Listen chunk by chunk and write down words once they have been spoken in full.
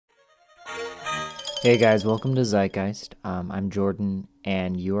Hey guys, welcome to Zeitgeist. I'm Jordan,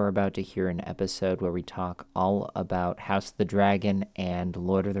 and you are about to hear an episode where we talk all about House of the Dragon and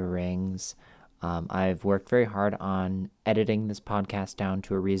Lord of the Rings. I've worked very hard on editing this podcast down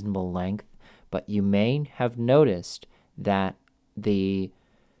to a reasonable length, but you may have noticed that the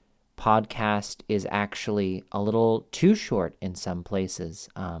podcast is actually a little too short in some places.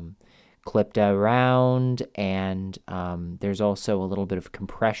 Clipped around, and there's also a little bit of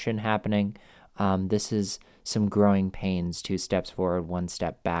compression happening. This is some growing pains, 2 steps forward, 1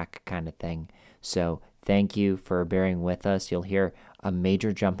 step back kind of thing. So thank you for bearing with us. You'll hear a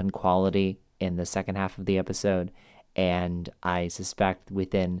major jump in quality in the second half of the episode, and I suspect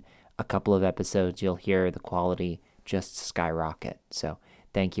within a couple of episodes, you'll hear the quality just skyrocket. So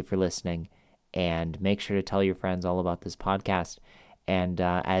thank you for listening, and make sure to tell your friends all about this podcast. And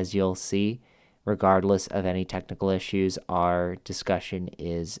as you'll see, regardless of any technical issues, our discussion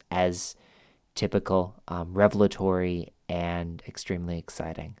is as typical, revelatory, and extremely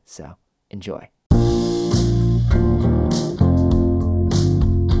exciting. So enjoy.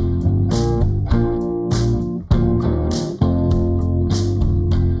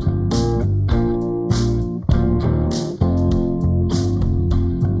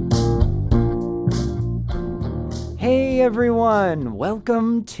 Hey everyone,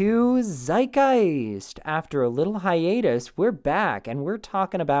 welcome to Zeitgeist. After a little hiatus, we're back and we're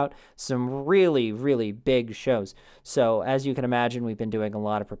talking about some really, really big shows. So, as you can imagine, we've been doing a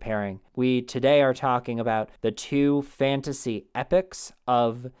lot of preparing. We today are talking about the two fantasy epics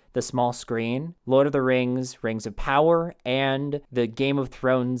of the small screen, Lord of the Rings, Rings of Power, and the Game of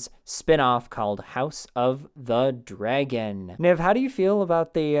Thrones spin-off called House of the Dragon. Niv, how do you feel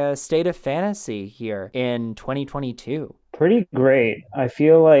about the state of fantasy here in 2022? Pretty great. I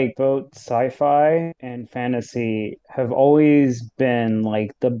feel like both sci-fi and fantasy have always been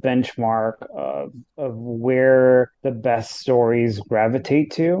like the benchmark of where the best stories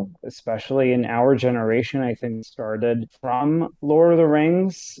gravitate to, especially in our generation. I think it started from Lord of the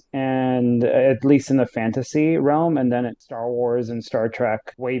Rings and at least in the fantasy realm, and then it's Star Wars and Star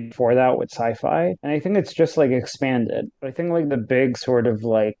Trek way before that with sci-fi. And I think it's just like expanded. But I think like the big sort of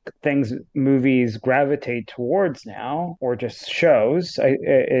like things movies gravitate towards now or just shows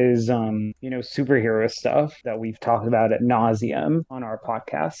is superhero stuff that we've talked about at nauseum on our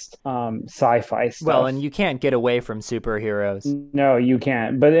podcast, sci-fi Well, stuff. and you can't get away from superheroes. No, you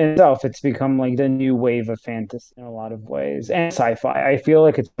can't. But in itself, it's become like the new wave of fantasy in a lot of ways and sci-fi. I feel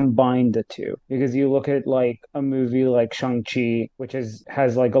like it's combined the two because you look at like a movie like Shang-Chi, which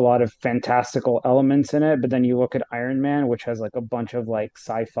has like a lot of fantastical elements in it, but then you look at Iron Man, which has like a bunch of like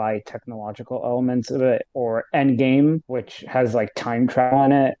sci-fi technological elements of it, or Endgame, which has like time travel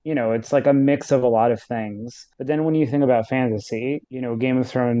in it. It's like a mix of a lot of things. But then when you think about fantasy, Game of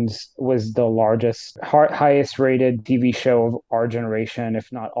Thrones was the largest, highest rated TV show of our generation,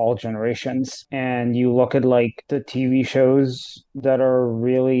 if not all generations. And you look at like the TV shows that are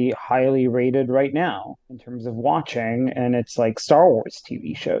really highly rated right now in terms of watching, and it's like Star Wars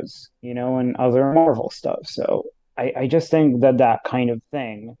TV shows, and other Marvel stuff. So I just think that that kind of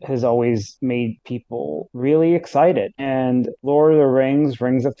thing has always made people really excited. And Lord of the Rings,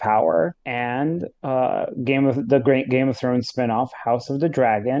 Rings of Power, and Great Game of Thrones spinoff, House of the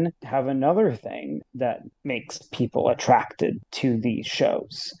Dragon, have another thing that makes people attracted to these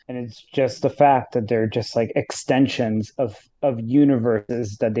shows. And it's just the fact that they're just like extensions of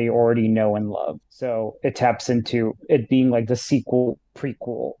universes that they already know and love. So it taps into it being like the sequel,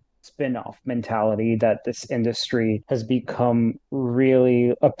 prequel spin-off mentality that this industry has become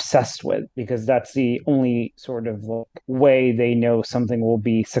really obsessed with because that's the only sort of like way they know something will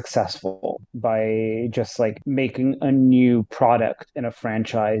be successful by just like making a new product in a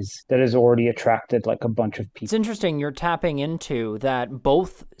franchise that has already attracted like a bunch of It's people. interesting you're tapping into that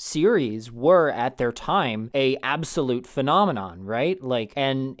both series were at their time a absolute phenomenon, right? Like,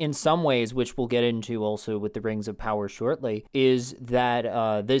 and in some ways, which we'll get into also with the Rings of Power shortly, is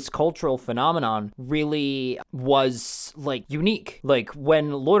that this cultural phenomenon really was like unique. Like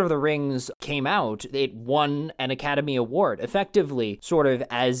when Lord of the Rings came out, it won an Academy Award, effectively sort of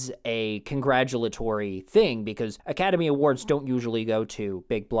as a congratulatory thing, because Academy Awards don't usually go to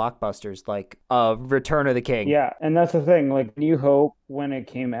big blockbusters like Return of the King. Yeah, and that's the thing. Like New Hope, when it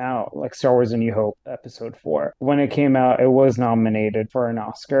came out, like Star Wars: A New Hope, Episode 4, when it came out, it was nominated for an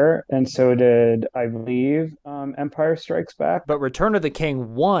Oscar, and so did, I believe, Empire Strikes Back. But Return of the King But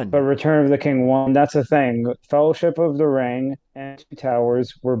won. Return of the King won. That's the thing. Fellowship of the Ring and Two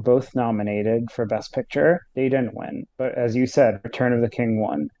Towers were both nominated for Best Picture. They didn't win, but as you said, Return of the King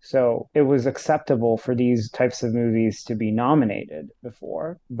won. So it was acceptable for these types of movies to be nominated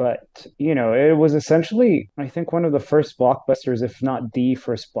before. But, it was essentially, I think, one of the first blockbusters, if not the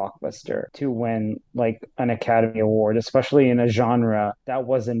first blockbuster, to win like an Academy Award, especially in a genre that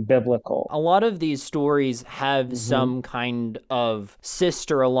wasn't biblical. A lot of these stories have Hmm. some kind of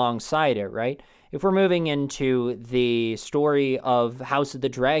sister alongside it, right? If we're moving into the story of House of the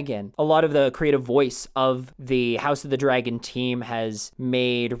Dragon, a lot of the creative voice of the House of the Dragon team has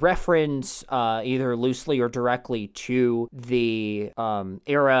made reference, either loosely or directly, to the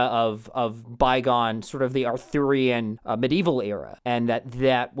era of bygone, sort of the Arthurian medieval era, and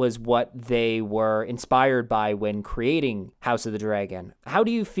that was what they were inspired by when creating House of the Dragon. How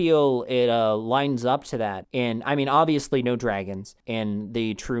do you feel it lines up to that? And I mean, obviously, no dragons in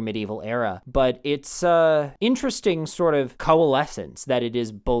the true medieval era, but it's interesting sort of coalescence that it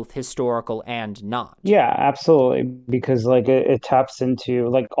is both historical and not. Yeah, absolutely. Because like it taps into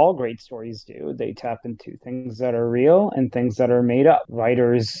like all great stories do. They tap into things that are real and things that are made up.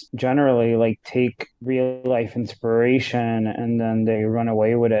 Writers generally like take real life inspiration and then they run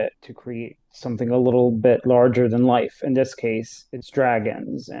away with it to create something a little bit larger than life. In this case, it's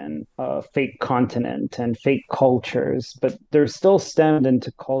dragons and a fake continent and fake cultures, but they're still stemmed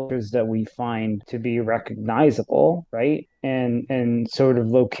into cultures that we find to be recognizable, right? And sort of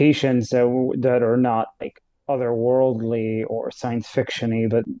locations that are not like otherworldly or science fictiony,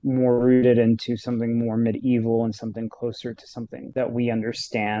 but more rooted into something more medieval and something closer to something that we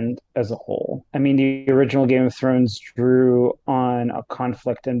understand as a whole. I mean, the original Game of Thrones drew on a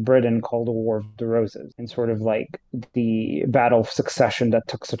conflict in Britain called the War of the Roses, and sort of like the battle of succession that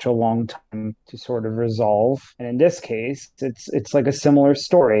took such a long time to sort of resolve. And in this case, it's like a similar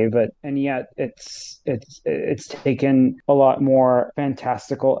story, but and yet it's taken a lot more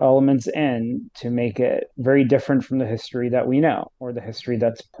fantastical elements in to make it very different from the history that we know or the history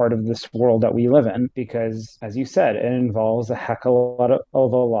that's part of this world that we live in. Because, as you said, it involves a heck of a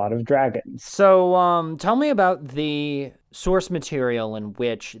lot of dragons. So, tell me about the source material in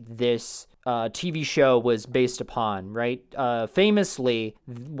which this TV show was based upon, right? Famously,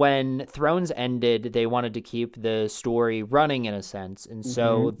 when Thrones ended, they wanted to keep the story running in a sense, and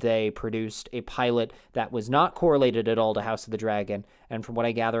so Hmm. they produced a pilot that was not correlated at all to House of the Dragon, and from what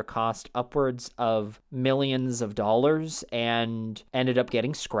I gather, cost upwards of millions of dollars and ended up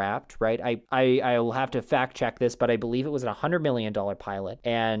getting scrapped, right? I'll have to fact check this, but I believe it was a $100 million pilot,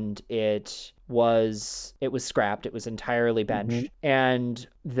 and it was scrapped. It was entirely Hmm. benched. And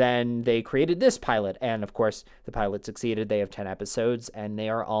then they created this pilot. And of course, the pilot succeeded. They have 10 episodes and they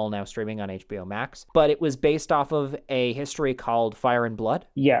are all now streaming on HBO Max. But it was based off of a history called Fire and Blood.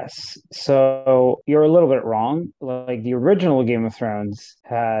 Yes. So you're a little bit wrong. Like the original Game of Thrones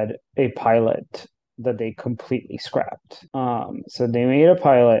had a pilot that they completely scrapped. So they made a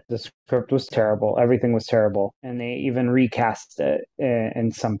pilot. The script was terrible. Everything was terrible, and they even recast it in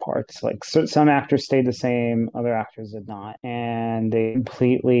some parts. Like some actors stayed the same, other actors did not, and they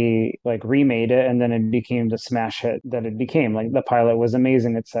completely like remade it, and then it became the smash hit that it became. Like the pilot was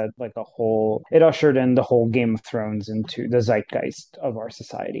amazing. It said like it ushered in the whole Game of Thrones into the zeitgeist of our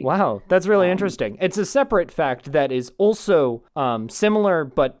society. Wow, that's really Um, interesting. It's a separate fact that is also similar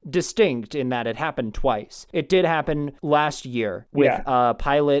but distinct in that it happened twice. It did happen last year with yeah. a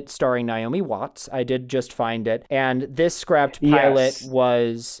pilot starring Naomi Watts. I did just find it. And this scrapped pilot Yes.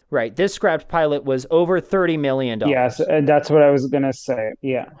 was, right, this scrapped pilot was over $30 million. Yes, dollars. and that's what I was gonna say.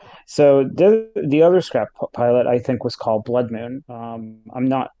 Yeah. So the other pilot I think was called Blood Moon. I'm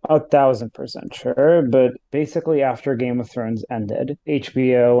not 1,000% sure, but basically after Game of Thrones ended,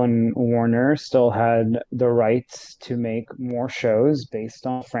 HBO and Warner still had the rights to make more shows based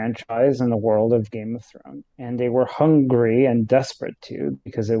on franchise in the world of Game of Thrones, and they were hungry and desperate to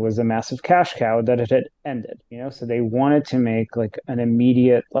because it was a massive cash cow that it had ended. So they wanted to make like an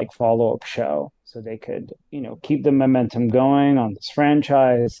immediate like follow-up show so they could, keep the momentum going on this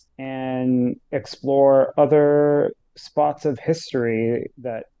franchise and explore other spots of history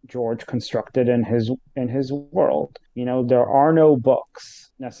that George constructed in his world. There are no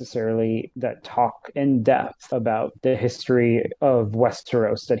books necessarily that talk in depth about the history of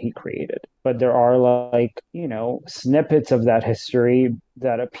Westeros that he created, but there are like, snippets of that history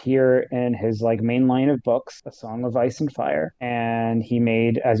that appear in his like main line of books, A Song of Ice and Fire. And he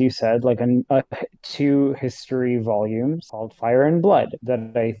made, as you said, like two history volumes called Fire and Blood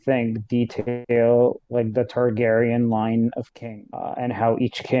that I think detail like the Targaryen line of king, and how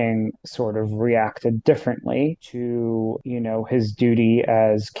each king sort of reacted differently to, his duty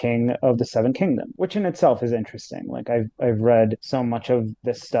as king of the Seven Kingdoms, which in itself is interesting. Like I've read so much of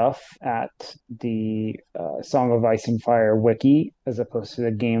this stuff at the Song of Ice and Fire wiki as opposed to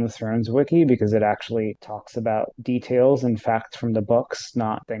the Game of Thrones wiki because it actually talks about details and facts from the books,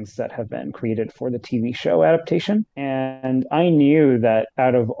 not things that have been created for the TV show adaptation. And I knew that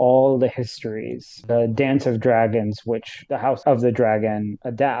out of all the histories, the Dance of Dragons, which the House of the Dragon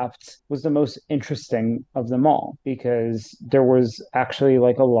adapts, was the most interesting of them all because there was actually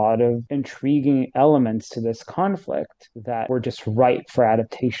like a lot of intriguing elements to this conflict that were just ripe for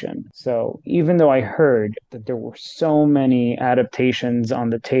adaptation. So even though I heard that there were so many adaptations on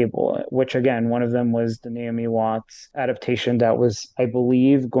the table, which again, one of them was the Naomi Watts adaptation that was, I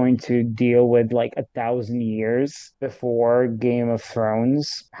believe, going to deal with like 1,000 years before Game of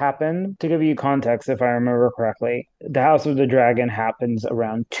Thrones happened. To give you context, if I remember correctly, the House of the Dragon happens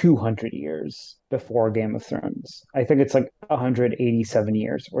around 200 years before Game of Thrones. I think it's like 187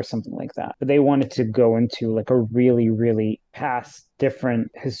 years or something like that. But they wanted to go into like a really, really past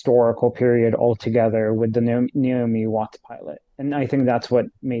different historical period altogether with the Naomi Watts pilot. And I think that's what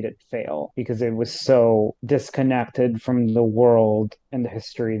made it fail because it was so disconnected from the world and the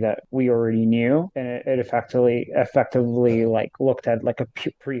history that we already knew. And it effectively like looked at like a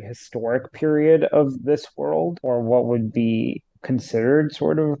prehistoric period of this world or what would be considered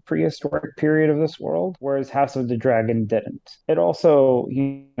sort of a prehistoric period of this world, whereas House of the Dragon didn't. It also,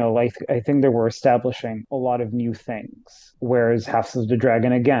 like I think they were establishing a lot of new things, whereas House of the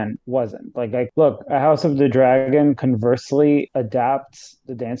Dragon again wasn't. Like look, a House of the Dragon conversely adapts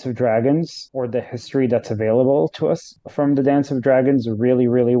the Dance of Dragons or the history that's available to us from the Dance of Dragons really,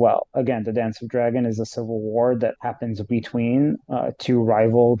 really well. Again, the Dance of Dragon is a civil war that happens between two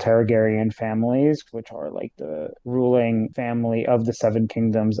rival Targaryen families, which are like the ruling family of the Seven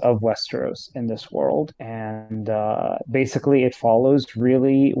Kingdoms of Westeros in this world. And basically, it follows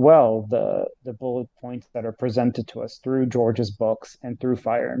really well the bullet points that are presented to us through George's books and through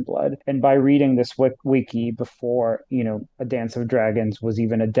Fire and Blood. And by reading this wiki before, A Dance of Dragons was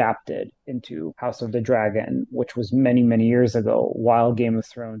even adapted into House of the Dragon, which was many, many years ago while Game of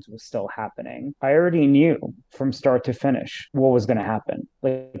Thrones was still happening, I already knew from start to finish what was going to happen.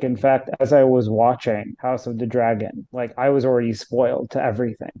 Like, in fact, as I was watching House of the Dragon, like I was already spoiled to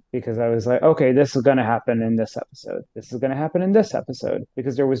everything because I was like, okay, this is going to happen in this episode. This is going to happen in this episode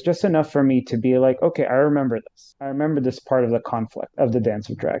because there was just enough for me to be like, okay, I remember this. I remember this part of the conflict of the Dance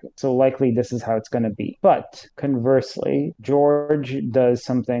of Dragons. So likely this is how it's going to be. But conversely, George does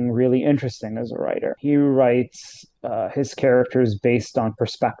something really interesting as a writer. He writes his characters based on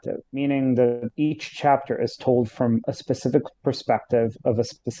perspective, meaning that each chapter is told from a specific perspective of a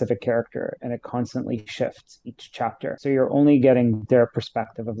specific character, and it constantly shifts each chapter. So you're only getting their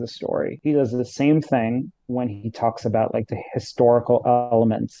perspective of the story. He does the same thing when he talks about like the historical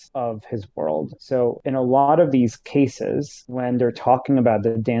elements of his world. So in a lot of these cases, when they're talking about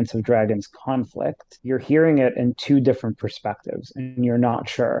the Dance of Dragons conflict, you're hearing it in two different perspectives and you're not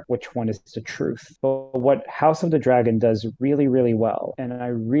sure which one is the truth. But what House of the Dragon does really, really well, and I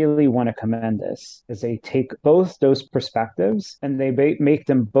really want to commend this, is they take both those perspectives and they make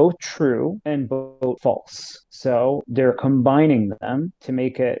them both true and both false. So they're combining them to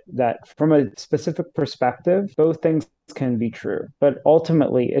make it that from a specific perspective, both things can be true, but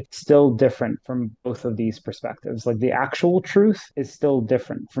ultimately it's still different from both of these perspectives. Like the actual truth is still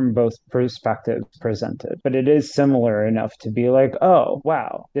different from both perspectives presented, but it is similar enough to be like, oh,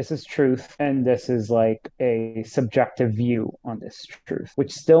 wow, this is truth, and this is like a subjective view on this truth,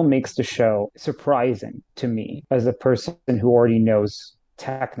 which still makes the show surprising to me as a person who already knows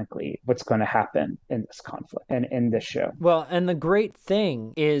technically what's going to happen in this conflict and in this show. Well, and the great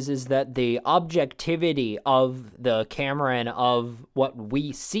thing is that the objectivity of the camera and of what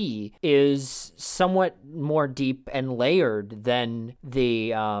we see is somewhat more deep and layered than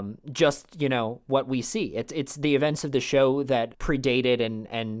the just, what we see. It's the events of the show that predated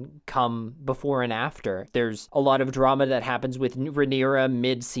and come before and after. There's a lot of drama that happens with Rhaenyra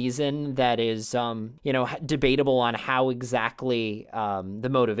mid-season that is debatable on how exactly the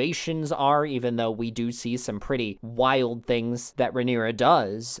motivations are, even though we do see some pretty wild things that Rhaenyra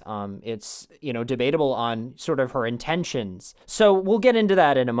does. It's, debatable on sort of her intentions. So we'll get into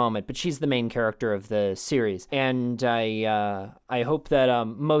that in a moment, but she's the main character of the series. And I hope that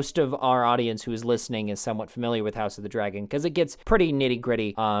most of our audience who is listening is somewhat familiar with House of the Dragon, because it gets pretty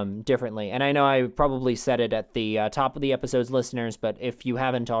nitty-gritty differently. And I know I probably said it at the top of the episode's listeners, but if you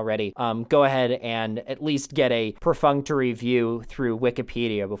haven't already, go ahead and at least get a perfunctory view through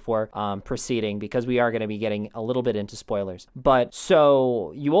Wikipedia before proceeding, because we are going to be getting a little bit into spoilers. But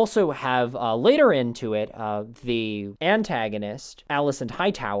so you also have later into it the antagonist, Alicent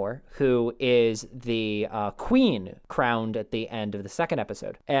Hightower, who is the queen crowned at the end of the second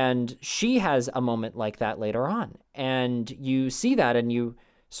episode. And she has a moment like that later on. And you see that, and you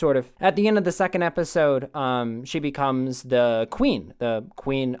sort of, at the end of the second episode, she becomes the queen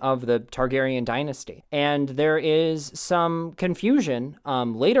of the Targaryen dynasty. And there is some confusion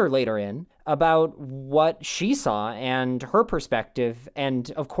later in about what she saw and her perspective.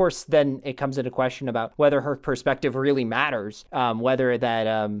 And of course, then it comes into question about whether her perspective really matters, whether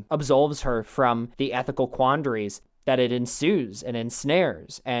that absolves her from the ethical quandaries that it ensues and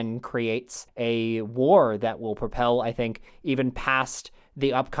ensnares and creates a war that will propel, I think, even past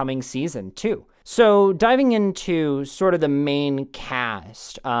the upcoming season too. So diving into sort of the main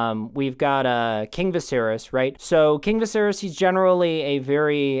cast, we've got King Viserys, right? So King Viserys, he's generally a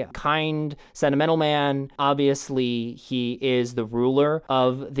very kind, sentimental man. Obviously, he is the ruler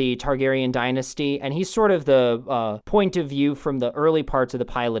of the Targaryen dynasty, and he's sort of the point of view from the early parts of the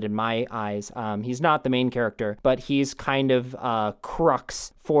pilot in my eyes. He's not the main character, but he's kind of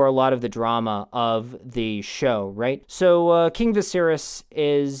crux for a lot of the drama of the show, right? So King Viserys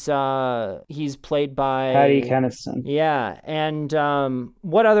is, he's played by Paddy Kennison. Yeah, and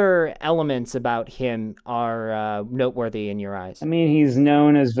what other elements about him are noteworthy in your eyes? I mean, he's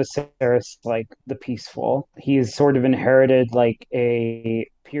known as Viserys, like the peaceful. He's sort of inherited like a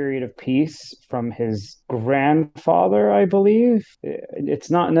period of peace from his grandfather, I believe. It's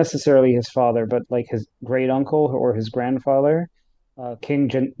not necessarily his father, but like his great uncle or his grandfather, King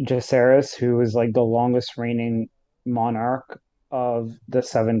Jacaerys, who is like the longest reigning monarch of the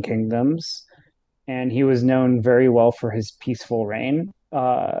Seven Kingdoms, and he was known very well for his peaceful reign.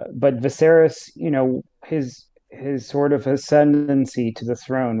 But Viserys, his sort of ascendancy to the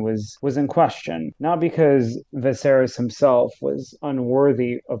throne was in question, not because Viserys himself was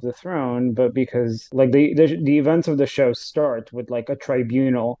unworthy of the throne, but because like the events of the show start with like a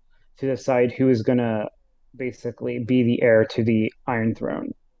tribunal to decide who is gonna basically be the heir to the Iron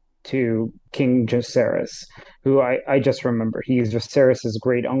Throne, to King Jacaerys, who I just remember. He's Viserys'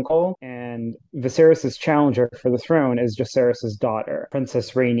 great uncle, and Viserys' challenger for the throne is Jacaerys' daughter,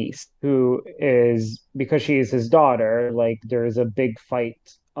 Princess Rhaenys, who is, because she is his daughter, like there is a big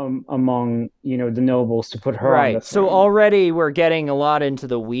fight among the nobles to put her on the Right. throne. So already we're getting a lot into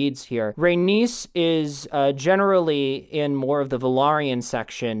the weeds here. Rhaenys is generally in more of the Velaryon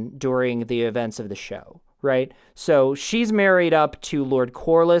section during the events of the show. Right? So she's married up to Lord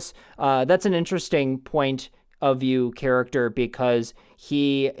Corlys. That's an interesting point of view character, because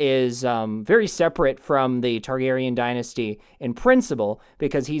he is very separate from the Targaryen dynasty in principle,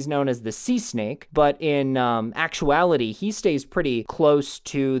 because he's known as the Sea Snake, but in actuality, he stays pretty close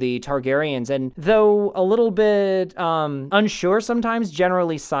to the Targaryens, and though a little bit unsure sometimes,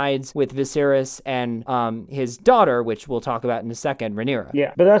 generally sides with Viserys and his daughter, which we'll talk about in a second, Rhaenyra.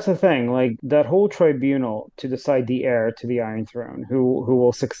 Yeah, but that's the thing. Like that whole tribunal to decide the heir to the Iron Throne, who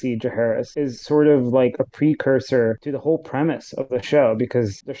will succeed Jaehaerys, is sort of like a precursor to the whole premise of the show,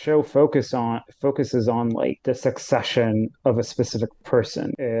 because the show focuses on like the succession of a specific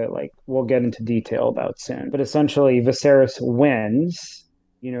person. Like we'll get into detail about soon, but essentially Viserys wins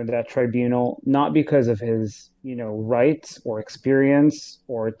that tribunal, not because of his, rights or experience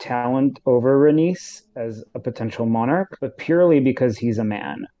or talent over Rhaenys as a potential monarch, but purely because he's a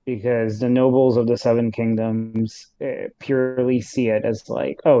man. Because the nobles of the Seven Kingdoms purely see it as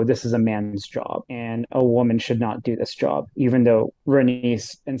like, oh, this is a man's job, and a woman should not do this job, even though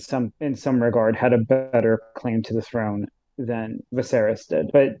Rhaenys, in some regard, had a better claim to the throne than Viserys did.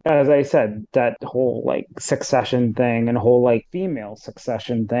 But as I said, that whole like succession thing and whole like female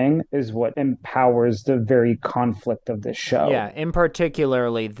succession thing is what empowers the very conflict of this show. Yeah, in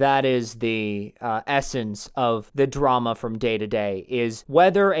particularly, that is the essence of the drama from day to day, is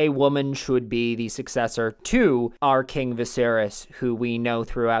whether a woman should be the successor to our King Viserys, who we know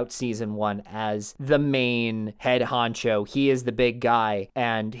throughout season 1 as the main head honcho. He is the big guy,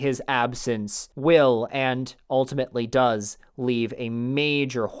 and his absence will and ultimately does leave a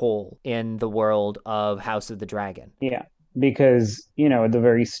major hole in the world of House of the Dragon. Yeah. because, at the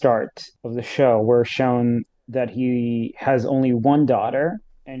very start of the show, we're shown that he has only one daughter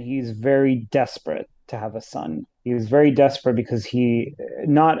and he's very desperate to have a son. He was very desperate because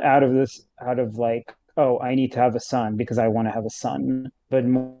not out of like, oh, I need to have a son because I want to have a son, but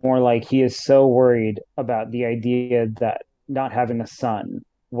more like he is so worried about the idea that not having a son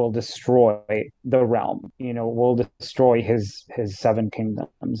will destroy the realm, will destroy his seven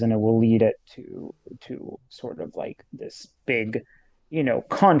kingdoms, and it will lead it to sort of like this big,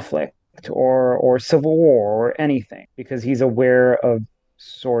 conflict or civil war or anything, because he's aware of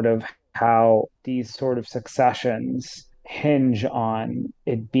sort of how these sort of successions hinge on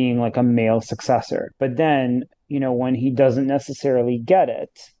it being like a male successor. But then, when he doesn't necessarily get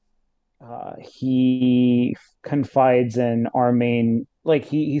it, he confides in our main, like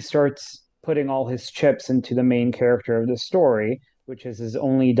he starts putting all his chips into the main character of the story, which is his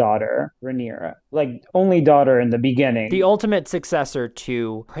only daughter, Rhaenyra. Like, only daughter in the The beginning. ultimate successor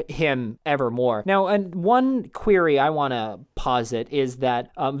to him evermore. Now, and one query I want to posit is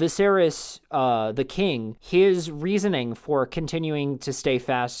that Viserys, the king, his reasoning for continuing to stay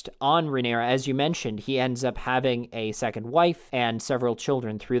fast on Rhaenyra, as you mentioned, he ends up having a second wife and several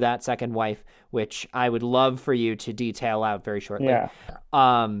children through that second wife, which I would love for you to detail out very shortly. Yeah.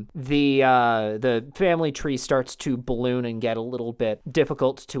 The family tree starts to balloon and get a little bit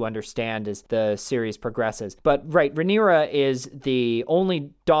difficult to understand as the series progresses. But right, Rhaenyra is the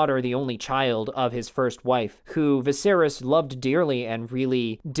only daughter, the only child of his first wife, who Viserys loved dearly and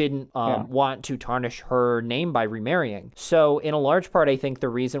really didn't Yeah. want to tarnish her name by remarrying. So, in a large part, I think the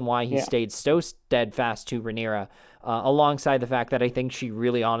reason why he Yeah. stayed so steadfast to Rhaenyra, alongside the fact that I think she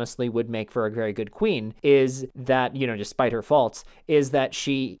really honestly would make for a very good queen, is that, despite her faults, is that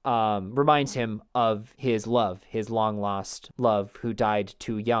she reminds him of his love, his long lost love, who died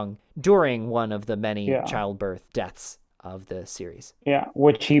too young during one of the many Yeah. childbirth deaths of the series. Yeah,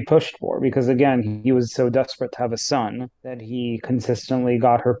 which he pushed for because, again, he was so desperate to have a son that he consistently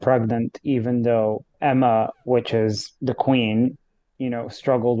got her pregnant, even though Emma, which is the queen,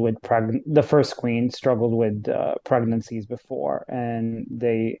 struggled with the first queen struggled with pregnancies before, and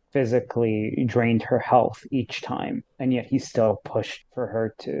they physically drained her health each time. And yet he still pushed for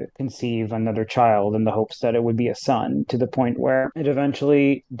her to conceive another child in the hopes that it would be a son, to the point where it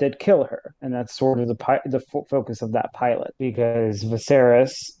eventually did kill her. And that's sort of the focus of that pilot, because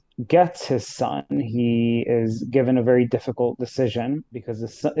Viserys gets his son. He is given a very difficult decision because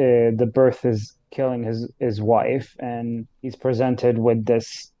the birth is killing his wife, and he's presented with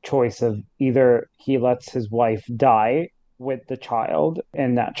this choice of either he lets his wife die with the child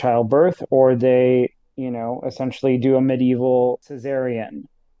in that childbirth, or they, essentially do a medieval cesarean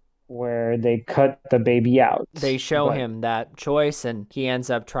where they cut the baby out. They show But him that choice, and he ends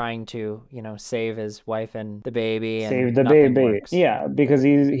up trying to, save his wife and the baby, and save the nothing baby. works. Yeah, because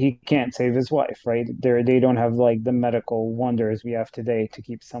he can't save his wife, right? They don't have like the medical wonders we have today to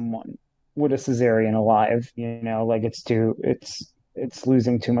keep someone with a cesarean alive. Like it's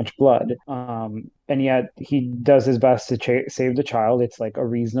losing too much blood. And yet he does his best to save the child. It's like a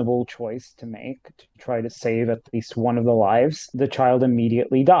reasonable choice to make, to try to save at least one of the lives. The child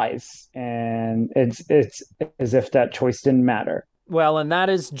immediately dies, and it's as if that choice didn't matter. Well, and that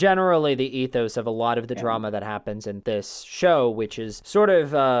is generally the ethos of a lot of the Yeah. drama that happens in this show, which is sort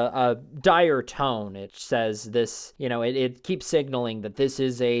of a dire tone. It says this, it keeps signaling that this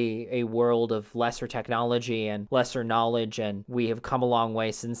is a world of lesser technology and lesser knowledge, and we have come a long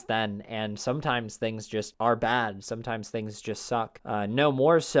way since then. And sometimes things just are bad. Sometimes things just suck. No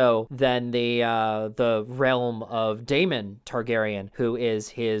more so than the realm of Daemon Targaryen, who is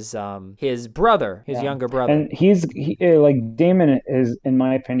his brother, his Yeah. younger brother. And like Damon is, in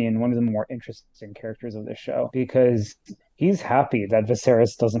my opinion, one of the more interesting characters of the show, because he's happy that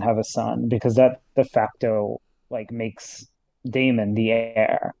Viserys doesn't have a son, because that de facto like makes Damon the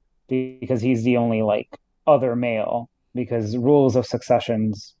heir, because he's the only like other male, because rules of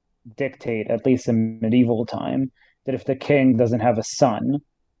successions dictate, at least in medieval time, that if the king doesn't have a son,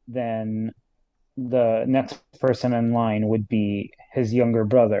 then the next person in line would be his younger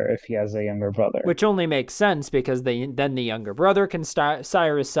brother, if he has a younger brother. Which only makes sense because then the younger brother can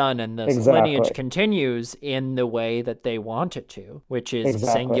sire his son, and this lineage Exactly. continues in the way that they want it to, which is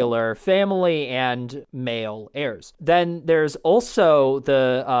Exactly. singular family and male heirs. Then there's also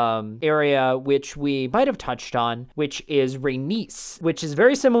the area which we might have touched on, which is Rhaenys, which is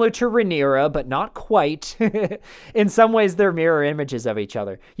very similar to Rhaenyra, but not quite. In some ways, they're mirror images of each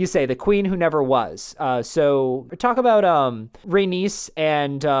other. You say the queen who never was. So talk about Rhaenys Rhaenys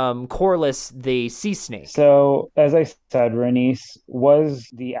and Corlys the sea snake. So, as I said, Rhaenys was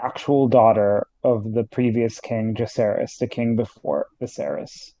the actual daughter of the previous king, Jacaerys, the king before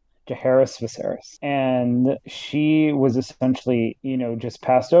Viserys. Jaehaerys Viserys. And she was essentially, just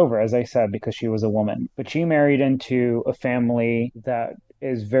passed over, as I said, because she was a woman. But she married into a family that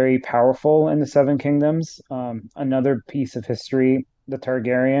is very powerful in the Seven Kingdoms. Another piece of history, the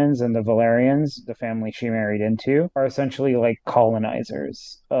Targaryens and the Valerians, the family she married into, are essentially like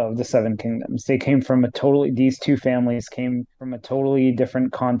colonizers of the Seven Kingdoms. These two families came from a totally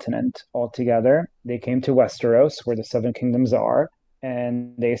different continent altogether. They came to Westeros, where the Seven Kingdoms are,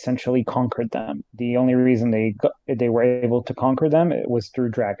 and they essentially conquered them. The only reason they were able to conquer them, it was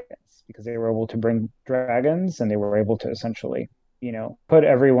through dragons, because they were able to bring dragons, and they were able to essentially, put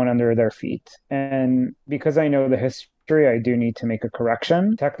everyone under their feet. And because I know the history, I do need to make a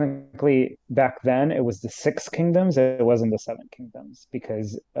correction. Technically, back then it was the Six Kingdoms, it wasn't the Seven Kingdoms,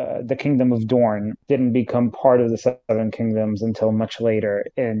 because the Kingdom of Dorne didn't become part of the Seven Kingdoms until much later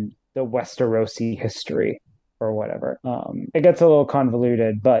in the Westerosi history or whatever. It gets a little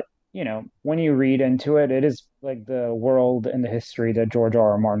convoluted, but when you read into it, it is like the world and the history that George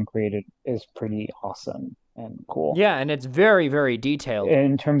R. R. Martin created is pretty awesome and cool. Yeah, and it's very, very detailed.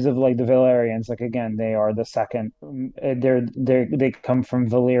 In terms of like the Valyrians, like again, they are the second. They come from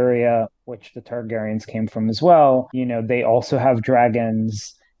Valyria, which the Targaryens came from as well. They also have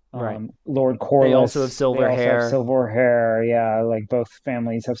dragons. Right. Lord Corlys. They also have silver hair. Silver hair, yeah. Like both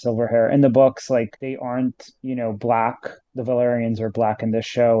families have silver hair. In the books, like they aren't, black. The Valyrians are black in this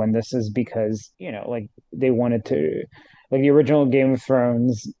show, and this is because, like they wanted to, like the original Game of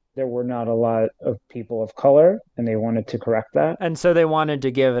Thrones, there were not a lot of people of color, and they wanted to correct that. And so they wanted to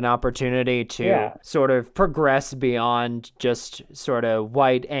give an opportunity to sort of progress beyond just sort of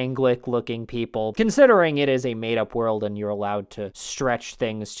white Anglic looking people, considering it is a made up world and you're allowed to stretch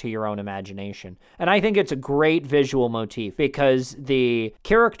things to your own imagination. And I think it's a great visual motif because the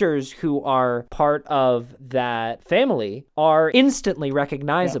characters who are part of that family are instantly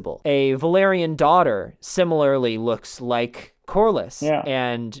recognizable. Yeah. A Valyrian daughter similarly looks like Corlys. Yeah.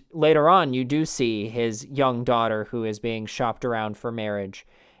 And later on, you do see his young daughter who is being shopped around for marriage.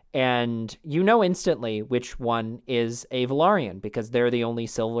 And you know instantly which one is a Velaryon because they're the only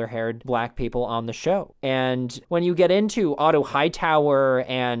silver-haired black people on the show. And when you get into Otto Hightower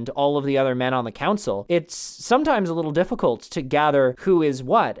and all of the other men on the council, it's sometimes a little difficult to gather who is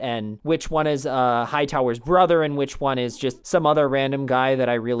what and which one is Hightower's brother and which one is just some other random guy that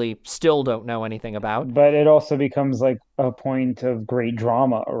I really still don't know anything about. But it also becomes like a point of great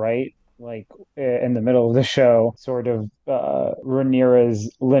drama, right? Like in the middle of the show, sort of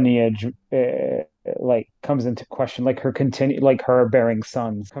Rhaenyra's lineage like comes into question, like her bearing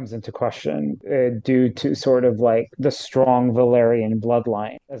sons comes into question due to sort of like the strong Valyrian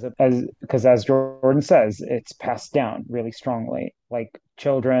bloodline, because as Jordan says, it's passed down really strongly. Like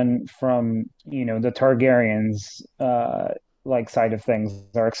children from the Targaryens like side of things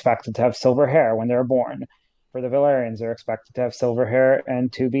are expected to have silver hair when they're born. For the Valyrians, they're expected to have silver hair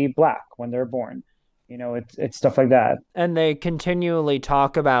and to be black when they're born. It's stuff like that. And they continually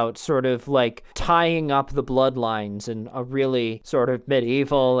talk about sort of like tying up the bloodlines in a really sort of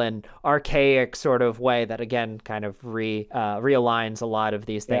medieval and archaic sort of way that, again, kind of realigns a lot of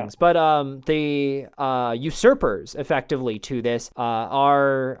these things. Yeah. But the usurpers, effectively, to this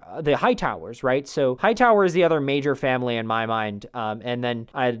are the Hightowers, right? So Hightower is the other major family in my mind. And then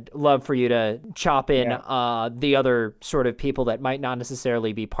I'd love for you to chop in the other sort of people that might not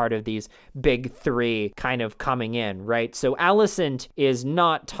necessarily be part of these big three kind of coming in, right? So Alicent is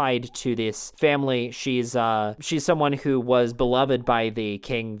not tied to this family. She's someone who was beloved by the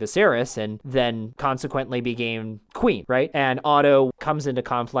king Viserys and then consequently became queen, right? And Otto comes into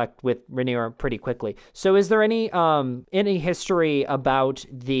conflict with Rhaenyra pretty quickly. So is there any history about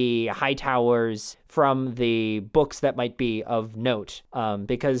the Hightowers from the books that might be of note?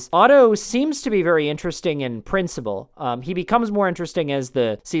 Because Otto seems to be very interesting in principle. He becomes more interesting as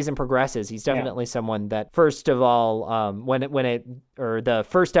the season progresses. He's definitely someone that, first of all, the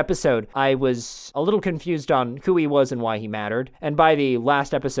first episode, I was a little confused on who he was and why he mattered. And by the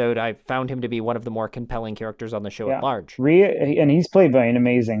last episode, I found him to be one of the more compelling characters on the show at large. And he's played by an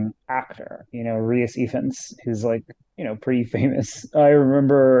amazing actor, Rhys Ifans, who's like, pretty famous. I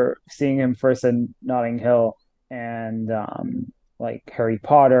remember seeing him first in Notting Hill and like Harry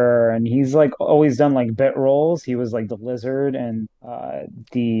Potter, and he's like always done like bit roles. He was like the lizard and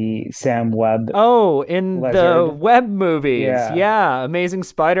the Sam Webb. Oh, in lizard. The Webb movies. Yeah, Amazing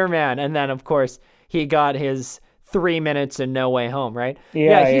Spider-Man. And then of course he got his 3 minutes in No Way Home, right?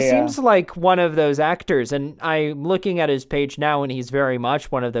 Yeah, Yeah, he yeah, yeah. seems like one of those actors, and I'm looking at his page now, and he's very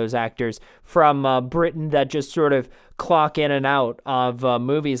much one of those actors from Britain that just sort of clock in and out of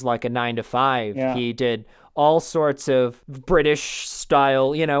movies like a 9 to 5. Yeah. He did all sorts of British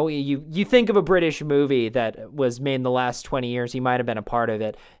style. You think of a British movie that was made in the last 20 years, he might have been a part of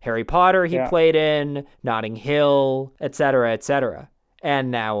it. Harry Potter, he Yeah. played in, Notting Hill, etc., etc.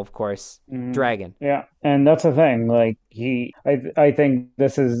 And now, of course, Mhm. Dragon. Yeah, and that's the thing. Like I think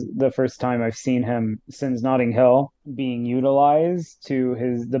this is the first time I've seen him since Notting Hill being utilized to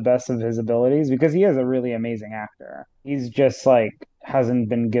the best of his abilities because he is a really amazing actor. He's just like hasn't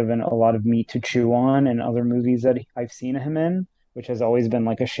been given a lot of meat to chew on in other movies that I've seen him in, which has always been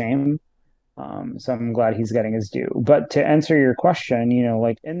like a shame. So I'm glad he's getting his due. But to answer your question,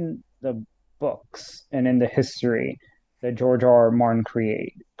 like in the books and in the history that George R. R. Martin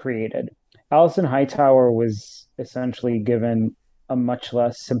created, Alison Hightower was essentially given a much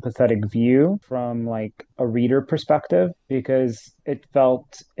less sympathetic view from like a reader perspective because it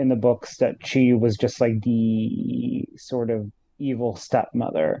felt in the books that she was just like the sort of evil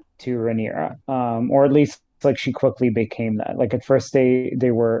stepmother to Rhaenyra, or at least like she quickly became that. Like at first they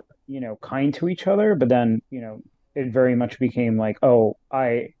were kind to each other, but then it very much became like, oh,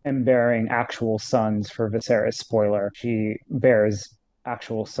 I am bearing actual sons for Viserys. Spoiler, she bears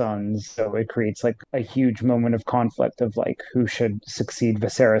actual sons, so it creates like a huge moment of conflict of like who should succeed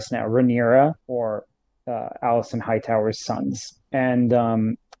Viserys now, Rhaenyra or Alicent Hightower's sons. And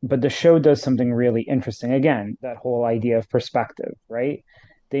but the show does something really interesting. Again, that whole idea of perspective, right?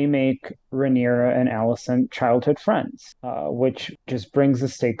 They make Rhaenyra and Alicent childhood friends, which just brings the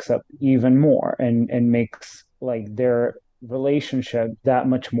stakes up even more and makes like their relationship that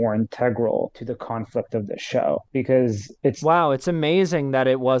much more integral to the conflict of the show because it's Wow, it's amazing that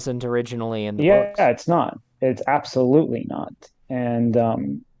it wasn't originally in the yeah, books. it's not. It's absolutely not. And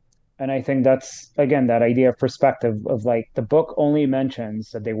I think that's again that idea of perspective of like the book only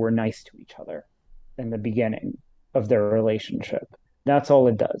mentions that they were nice to each other in the beginning of their relationship. That's all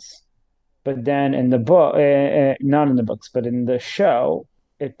it does. But then in the book, not in the books, but in the show,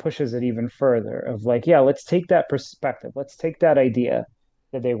 it pushes it even further of like, yeah, let's take that perspective. Let's take that idea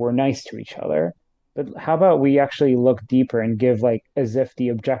that they were nice to each other. But how about we actually look deeper and give like as if the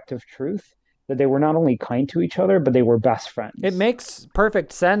objective truth that they were not only kind to each other, but they were best It friends. makes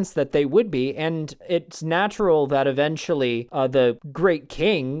perfect sense that they would be, and it's natural that eventually the great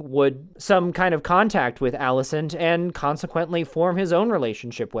king would some kind of contact with Alicent and consequently form his own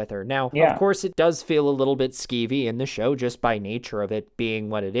relationship with her. Now, of Yeah, course, it does feel a little bit skeevy in the show just by nature of it being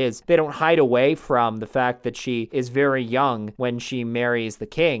what it is. They don't hide away from the fact that she is very young when she marries the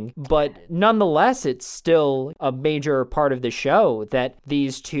king, but nonetheless, it's still a major part of the show that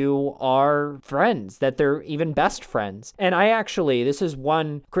these two are friends, that they're even best friends. And this is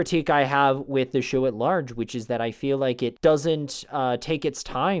one critique I have with the show at large, which is that I feel like it doesn't take its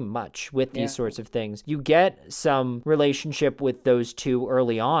time much with these yeah, sorts of things. You get some relationship with those two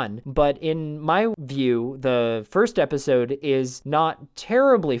early on, but in my view, the first episode is not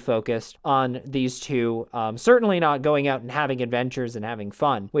terribly focused on these two, certainly not going out and having adventures and having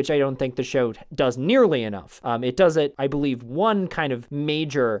fun, which I don't think the show does nearly enough. It does it, I believe, one kind of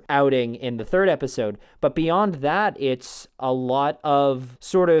major outing in the third episode, but beyond that, it's a lot of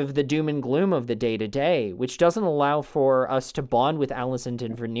sort of the doom and gloom of the day to day, which doesn't allow for us to bond with Alicent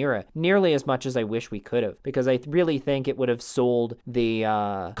and Rhaenyra nearly as much as I wish we could have, because I really think it would have sold the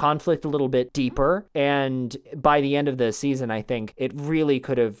conflict a little bit deeper. And by the end of the season, I think it really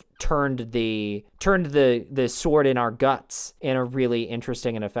could have turned the sword in our guts in a really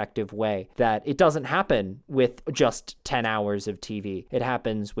interesting and effective way that it doesn't happen with just 10 hours of TV. It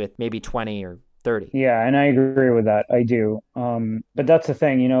happens with maybe 20 or 30. yeah, and I agree with that. I do. But that's the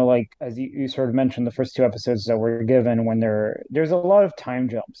thing, like as you sort of mentioned, the first two episodes that were given when there's a lot of time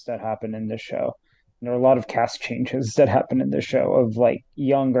jumps that happen in this show. There are a lot of cast changes that happen in the show of like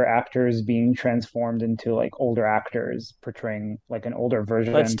younger actors being transformed into like older actors portraying like an older Let's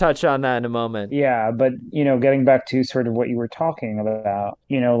version. touch on that in a moment. Yeah, but getting back to sort of what you were talking about,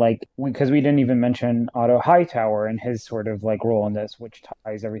 like because we didn't even mention Otto Hightower and his sort of like role in this, which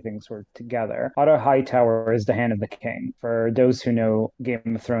ties everything sort of together. Otto Hightower is the Hand of the King. For those who know Game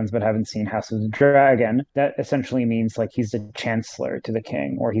of Thrones but haven't seen House of the Dragon, that essentially means like he's the chancellor to the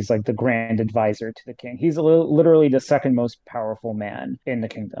king, or he's like the grand advisor to the king. He's literally the second most powerful man in the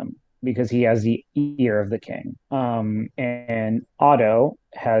kingdom. because he has the ear of the king. And Otto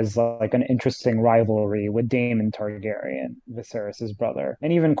has like an interesting rivalry with Daemon Targaryen, Viserys's brother,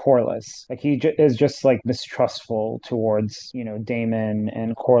 and even Corlys. Like is just like mistrustful towards, Daemon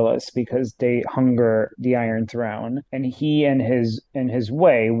and Corlys because they hunger the Iron Throne, and he in his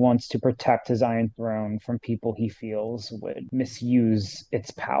way wants to protect his Iron Throne from people he feels would misuse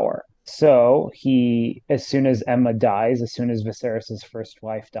its power. So as soon as Emma dies, as soon as Viserys' first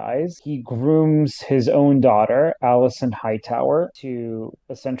wife dies, he grooms his own daughter, Alicent Hightower, to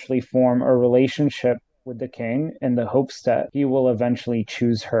essentially form a relationship with the king in the hopes that he will eventually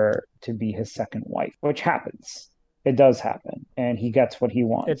choose her to be his second wife, which happens. It does happen, and he gets what he It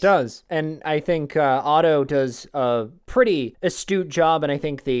wants. does. And I think Otto does a pretty astute job, and I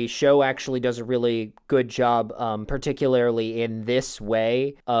think the show actually does a really good job, particularly in this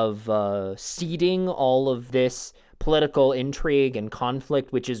way of seeding all of this political intrigue and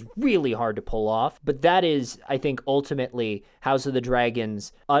conflict, which is really hard to pull off. But that is, I think, ultimately House of the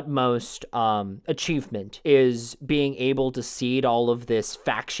Dragon's utmost achievement is being able to seed all of this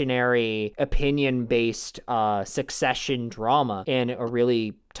factionary, opinion-based succession drama in a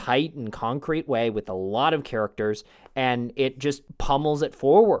really tight and concrete way with a lot of characters, and it just pummels it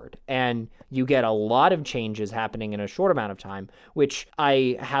forward, and you get a lot of changes happening in a short amount of time, which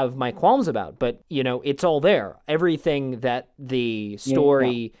I have my qualms about, but it's all there. Everything that the Yeah.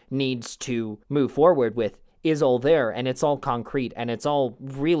 story needs to move forward with is all there, and it's all concrete, and it's all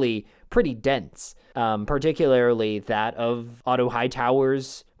really pretty dense, particularly that of Otto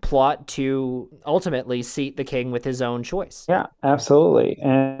Hightower's plot to ultimately seat the king with his own choice. Yeah, absolutely.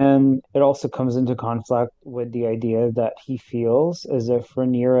 And it also comes into conflict with the idea that he feels as if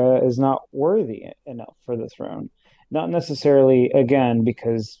Rhaenyra is not worthy enough for the throne. Not necessarily, again,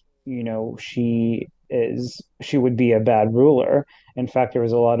 because, she would be a bad ruler. In fact, there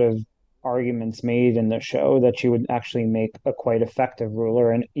was a lot of arguments made in the show that she would actually make a quite effective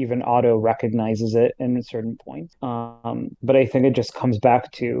ruler, and even Otto recognizes it in a certain point. But I think it just comes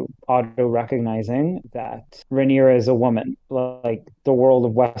back to Otto recognizing that Rhaenyra is a woman. Like the world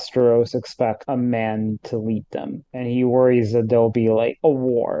of Westeros expect a man to lead them, and he worries that there'll be like a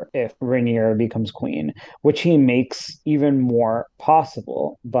war if Rhaenyra becomes queen, which he makes even more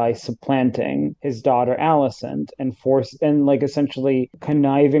possible by supplanting his daughter Alicent and like essentially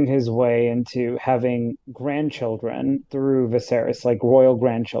conniving his way into having grandchildren through Viserys, like royal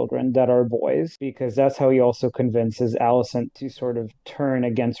grandchildren that are boys, because that's how he also convinces Alicent to sort of turn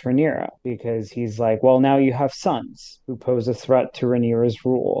against Rhaenyra, because he's like, well, now you have sons who pose a threat to Rhaenyra's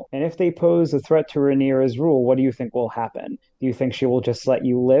rule. And if they pose a threat to Rhaenyra's rule, what do you think will happen? Do you think she will just let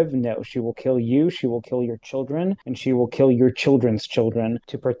you live? No, she will kill you, she will kill your children, and she will kill your children's children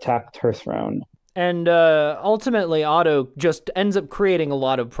to protect her throne. And ultimately, Otto just ends up creating a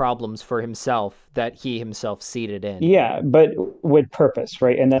lot of problems for himself that he himself seeded in. Yeah, but with purpose,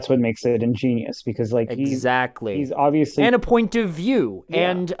 right? And that's what makes it ingenious, because like he's Exactly. obviously, And a point of view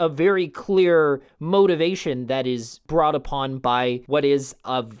yeah, and a very clear motivation that is brought upon by what is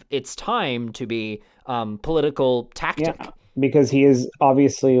of its time to be political yeah, tactic. because he is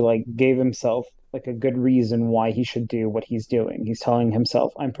obviously like gave himself like a good reason why he should do what he's doing. He's telling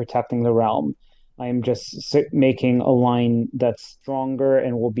himself, I'm protecting the realm. I'm just making a line that's stronger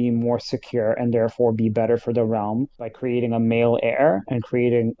and will be more secure and therefore be better for the realm by creating a male heir and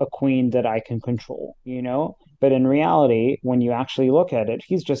creating a queen that I can control, you know? But in reality, when you actually look at it,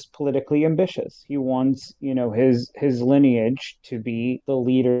 he's just politically ambitious. He wants, his lineage to be the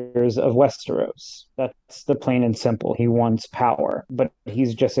leaders of Westeros. That's the plain and simple. He wants power, but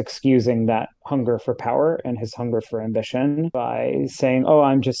he's just excusing that hunger for power and his hunger for ambition by saying, "Oh,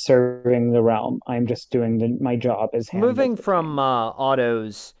 I'm just serving the realm. I'm just doing my job as Hand of Moving the from King."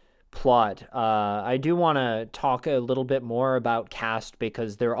 Otto's plot, I do want to talk a little bit more about cast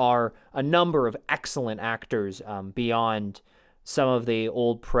because there are a number of excellent actors beyond some of the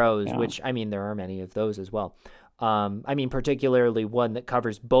old pros, Yeah. which I mean, there are many of those as well. I mean, particularly one that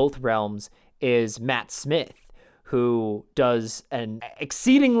covers both realms is Matt Smith, who does an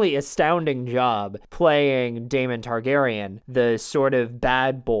exceedingly astounding job playing Daemon Targaryen, the sort of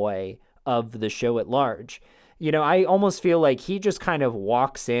bad boy of the show at large. I almost feel like he just kind of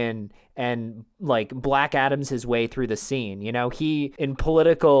walks in and like Black Adams his way through the scene. He in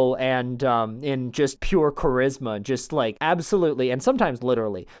political and in just pure charisma, just like absolutely and sometimes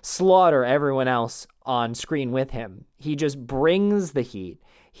literally slaughter everyone else on screen with him. He just brings the heat.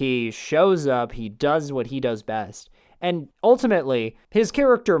 He shows up, he does what he does best. And ultimately, his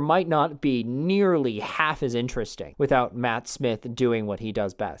character might not be nearly half as interesting without Matt Smith doing what he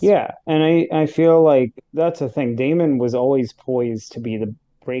does best. Yeah, and I feel like that's the thing. Damon was always poised to be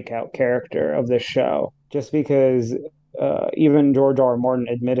breakout character of the show, just because even George R. R. Martin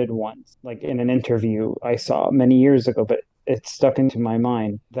admitted once, like in an interview I saw many years ago, but it stuck into my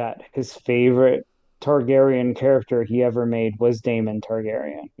mind that his favorite Targaryen character he ever made was Daemon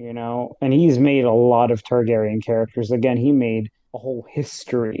Targaryen, you know? And he's made a lot of Targaryen characters. Again, he made a whole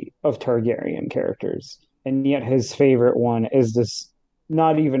history of Targaryen characters. And yet his favorite one is this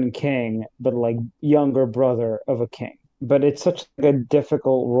not even king, but like younger brother of a king. But it's such a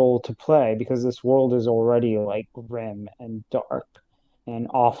difficult role to play because this world is already like grim and dark and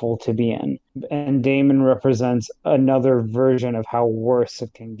awful to be in. And Damon represents another version of how worse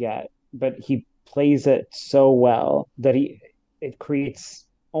it can get. But he plays it so well that he it creates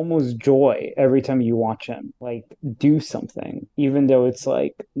almost joy every time you watch him like do something, even though it's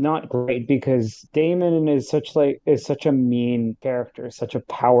like not great because Damon is such a mean character, such a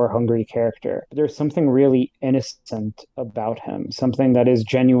power hungry character. But there's something really innocent about him, something that is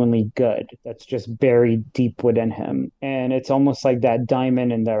genuinely good that's just buried deep within him. And it's almost like that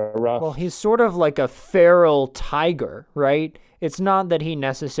diamond in the Well, rough. he's sort of like a feral tiger, right? It's not that he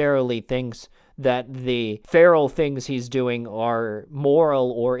necessarily thinks that the feral things he's doing are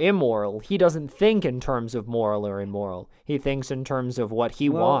moral or immoral. He doesn't think in terms of moral or immoral. He thinks in terms of what he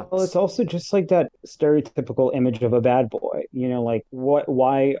Well, it's wants. also just like that stereotypical image of a bad boy. You know, like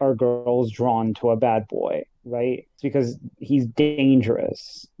why are girls drawn to a bad boy, right? It's because he's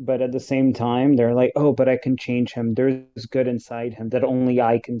dangerous. But at the same time, they're like, oh, but I can change him. There's good inside him that only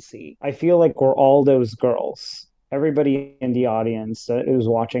I can see. I feel like we're all those girls. Everybody in the audience that is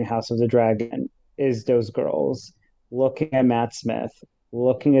watching House of the Dragon is those girls looking at Matt Smith,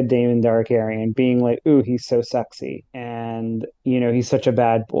 looking at Damon Darkarian, being like, "Ooh, he's so sexy," and you know, he's such a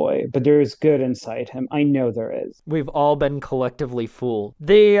bad boy. But there is good inside him. I know there is. We've all been collectively fooled.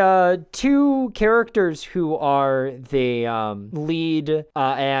 The two characters who are the lead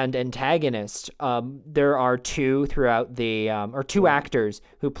and antagonist, there are two throughout the, or two Yeah, actors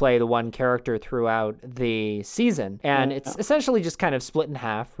who play the one character throughout the season. And yeah, it's essentially just kind of split in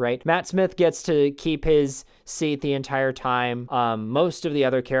half, right? Matt Smith gets to keep his seat the entire time. Most of the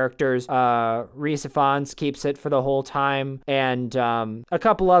other characters, Rhys Ifans keeps it for the whole time, and a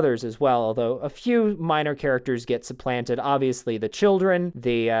couple others as well, although a few minor characters get supplanted. Obviously, the children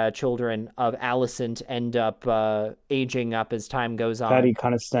of Alicent end up aging up as time goes on. Paddy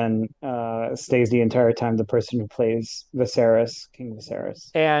Conniston stays the entire time the person who plays Viserys, King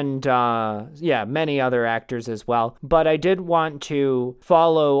Viserys. And yeah, many other actors as well. But I did want to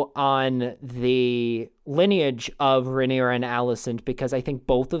follow on the lineage of Rhaenyra and Alicent because I think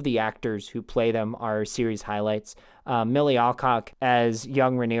both of the actors who play them are series highlights. Millie Alcock as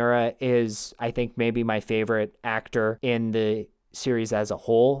young Rhaenyra is, I think, maybe my favorite actor in the series as a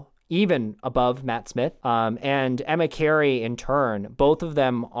whole, even above Matt Smith. And Emma Carey, in turn, both of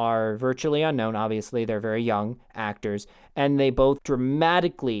them are virtually unknown. Obviously, they're very young actors, and they both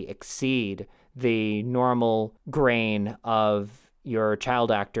dramatically exceed the normal grain of your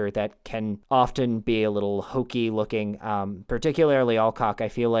child actor that can often be a little hokey looking. Particularly Alcock, I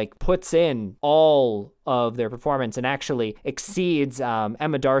feel like, puts in all of their performance and actually exceeds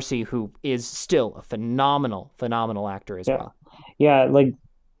Emma Darcy, who is still a phenomenal actor as Yeah, well. yeah, like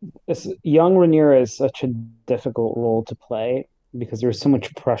young Rhaenyra is such a difficult role to play because there's so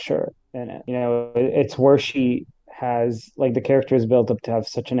much pressure in it. You know, it's where she has like the character is built up to have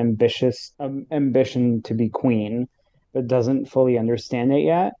such an ambitious ambition to be queen, but doesn't fully understand it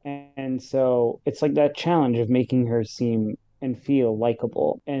yet. And so it's like that challenge of making her seem and feel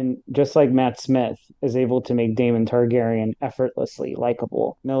likable. And just like Matt Smith is able to make Daemon Targaryen effortlessly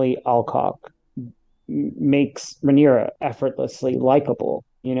likable, Millie Alcock makes Rhaenyra effortlessly likable.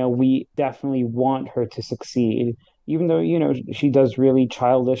 You know, we definitely want her to succeed, even though, you know, she does really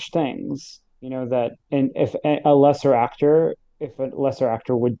childish things. You know, that, and if a lesser actor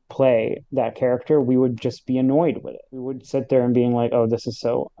would play that character, we would just be annoyed with it. We would sit there and being like, oh, this is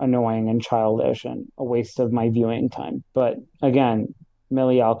so annoying and childish and a waste of my viewing time. But again,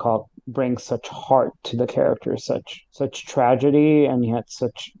 Millie Alcock brings such heart to the character, such tragedy and yet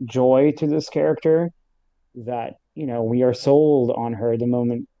such joy to this character that you know we are sold on her the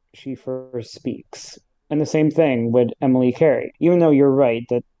moment she first speaks. And the same thing with Emily Carey. Even though you're right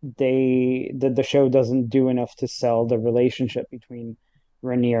that the show doesn't do enough to sell the relationship between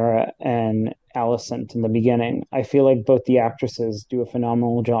Rhaenyra and Alicent in the beginning, I feel like both the actresses do a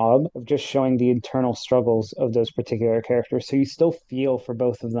phenomenal job of just showing the internal struggles of those particular characters. So you still feel for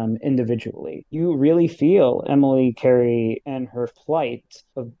both of them individually. You really feel Emily Carey and her plight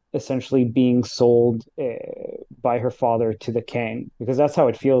of essentially being sold by her father to the king, because that's how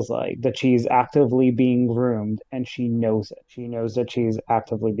it feels like, that she's actively being groomed and she knows it. She knows that she's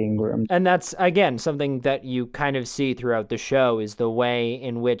actively being groomed. And that's, again, something that you kind of see throughout the show is the way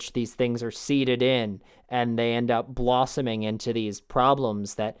in which these things are seeded in and they end up blossoming into these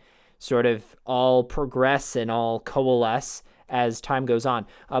problems that sort of all progress and all coalesce as time goes on.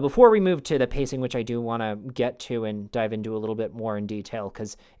 Before we move to the pacing, which I do want to get to and dive into a little bit more in detail,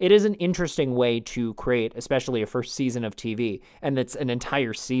 because it is an interesting way to create, especially a first season of TV, and it's an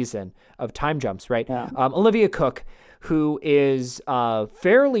entire season of time jumps, right? Yeah. Olivia Cooke, who is a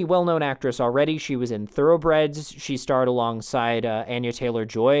fairly well-known actress already. She was in Thoroughbreds. She starred alongside Anya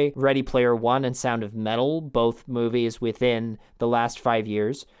Taylor-Joy, Ready Player One, and Sound of Metal, both movies within the last 5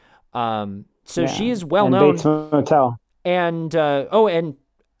 years. So she is well And known. Bates Motel. And and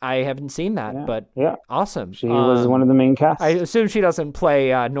I haven't seen that, but Yeah. awesome. She was one of the main cast. I assume she doesn't play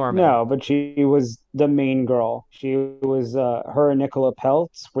Norman. No, but she was the main girl. She was her and Nicola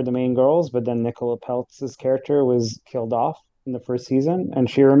Peltz were the main girls, but then Nicola Peltz's character was killed off in the first season, and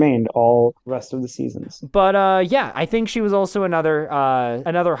she remained all rest of the seasons. But yeah, I think she was also another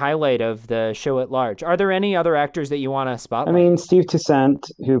highlight of the show at large. Are there any other actors that you want to spotlight? I mean, Steve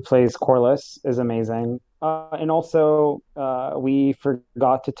Toussaint, who plays Corliss, is amazing. And also, we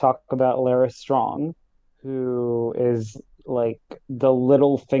forgot to talk about Lara Strong, who is like the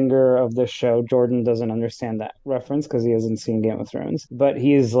little finger of the show. Jordan doesn't understand that reference because he hasn't seen Game of Thrones, but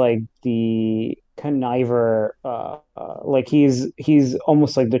he is like the conniver. Like he's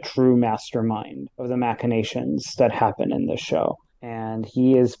almost like the true mastermind of the machinations that happen in this show. And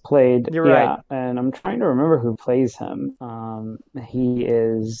he is played. You're right. And I'm trying to remember who plays him. He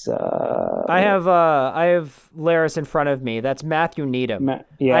is. I have Laris in front of me. That's Matthew Needham.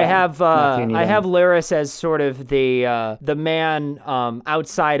 I have Laris as sort of the man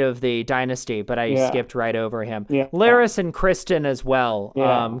outside of the dynasty, but I skipped right over him. Laris and Kristen as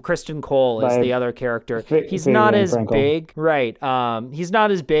well. Kristen Cole is the other character. He's not as big, right? He's not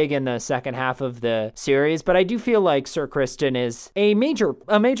as big in the second half of the series, but I do feel like Sir Kristen is a major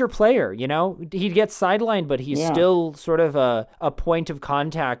player. You know, he gets sidelined, but he's still sort of a point of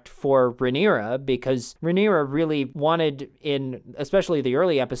contact for Rhaenyra, because Rhaenyra really wanted, in especially the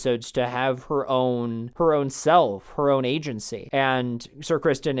early episodes, to have her own self, her own agency. And Sir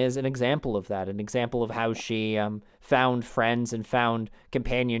Kristen is an example of that, an example of how she found friends and found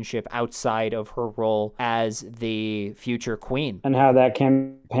companionship outside of her role as the future queen. And how that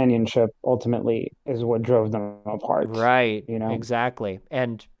companionship ultimately is what drove them apart. Right. You know? Exactly.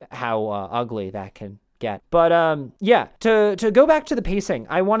 And how ugly that can get. But yeah, to go back to the pacing,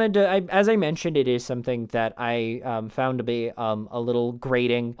 I wanted to, as I mentioned, it is something that I found to be a little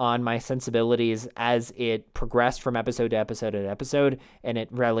grating on my sensibilities as it progressed from episode to episode to episode, and it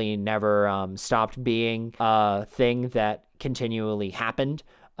really never stopped being a thing that continually happened.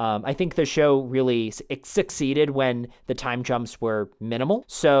 I think the show really succeeded when the time jumps were minimal.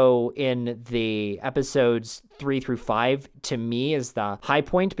 So in the episodes 3 through 5, to me, is the high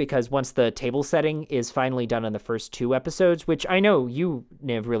point, because once the table setting is finally done in the first 2 episodes, which I know you,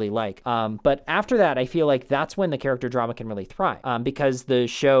 Niv, really like. But after that, I feel like that's when the character drama can really thrive, because the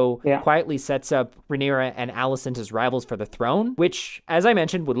show quietly sets up Rhaenyra and Alicent as rivals for the throne, which, as I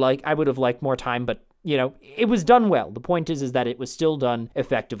mentioned, I would have liked more time, but you know, it was done well. The point is that it was still done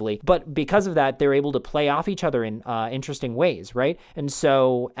effectively. But because of that, they're able to play off each other in interesting ways, right? And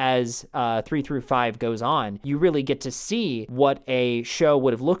so as 3 through 5 goes on, you really get to see what a show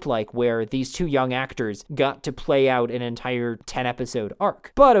would have looked like where these two young actors got to play out an entire 10-episode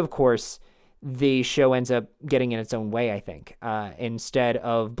arc. But of course, the show ends up getting in its own way, I think. Instead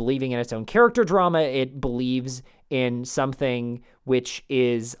of believing in its own character drama, it believes in something which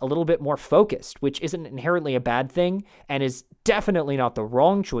is a little bit more focused, which isn't inherently a bad thing and is definitely not the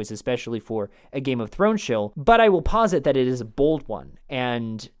wrong choice, especially for a Game of Thrones show. But I will posit that it is a bold one,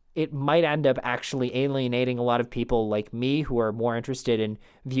 and it might end up actually alienating a lot of people like me who are more interested in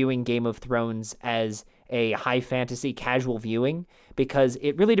viewing Game of Thrones as a high fantasy casual viewing, because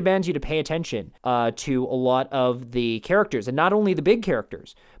it really demands you to pay attention to a lot of the characters, and not only the big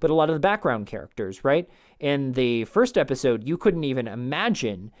characters, but a lot of the background characters, right? In the first episode, you couldn't even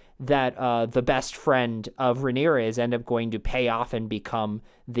imagine that the best friend of Rhaenyra is end up going to pay off and become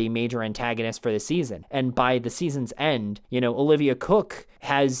the major antagonist for the season. And by the season's end, you know, Olivia Cooke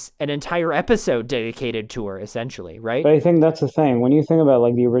has an entire episode dedicated to her, essentially, right? But I think that's the thing. When you think about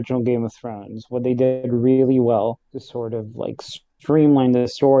like the original Game of Thrones, what they did really well to sort of like streamline the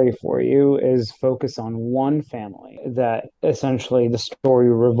story for you is focus on one family that essentially the story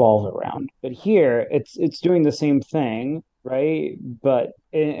revolve around. But here it's doing the same thing, right? But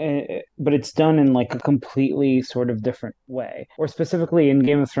it's done in like a completely sort of different way. Or specifically in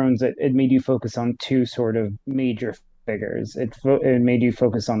Game of Thrones, it made you focus on two sort of major figures. It made you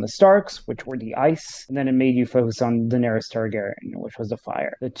focus on the Starks, which were the ice, and then it made you focus on Daenerys Targaryen, which was the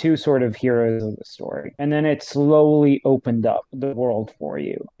fire. The two sort of heroes of the story. And then it slowly opened up the world for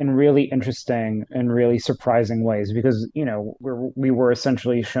you in really interesting and really surprising ways because, we were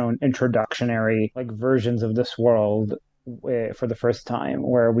essentially shown introductionary like versions of this world for the first time,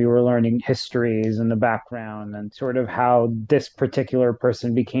 where we were learning histories in the background and sort of how this particular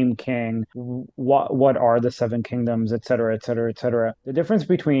person became king, what are the seven kingdoms, et cetera, et cetera, et cetera. The difference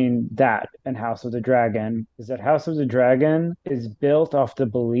between that and House of the Dragon is that House of the Dragon is built off the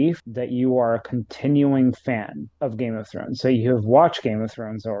belief that you are a continuing fan of Game of Thrones. So you have watched Game of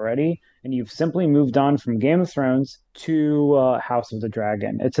Thrones already, and you've simply moved on from Game of Thrones to House of the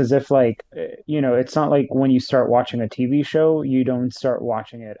Dragon. It's as if like it's not like when you start watching a TV show, you don't start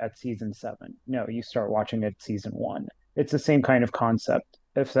watching it at season 7. No, you start watching it season 1. It's the same kind of concept.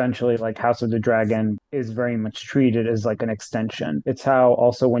 Essentially, like House of the Dragon is very much treated as like an extension. It's how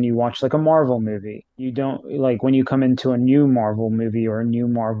also when you watch like a Marvel movie, you don't like when you come into a new Marvel movie or a new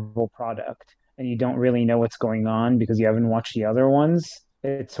Marvel product and you don't really know what's going on because you haven't watched the other ones.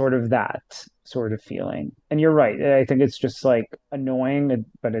 It's sort of that sort of feeling. And you're right. I think it's just like annoying,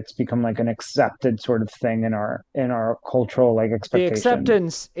 but it's become like an accepted sort of thing in our cultural like The expectation.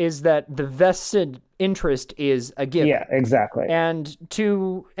 acceptance is that the vested interest is a Yeah, given. exactly. And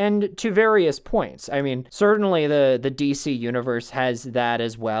to various points. I mean, certainly the DC universe has that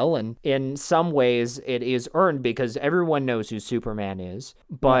as well, and in some ways it is earned because everyone knows who Superman is.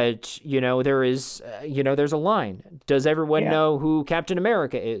 Yeah. But there's a line. Does everyone Yeah. know who Captain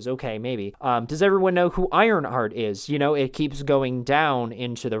America is? Okay, maybe. Does everyone know who Ironheart is? It keeps going down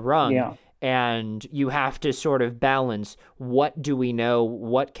into the rung, Yeah. and you have to sort of balance what do we know,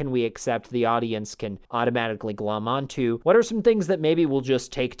 what can we accept the audience can automatically glom onto, what are some things that maybe will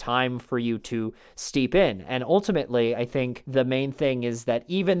just take time for you to steep in. And ultimately, I think the main thing is that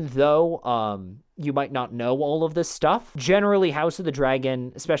even though you might not know all of this stuff. Generally, House of the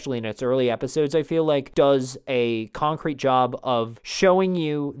Dragon, especially in its early episodes, I feel like does a concrete job of showing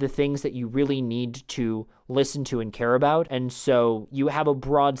you the things that you really need to listen to and care about. And so you have a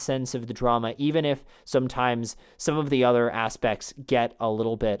broad sense of the drama, even if sometimes some of the other aspects get a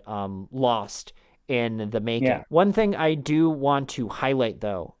little bit lost in the making. Yeah. One thing I do want to highlight,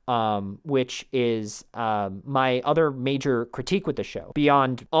 though, which is my other major critique with the show,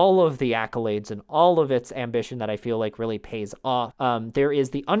 beyond all of the accolades and all of its ambition that I feel like really pays off, there is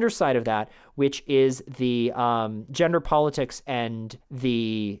the underside of that, which is the gender politics and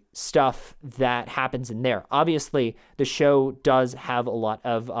the stuff that happens in there. Obviously, the show does have a lot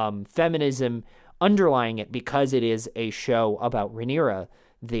of feminism underlying it because it is a show about Rhaenyra,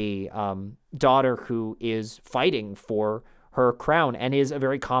 the daughter who is fighting for her crown and is a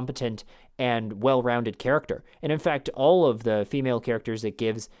very competent and well-rounded character. And in fact, all of the female characters it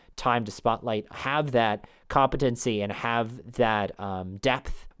gives time to spotlight have that competency and have that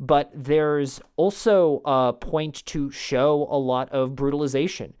depth. But there's also a point to show a lot of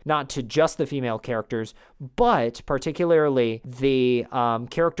brutalization, not to just the female characters, but particularly the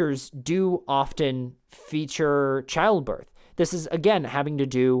characters do often feature childbirth. This is, again, having to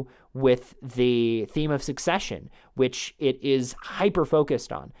do with the theme of succession, which it is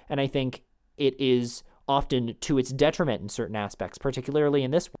hyper-focused on. And I think it is often to its detriment in certain aspects, particularly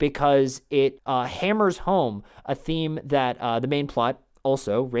in this, because it hammers home a theme that the main plot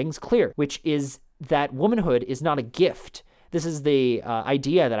also rings clear, which is that womanhood is not a gift. This is the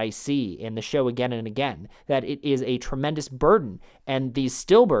idea that I see in the show again and again, that it is a tremendous burden. And these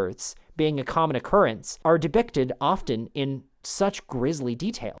stillbirths, being a common occurrence, are depicted often in such grisly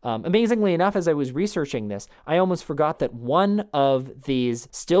detail. Amazingly enough, as I was researching this, I almost forgot that one of these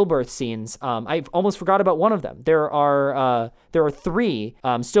stillbirth scenes, I almost forgot about one of them. There are three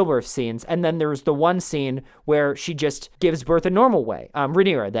stillbirth scenes, and then there's the one scene where she just gives birth a normal way.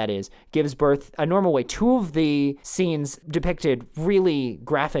 Rhaenyra, that is, gives birth a normal way. Two of the scenes depicted really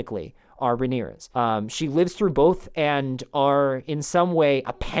graphically are Rhaenyra's. She lives through both and are in some way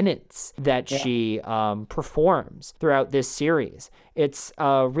a penance that Yeah. she performs throughout this series. It's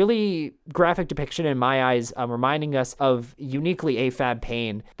a really graphic depiction in my eyes, reminding us of uniquely AFAB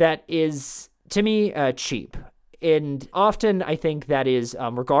pain that is, to me, cheap. And often I think that is,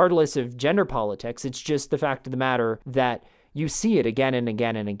 regardless of gender politics, it's just the fact of the matter that you see it again and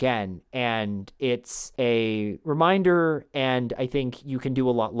again and again, and it's a reminder, and I think you can do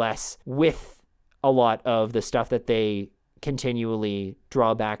a lot less with a lot of the stuff that they continually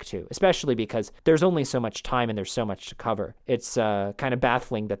draw back to, especially because there's only so much time and there's so much to cover. It's kind of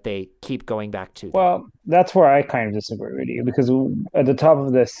baffling that they keep going back to that. Well, that's where I kind of disagree with you because at the top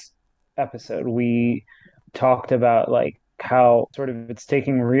of this episode, we talked about like how sort of it's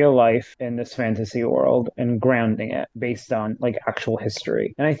taking real life in this fantasy world and grounding it based on like actual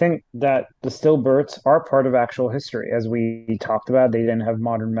history. And I think that the stillbirths are part of actual history. As we talked about, they didn't have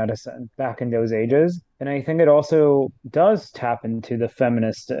modern medicine back in those ages. And I think it also does tap into the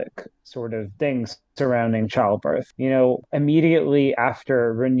feministic sort of things surrounding childbirth. You know, immediately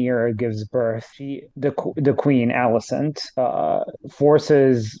after Rhaenyra gives birth, the queen Alicent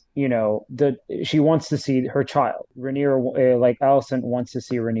forces, you know, the she wants to see her child. Rhaenyra, like Alicent wants to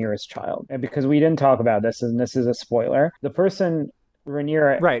see Rhaenyra's child, and because we didn't talk about this, and this is a spoiler, the person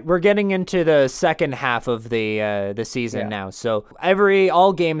Rhaenyra, Right, we're getting into the second half of the season yeah, now, so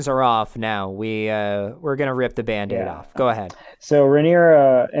all games are off now. We're gonna rip the band-aid yeah. off. Go ahead. So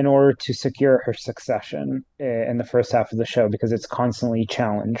Rhaenyra, in order to secure her succession in the first half of the show, because it's constantly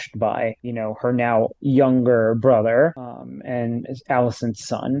challenged by, you know, her now younger brother and Alicent's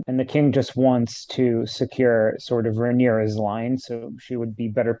son, and the king just wants to secure sort of Rhaenyra's line, so she would be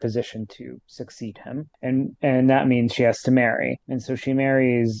better positioned to succeed him, and that means she has to marry, and so she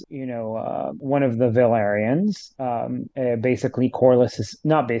marries, you know, one of the Velaryons, basically Corlys's,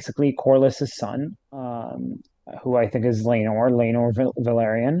 not basically Corlys's son. Who I think is Laenor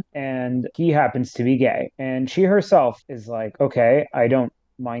Valerian, and he happens to be gay. And she herself is like, okay, I don't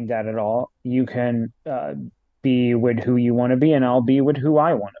mind that at all. You can be with who you want to be, and I'll be with who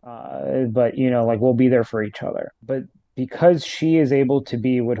I want. But you know, like we'll be there for each other. But because she is able to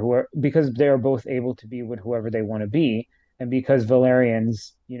be with whoever, because they're both able to be with whoever they want to be, and because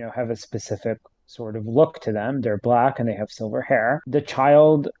Valerians, you know, have a specific sort of look to them. They're black and they have silver hair. The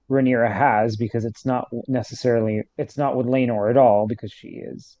child Rhaenyra has, because it's not with Laenor at all, because she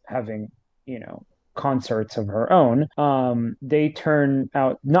is having, you know, consorts of her own, they turn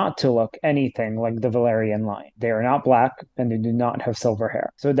out not to look anything like the Valerian line. They are not black and they do not have silver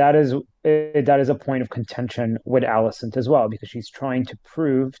hair. So that is a point of contention with Alicent as well, because she's trying to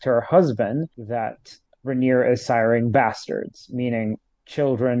prove to her husband that Rhaenyra is siring bastards, meaning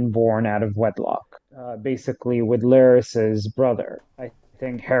children born out of wedlock. Basically, with Larys's brother, I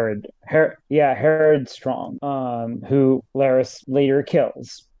think Herod Strong, who Larys later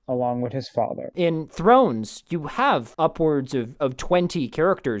kills along with his father. In Thrones, you have upwards of 20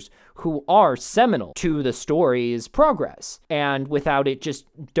 characters who are seminal to the story's progress, and without it just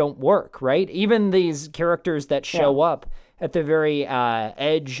don't work, right? Even these characters that Yeah. show up at the very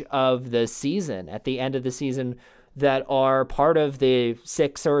edge of the season, at the end of the season, that are part of the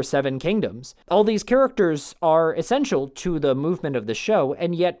 6 or 7 kingdoms. All these characters are essential to the movement of the show,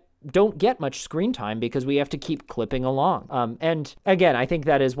 and yet don't get much screen time because we have to keep clipping along. And again, I think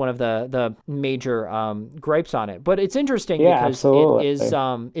that is one of the major gripes on it. But it's interesting Yeah, because absolutely.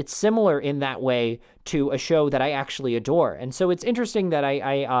 it's similar in that way to a show that I actually adore. And so it's interesting that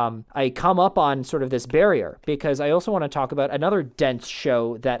I come up on sort of this barrier because I also want to talk about another dense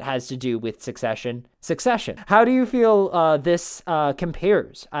show that has to do with Succession. Succession. How do you feel this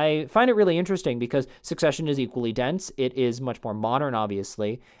compares? I find it really interesting because Succession is equally dense. It is much more modern,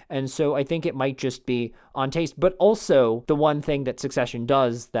 obviously. And so I think it might just be on taste. But also, the one thing that Succession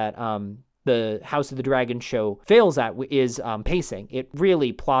does that the House of the Dragon show fails at is pacing. It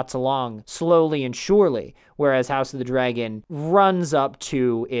really plots along slowly and surely, whereas House of the Dragon runs up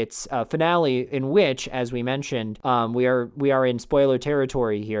to its finale, in which, as we mentioned, we are in spoiler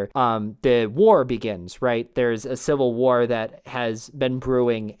territory here. The war begins, right? There's a civil war that has been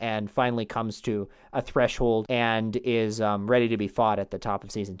brewing and finally comes to a threshold and is ready to be fought at the top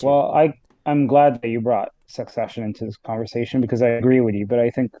of season 2. Well, I'm glad that you brought Succession into this conversation because I agree with you, but I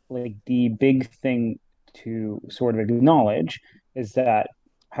think like the big thing to sort of acknowledge is that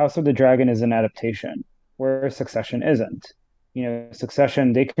House of the Dragon is an adaptation where Succession isn't. You know,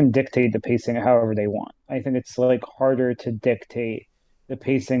 Succession, they can dictate the pacing however they want. I think it's like harder to dictate the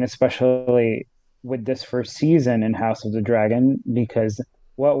pacing, especially with this first season in House of the Dragon, because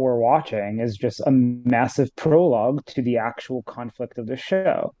what we're watching is just a massive prologue to the actual conflict of the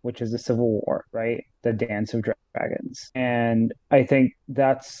show, which is the Civil War, right? The Dance of Dragons. And I think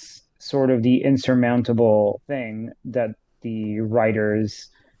that's sort of the insurmountable thing that the writers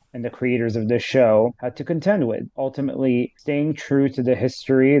and the creators of this show had to contend with. Ultimately, staying true to the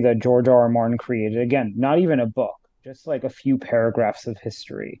history that George R. R. Martin created. Again, not even a book, just like a few paragraphs of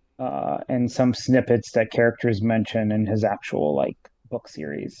history and some snippets that characters mention in his actual like book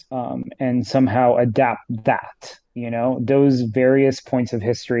series, and somehow adapt that, you know, those various points of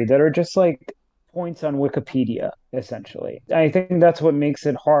history that are just like points on Wikipedia, essentially. I think that's what makes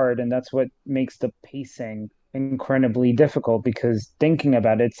it hard, and that's what makes the pacing incredibly difficult because thinking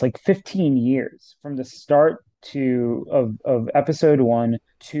about it, it's like 15 years from the start of episode one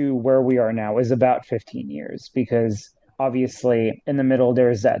to where we are now is about 15 years because obviously in the middle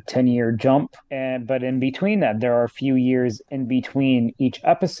there's that 10-year jump and but in between that there are a few years in between each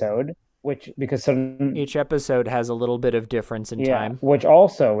episode which because suddenly Each episode has a little bit of difference in yeah, time. which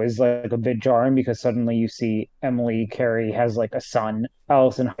also is like a bit jarring because suddenly you see Emily Carey has like a son.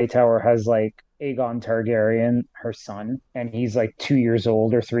 Alison Hightower has like Aegon Targaryen, her son, and he's like 2 years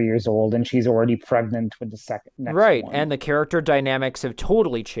old or 3 years old, and she's already pregnant with the second next Right, one. and the character dynamics have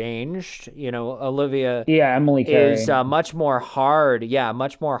totally changed. Olivia Yeah, Emily is Carey. much more hard, yeah,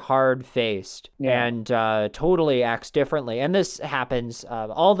 much more hard faced Yeah, and totally acts differently. And this happens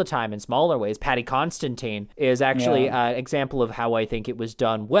all the time in smaller ways. Paddy Constantine is actually yeah, an example of how I think it was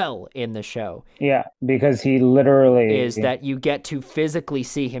done well in the show, yeah, because he literally, is that you get to physically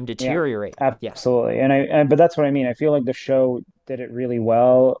see him yeah, deteriorate. Yes. absolutely. But that's what I mean. I feel like the show did it really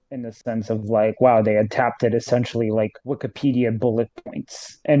well in the sense of like, wow, they adapted essentially like Wikipedia bullet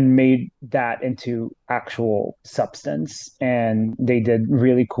points and made that into actual substance. And they did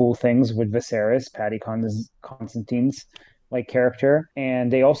really cool things with Viserys, Constantine's like character.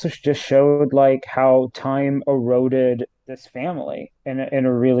 And they also just showed like how time eroded this family in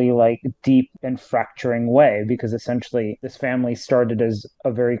a really like deep and fracturing way because essentially this family started as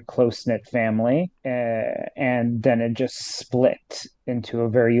a very close-knit family and then it just split into a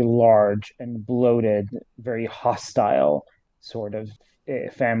very large and bloated, very hostile sort of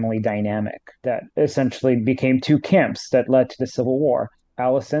family dynamic that essentially became two camps that led to the Civil War.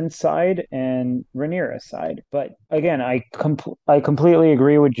 Allison's side and Rhaenyra's side. But again, I completely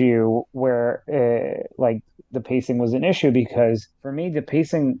agree with you where like the pacing was an issue because for me the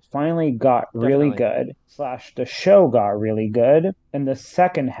pacing finally got really Definitely. good slash the show got really good in the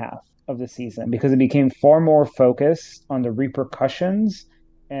second half of the season because it became far more focused on the repercussions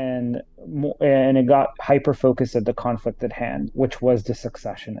and it got hyper focused at the conflict at hand, which was the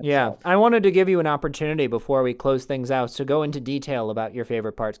succession Yeah, itself. I wanted to give you an opportunity before we close things out to go into detail about your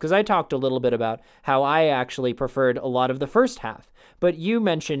favorite parts because I talked a little bit about how I actually preferred a lot of the first half, but you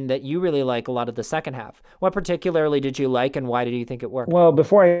mentioned that you really like a lot of the second half. What particularly did you like and why did you think it worked? Well,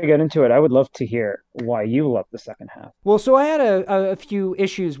 before I get into it, I would love to hear why you love the second half. Well, so I had a few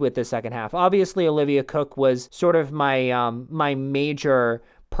issues with the second half. Obviously, Olivia Cook was sort of my major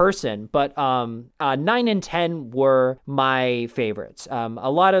person, but 9 and 10 were my favorites.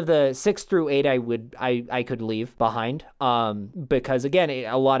 A lot of the 6 through 8 I could leave behind because again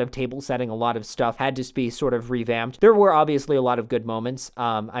a lot of table setting, a lot of stuff had to be sort of revamped. There were obviously a lot of good moments.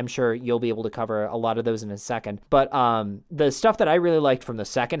 I'm sure you'll be able to cover a lot of those in a second, but the stuff that I really liked from the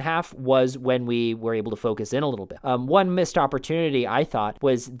second half was when we were able to focus in a little bit. One missed opportunity I thought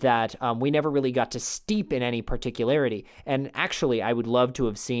was that we never really got to steep in any particularity, and actually I would love to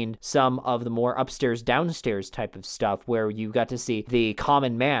have seen some of the more upstairs downstairs type of stuff where you got to see the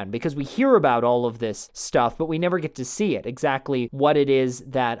common man, because we hear about all of this stuff but we never get to see it exactly what it is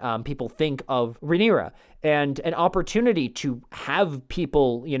that people think of Rhaenyra, and an opportunity to have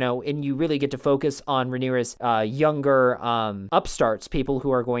people, and you really get to focus on Rhaenyra's younger upstarts, people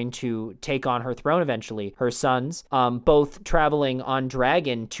who are going to take on her throne eventually, her sons, both traveling on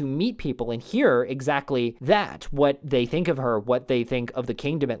Dragon to meet people and hear exactly that, what they think of her, what they think of the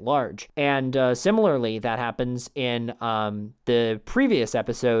kingdom at large. And similarly, that happens in the previous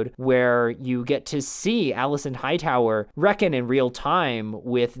episode where you get to see Alison Hightower reckon in real time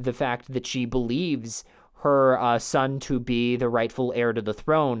with the fact that she believes her son to be the rightful heir to the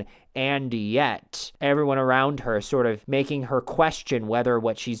throne, and yet everyone around her sort of making her question whether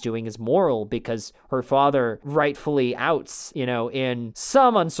what she's doing is moral because her father rightfully outs, in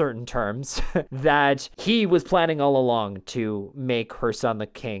some uncertain terms, that he was planning all along to make her son the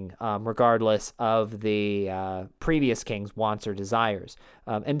king, regardless of the previous king's wants or desires.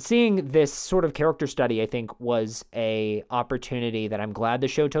 And seeing this sort of character study, I think, was a opportunity that I'm glad the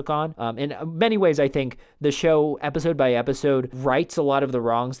show took on. In many ways, I think the show, episode by episode, rights a lot of the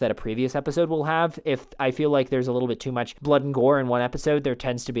wrongs that a previous episode will have. If I feel like there's a little bit too much blood and gore in one episode, there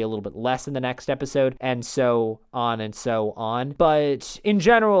tends to be a little bit less in the next episode, and so on and so on. But in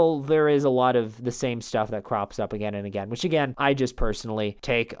general, there is a lot of the same stuff that crops up again and again, which again, I just personally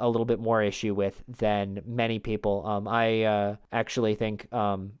take a little bit more issue with than many people. I actually think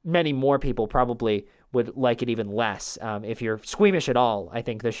many more people probably would like it even less. If you're squeamish at all, I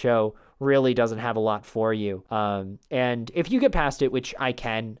think the show really doesn't have a lot for you. And if you get past it, which I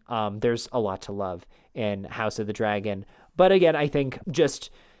can, there's a lot to love in House of the Dragon. But again, I think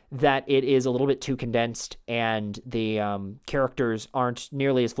just that it is a little bit too condensed and the characters aren't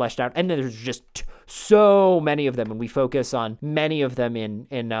nearly as fleshed out. And then there's just so many of them, and we focus on many of them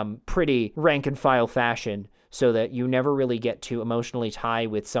in pretty rank and file fashion, so that you never really get to emotionally tie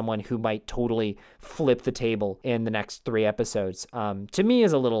with someone who might totally flip the table in the next 3 episodes. To me,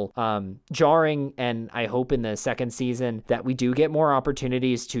 is a little jarring, and I hope in the second season that we do get more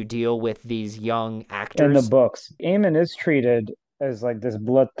opportunities to deal with these young In the actors. books, Aemon is treated as like this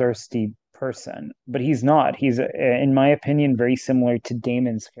bloodthirsty person, but he's not. He's, in my opinion, very similar to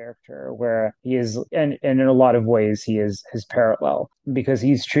Damon's character, where he is, and in a lot of ways, he is his parallel because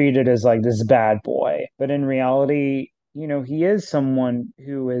he's treated as like this bad boy. But in reality, he is someone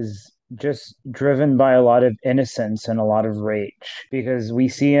who is just driven by a lot of innocence and a lot of rage because we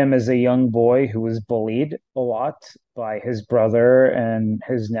see him as a young boy who was bullied a lot by his brother and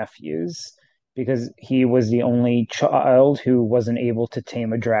his nephews because he was the only child who wasn't able to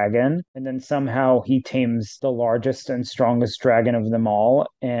tame a dragon. And then somehow he tames the largest and strongest dragon of them all.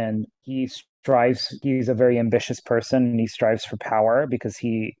 And he's a very ambitious person and he strives for power because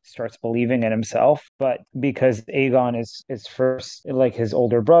he starts believing in himself. But because Aegon is first like his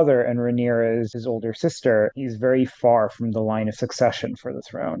older brother and Rhaenyra is his older sister, he's very far from the line of succession for the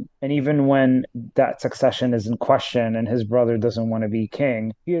throne. And even when that succession is in question and his brother doesn't want to be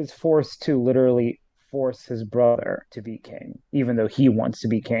king, he is forced to literally force his brother to be king, even though he wants to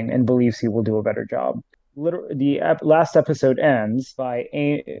be king and believes he will do a better job. The last episode ends by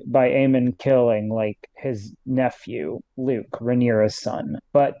Aemon killing like his nephew Luke, Rhaenyra's son,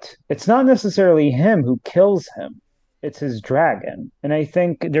 but it's not necessarily him who kills him. It's his dragon. And I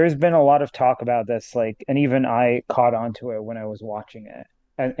think there's been a lot of talk about this, like, and even I caught onto it when I was watching it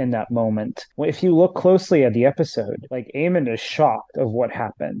in that moment. Well, if you look closely at the episode, like Aemon is shocked of what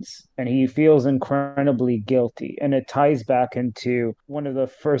happens and he feels incredibly guilty. And it ties back into one of the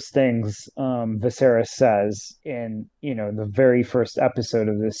first things Viserys says in, the very first episode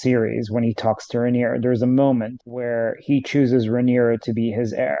of the series when he talks to Rhaenyra. There's a moment where he chooses Rhaenyra to be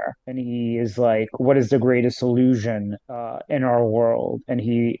his heir. And he is like, what is the greatest illusion in our world? And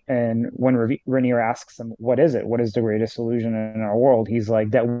when Rhaenyra asks him, what is it? What is the greatest illusion in our world? He's like,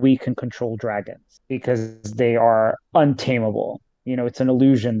 that we can control dragons because they are untamable. It's an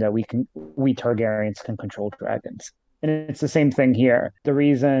illusion that we Targaryens can control dragons. And it's the same thing here. The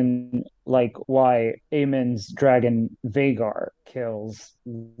reason, like, why Aemon's dragon Vhagar kills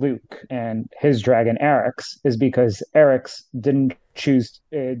Luke and his dragon Eryx is because Eryx didn't choose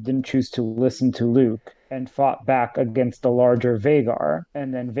to listen to Luke and fought back against the larger Vhagar,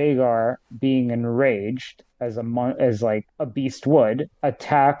 and then Vhagar, being enraged as like a beast would,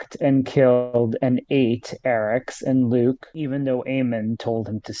 attacked and killed and ate Eryx and Luke, even though Aemon told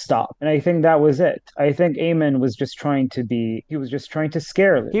him to stop. And I think that was it. I think Aemon was just he was just trying to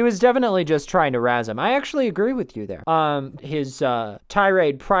scare Luke. He was definitely just trying to razz him. I actually agree with you there. His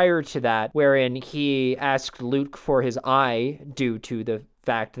tirade prior to that, wherein he asked Luke for his eye due to the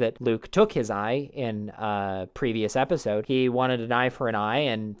fact that Luke took his eye in a previous episode. He wanted an eye for an eye,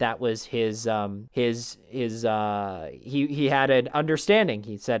 and that was his he had an understanding.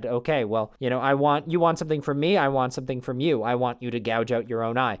 He said, okay, well, you want something from me, I want something from you. I want you to gouge out your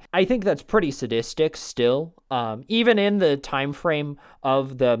own eye. I think that's pretty sadistic still. Even in the time frame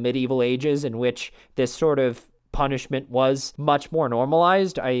of the medieval ages in which this sort of punishment was much more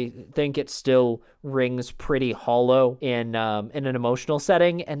normalized, I think it still rings pretty hollow in an emotional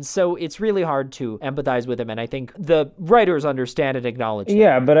setting, and so it's really hard to empathize with him. And I think the writers understand and acknowledge that.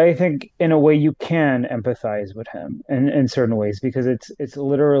 Yeah, but I think in a way you can empathize with him in certain ways because it's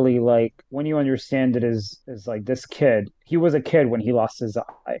literally like when you understand it as like this kid, he was a kid when he lost his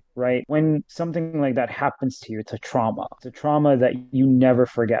eye, right? When something like that happens to you, it's a trauma. It's a trauma that you never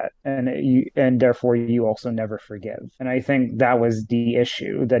forget, and therefore you also never forgive. And I think that was the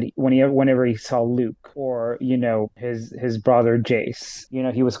issue that whenever he saw Luke or his brother Jace,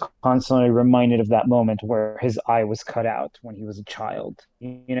 he was constantly reminded of that moment where his eye was cut out when he was a child.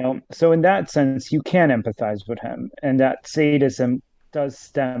 So in that sense, you can empathize with him, and that sadism does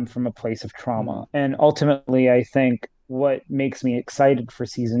stem from a place of trauma. And ultimately, I think what makes me excited for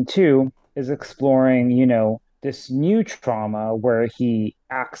season 2 is exploring, this new trauma where he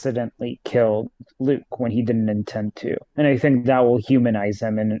accidentally killed Luke when he didn't intend to. And I think that will humanize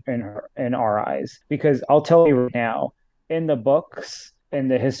him in our eyes. Because I'll tell you right now, in the books, in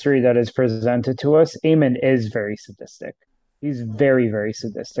the history that is presented to us, Aemon is very sadistic. He's very, very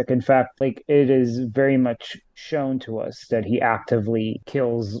sadistic. In fact, like it is very much shown to us that he actively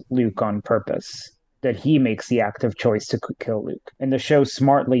kills Luke on purpose. that he makes the active choice to kill Luke. And the show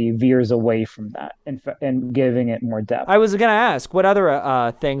smartly veers away from that and giving it more depth. I was gonna ask, what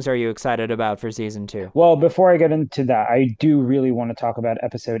other things are you excited about for season two? Well, before I get into that, I do really want to talk about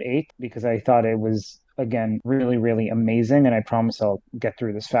episode 8 because I thought it was, again, really, really amazing. And I promise I'll get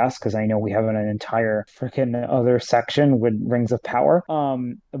through this fast because I know we have an entire freaking other section with Rings of Power.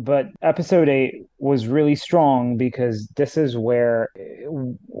 But episode 8 was really strong because this is where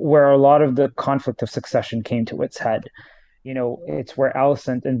a lot of the conflict of succession came to its head. It's where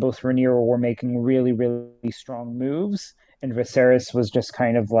Alicent and both Rhaenyra were making really, really strong moves, and Viserys was just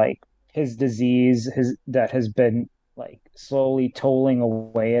kind of like his disease, his that has been like slowly tolling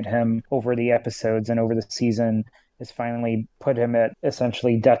away at him over the episodes and over the season has finally put him at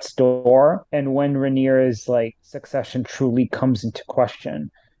essentially death's door. And when Rhaenyra's like succession truly comes into question,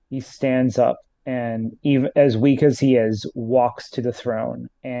 he stands up and even as weak as he is, walks to the throne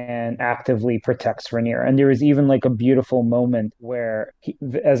and actively protects Rhaenyra. And there is even like a beautiful moment where,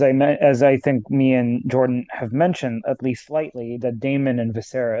 as I think me and Jordan have mentioned at least slightly, that Daemon and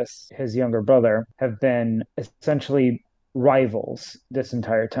Viserys, his younger brother, have been essentially rivals this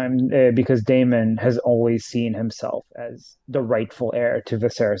entire time because Daemon has always seen himself as the rightful heir to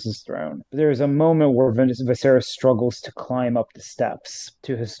Viserys' throne. There's a moment where Viserys struggles to climb up the steps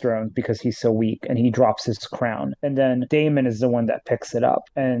to his throne because he's so weak and he drops his crown. And then Daemon is the one that picks it up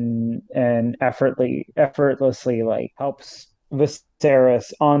and effortlessly like helps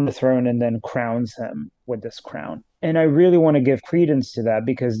Viserys on the throne and then crowns him with this crown. And I really want to give credence to that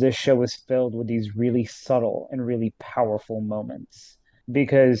because this show is filled with these really subtle and really powerful moments.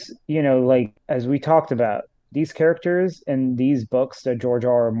 Because, like as we talked about, these characters in these books that George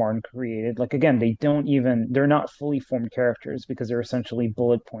R. R. Martin created, like again, they're not fully formed characters because they're essentially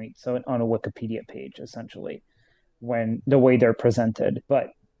bullet points on a Wikipedia page, essentially, when the way they're presented. But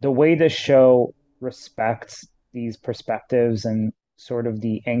the way the show respects these perspectives and sort of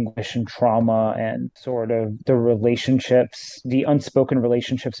the anguish and trauma and sort of the relationships, the unspoken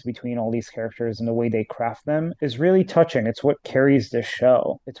relationships between all these characters and the way they craft them is really touching. It's what carries this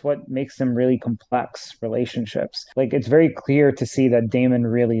show. It's what makes them really complex relationships. Like it's very clear to see that Daemon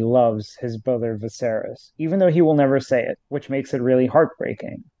really loves his brother Viserys, even though he will never say it, which makes it really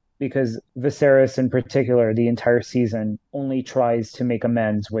heartbreaking because Viserys, in particular, the entire season only tries to make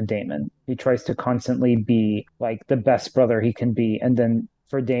amends with Daemon. He tries to constantly be like the best brother he can be. And then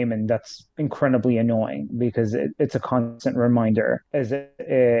for Daemon, that's incredibly annoying because it's a constant reminder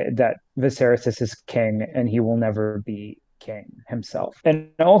that Viserys is his king and he will never be king himself. And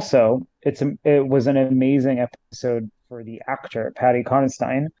also, it was an amazing episode for the actor Paddy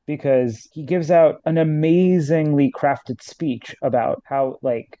Considine because he gives out an amazingly crafted speech about how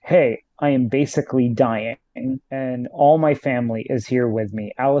like, hey, I am basically dying and all my family is here with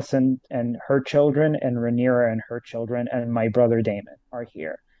me. Alicent and her children and Rhaenyra and her children and my brother Daemon are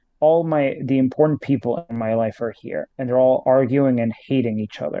here. All the important people in my life are here and they're all arguing and hating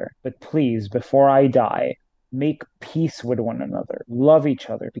each other. But please, before I die, make peace with one another, love each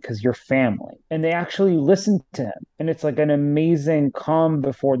other because you're family. And they actually listen to him. And it's like an amazing calm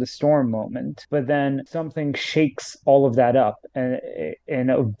before the storm moment. But then something shakes all of that up in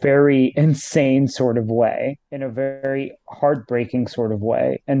a very insane sort of way, in a very heartbreaking sort of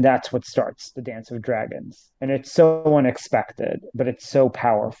way. And that's what starts the Dance of Dragons. And it's so unexpected, but it's so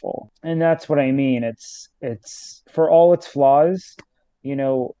powerful. And that's what I mean. It's for all its flaws,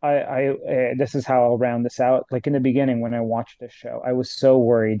 this is how I'll round this out. Like in the beginning, when I watched this show, I was so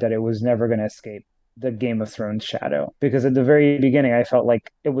worried that it was never going to escape the Game of Thrones shadow because at the very beginning, I felt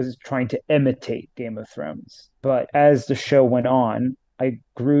like it was trying to imitate Game of Thrones. But as the show went on, I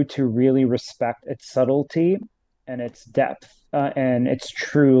grew to really respect its subtlety and its depth and its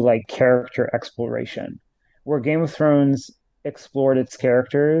true like character exploration. Where Game of Thrones explored its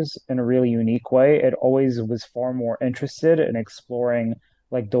characters in a really unique way. It always was far more interested in exploring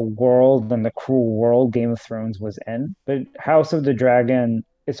like the world and the cruel world Game of Thrones was in. But House of the Dragon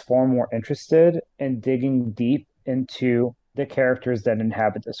is far more interested in digging deep into the characters that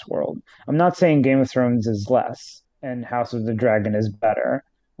inhabit this world. I'm not saying Game of Thrones is less and House of the Dragon is better.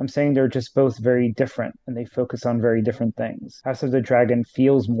 I'm saying they're just both very different and they focus on very different things. House of the Dragon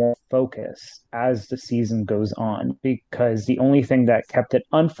feels more focused as the season goes on because the only thing that kept it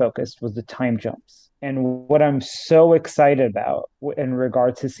unfocused was the time jumps. And what I'm so excited about in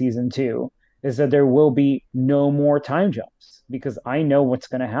regard to season 2 is that there will be no more time jumps. because I know what's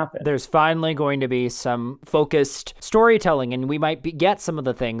going to happen. There's finally going to be some focused storytelling, and we might get some of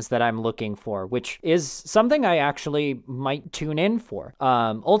the things that I'm looking for, which is something I actually might tune in for.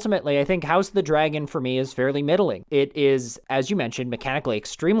 Ultimately, I think House of the Dragon for me is fairly middling. It is, as you mentioned, mechanically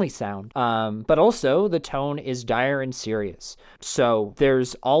extremely sound, but also the tone is dire and serious. So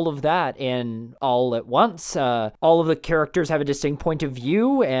there's all of that in all at once. All of the characters have a distinct point of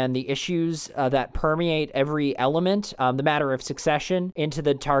view, and the issues that permeate every element, the matter of succession into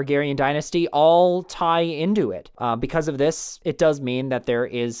the Targaryen dynasty, all tie into it. Because of this, it does mean that there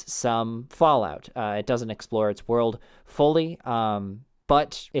is some fallout. It doesn't explore its world fully,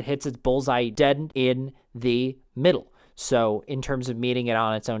 but it hits its bullseye dead in the middle. So in terms of meeting it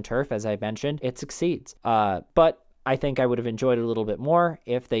on its own turf, as I mentioned, it succeeds. But I think I would have enjoyed it a little bit more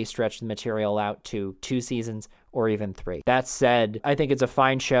if they stretched the material out to 2 seasons or even 3. That said, I think it's a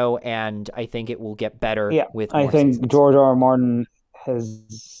fine show, and I think it will get better Yeah, with I more think seasons. George R. R. Martin has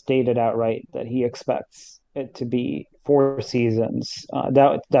stated outright that he expects it to be 4 seasons.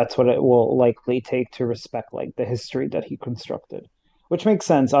 That's what it will likely take to respect like the history that he constructed, which makes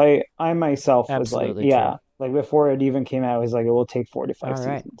sense. I myself was like, Absolutely true. yeah, like before it even came out, I was like, it will take 4 to 5 All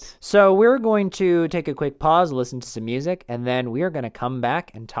right. seasons. So we're going to take a quick pause, listen to some music, and then we are going to come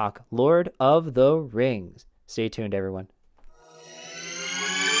back and talk Lord of the Rings. Stay tuned, everyone.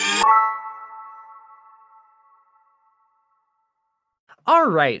 All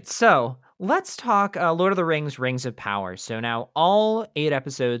right, so let's talk Lord of the Rings, Rings of Power. So now all 8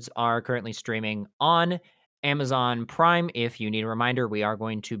 episodes are currently streaming on Amazon Prime. If you need a reminder, we are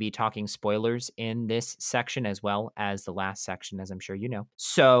going to be talking spoilers in this section as well as the last section, as I'm sure you know.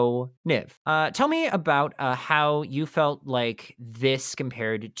 So, Niv, tell me about how you felt like this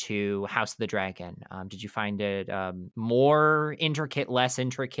compared to House of the Dragon. Did you find it more intricate, less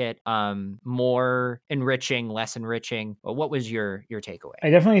intricate, more enriching, less enriching? What was your takeaway? I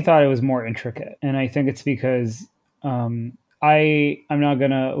definitely thought it was more intricate, and I think it's because I'm not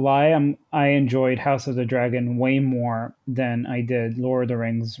gonna lie, I enjoyed House of the Dragon way more than I did Lord of the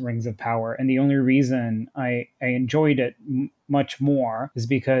Rings, Rings of Power, and the only reason I enjoyed it much more is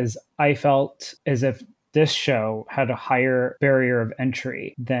because I felt as if this show had a higher barrier of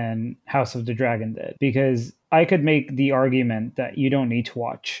entry than House of the Dragon did, because I could make the argument that you don't need to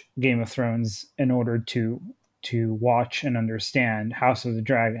watch Game of Thrones in order to watch and understand House of the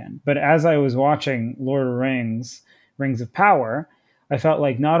Dragon. But as I was watching Lord of the Rings, Rings of Power, I felt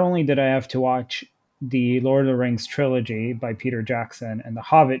like not only did I have to watch the Lord of the Rings trilogy by Peter Jackson and the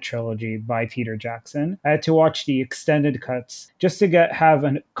Hobbit trilogy by Peter Jackson, I had to watch the extended cuts just to have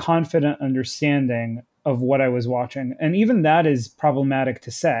a confident understanding of what I was watching. And even that is problematic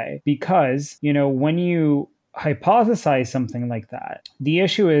to say because, when you hypothesize something like that. The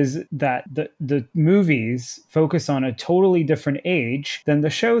issue is that the movies focus on a totally different age than the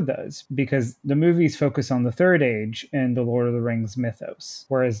show does, because the movies focus on the third age in the Lord of the Rings mythos,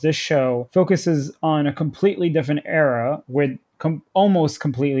 whereas this show focuses on a completely different era with almost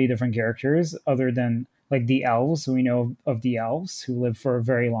completely different characters, other than like the elves. We know of the elves who live for a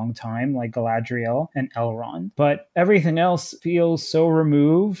very long time, like Galadriel and Elrond. But everything else feels so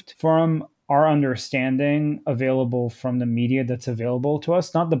removed from our understanding available from the media that's available to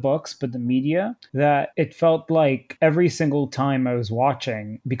us, not the books, but the media, that it felt like every single time I was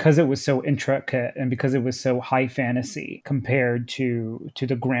watching, because it was so intricate and because it was so high fantasy compared to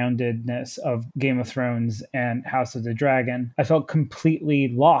the groundedness of Game of Thrones and House of the Dragon, I felt completely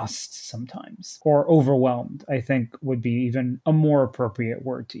lost sometimes, or overwhelmed, I think would be even a more appropriate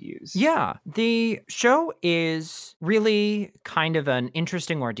word to use. Yeah, the show is really kind of an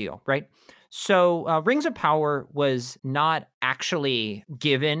interesting ordeal, right? So, Rings of Power was not actually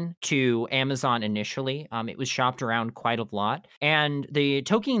given to Amazon initially. It was shopped around quite a lot. And the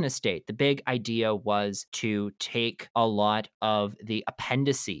Tolkien estate, the big idea was to take a lot of the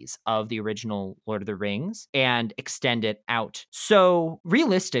appendices of the original Lord of the Rings and extend it out. So,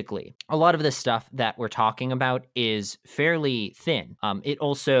 realistically, a lot of the stuff that we're talking about is fairly thin. It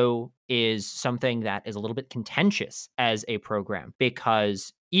also is something that is a little bit contentious as a program,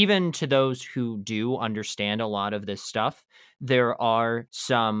 because even to those who do understand a lot of this stuff, there are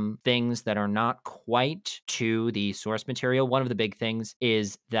some things that are not quite to the source material. One of the big things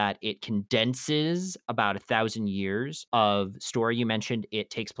is that it condenses about 1,000 years of story. You mentioned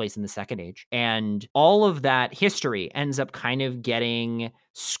it takes place in the Second Age, and all of that history ends up kind of getting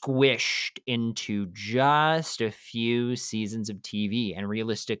squished into just a few seasons of TV. And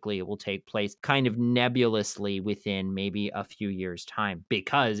realistically, it will take place kind of nebulously within maybe a few years' time.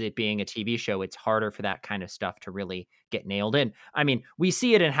 Because it being a TV show, it's harder for that kind of stuff to really get nailed in. I mean, we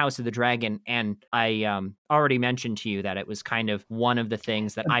see it in House of the Dragon, and I already mentioned to you that it was kind of one of the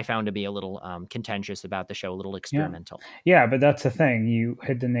things that I found to be a little contentious about the show, a little Yeah. experimental. Yeah, but that's the thing. You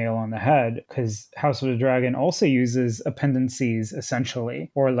hit the nail on the head because House of the Dragon also uses appendices essentially,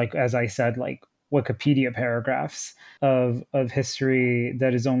 or like as I said, like Wikipedia paragraphs of history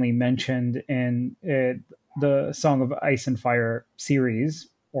that is only mentioned in the Song of Ice and Fire series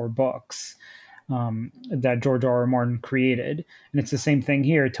or books. That George R. R. Martin created, and it's the same thing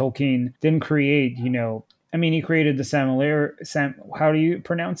here. Tolkien didn't create, I mean, he created the how do you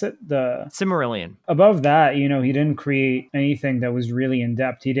pronounce it? The Silmarillion. above that, he didn't create anything that was really in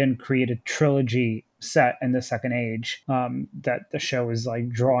depth. He didn't create a trilogy set in the Second Age that the show is like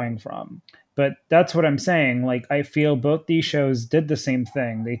drawing from. But that's what I'm saying. Like, I feel both these shows did the same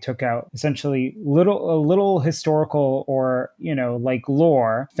thing. They took out essentially a little historical or like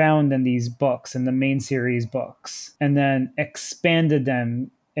lore found in these books, in the main series books, and then expanded them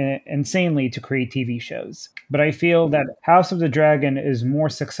insanely to create TV shows. But I feel that House of the Dragon is more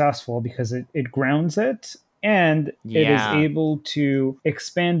successful because it grounds it, and it is Yeah. able to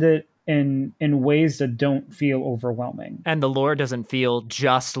expand it in ways that don't feel overwhelming. And the lore doesn't feel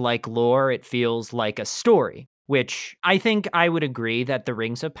just like lore, it feels like a story, which I think I would agree that the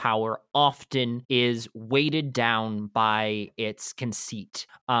Rings of Power often is weighted down by its conceit.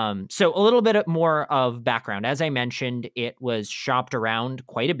 So a little bit more of background. As I mentioned, it was shopped around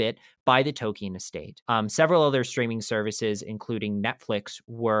quite a bit by the Tolkien estate. Several other streaming services, including Netflix,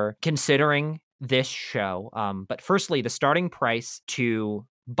 were considering this show. But firstly, the starting price to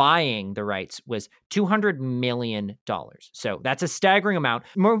buying the rights was $200 million. So that's a staggering amount.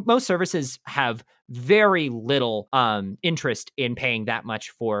 Most services have very little interest in paying that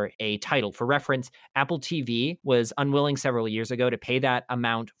much for a title. For reference, Apple TV was unwilling several years ago to pay that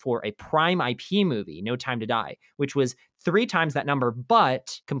amount for a Prime IP movie, No Time to Die, which was 3 times that number,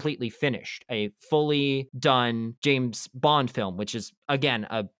 but completely finished. A fully done James Bond film, which is, again,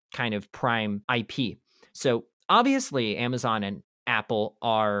 a kind of Prime IP. So obviously, Amazon and Apple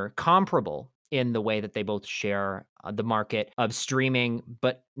are comparable in the way that they both share the market of streaming,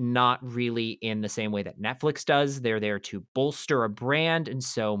 but not really in the same way that Netflix does. They're there to bolster a brand, and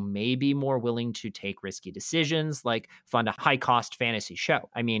so maybe more willing to take risky decisions like fund a high cost fantasy show.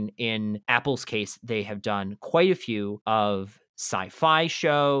 I mean, in Apple's case, they have done quite a few of sci-fi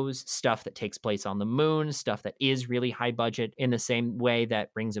shows, stuff that takes place on the moon, stuff that is really high budget in the same way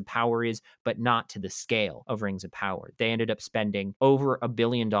that Rings of Power is, but not to the scale of Rings of Power. They ended up spending over $1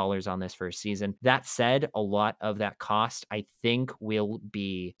 billion on this first season. That said, a lot of that cost, I think, will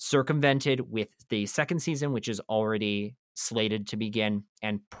be circumvented with the second season, which is already slated to begin,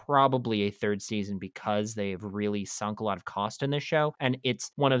 and probably a third season because they have really sunk a lot of cost in this show. And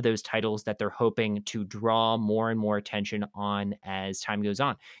it's one of those titles that they're hoping to draw more and more attention on as time goes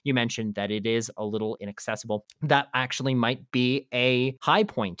on. You mentioned that it is a little inaccessible. That actually might be a high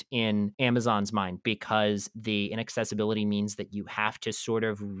point in Amazon's mind because the inaccessibility means that you have to sort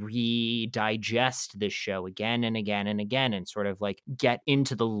of re-digest this show again and again and again and sort of like get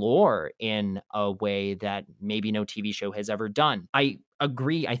into the lore in a way that maybe no TV show has ever done. I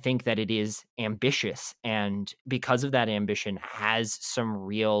agree. I think that it is ambitious, and because of that ambition has some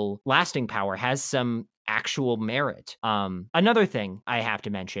real lasting power, has some actual merit. Another thing I have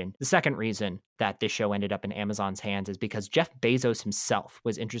to mention, the second reason that this show ended up in Amazon's hands is because Jeff Bezos himself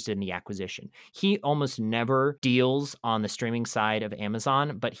was interested in the acquisition. He almost never deals on the streaming side of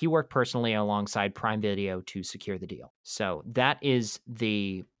Amazon, but he worked personally alongside Prime Video to secure the deal. So that is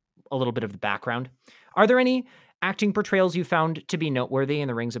a little bit of the background. Are there any acting portrayals you found to be noteworthy in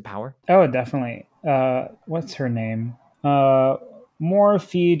The Rings of Power? Oh, definitely. What's her name?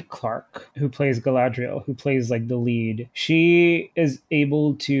 Morfeed Clark, who plays Galadriel, who plays like the lead. She is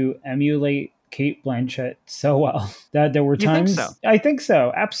able to emulate Kate Blanchett so well that there were times. You think so? I think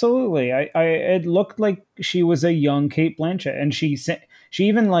so, absolutely. It looked like she was a young Kate Blanchett, and she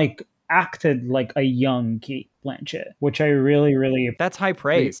even like acted like a young Kate Blanchett, which I really, really. That's high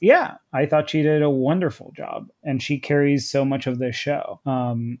praise. Yeah, I thought she did a wonderful job, and she carries so much of this show.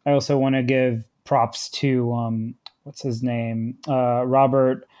 I also want to give props to what's his name,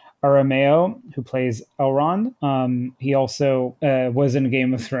 Robert Arameo, who plays Elrond. He also was in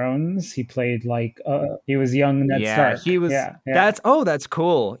Game of Thrones. He played he was young Ned Stark. He was. Yeah. That's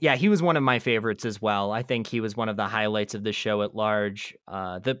cool. Yeah, he was one of my favorites as well. I think he was one of the highlights of the show at large.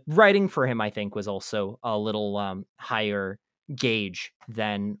 The writing for him, I think, was also a little higher gauge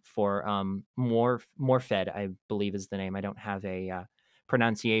than for Morfed, I believe is the name. I don't have a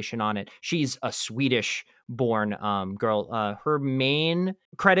pronunciation on it. She's a Swedish born girl. Her main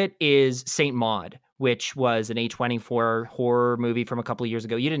credit is Saint Maud, which was an A24 horror movie from a couple of years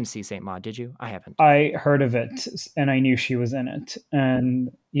ago. You didn't see Saint Maud, did you? I haven't. I heard of it and I knew she was in it. And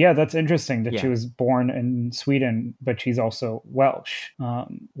yeah, that's interesting that she Yeah. was born in Sweden, but she's also Welsh,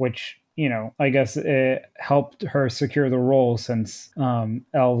 which, I guess it helped her secure the role since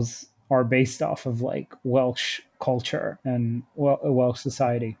elves are based off of like Welsh culture and Welsh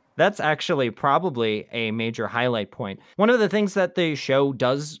society. That's actually probably a major highlight point. One of the things that the show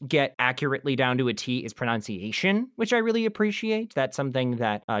does get accurately down to a T is pronunciation, which I really appreciate. That's something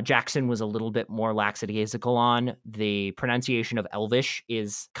that Jackson was a little bit more lackadaisical on. The pronunciation of Elvish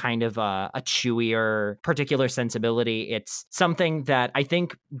is kind of a chewier, particular sensibility. It's something that I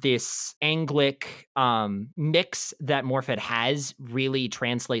think this Anglic mix that Morphet has really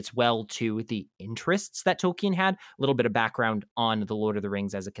translates well to the interests that Tolkien had. A little bit of background on The Lord of the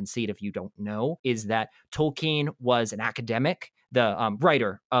Rings as a conceit, if you don't know, is that Tolkien was an academic, the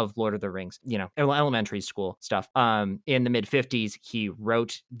writer of Lord of the Rings, elementary school stuff. In the mid-50s, he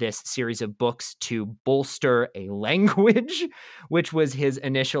wrote this series of books to bolster a language, which was his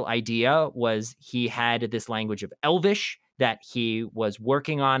initial idea. Was he had this language of Elvish that he was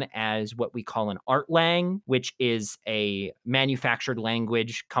working on as what we call an art lang, which is a manufactured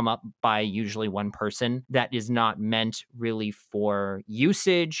language come up by usually one person that is not meant really for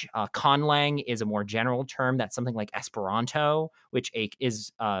usage. Conlang is a more general term. That's something like Esperanto, which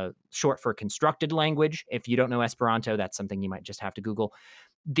is short for constructed language. If you don't know Esperanto, that's something you might just have to Google.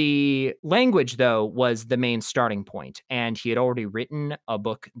 The language, though, was the main starting point, and he had already written a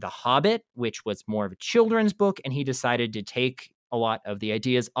book, The Hobbit, which was more of a children's book, and he decided to take a lot of the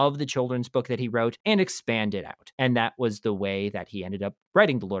ideas of the children's book that he wrote and expand it out. And that was the way that he ended up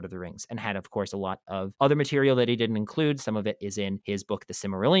writing The Lord of the Rings, and had, of course, a lot of other material that he didn't include. Some of it is in his book, The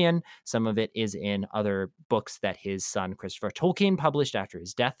Silmarillion. Some of it is in other books that his son, Christopher Tolkien, published after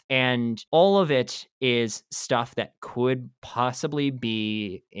his death. And all of it is stuff that could possibly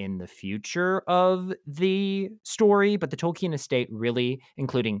be in the future of the story, but the Tolkien estate really,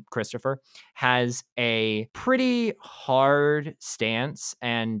 including Christopher, has a pretty hard stance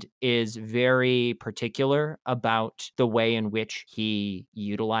and is very particular about the way in which he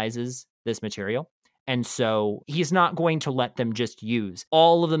utilizes this material. And so he's not going to let them just use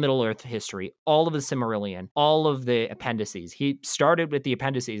all of the Middle-earth history, all of the Silmarillion, all of the appendices. He started with the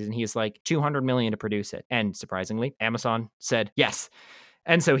appendices and he's like, $200 million to produce it. And surprisingly, Amazon said yes.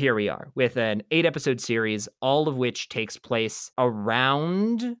 And so here we are with an 8-episode series, all of which takes place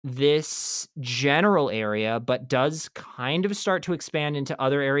around this general area, but does kind of start to expand into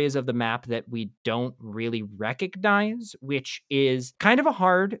other areas of the map that we don't really recognize, which is kind of a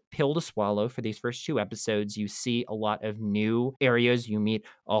hard pill to swallow for these first 2 episodes. You see a lot of new areas. You meet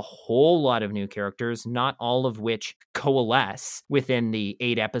a whole lot of new characters, not all of which coalesce within the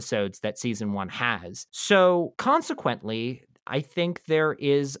 8 episodes that season 1 has. So consequently, I think there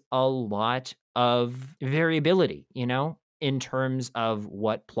is a lot of variability, in terms of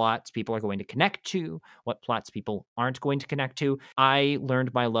what plots people are going to connect to, what plots people aren't going to connect to. I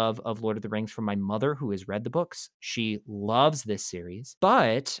learned my love of Lord of the Rings from my mother, who has read the books. She loves this series,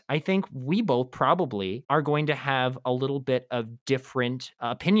 but I think we both probably are going to have a little bit of different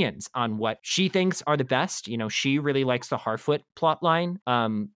opinions on what she thinks are the best. She really likes the Harfoot plotline.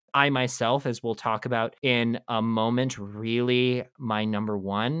 I myself, as we'll talk about in a moment, really my number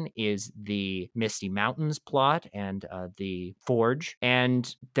one is the Misty Mountains plot and the Forge.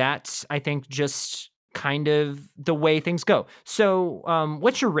 And that's, I think, just kind of the way things go. So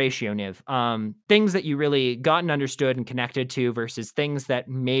what's your ratio, Niv? Things that you really got and understood and connected to versus things that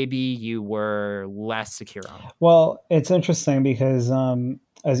maybe you were less secure on? Well, it's interesting because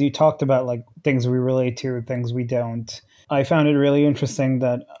as you talked about like things we relate to, things we don't, I found it really interesting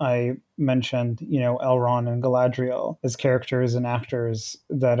that I mentioned, Elrond and Galadriel as characters and actors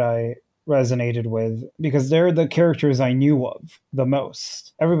that I resonated with because they're the characters I knew of the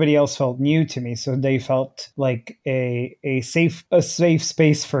most. Everybody else felt new to me, so they felt like a safe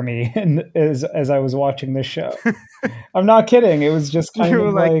space for me and as I was watching this show. I'm not kidding. It was just kind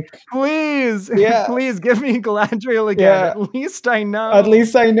of like please, yeah, please give me Galadriel again. Yeah. At least I know. At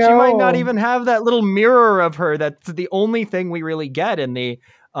least I know. She might not even have that little mirror of her. That's the only thing we really get in the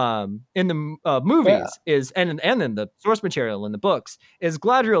movies is and in the source material in the books is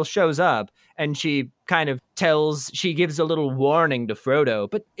Galadriel shows up and she kind of she gives a little warning to Frodo,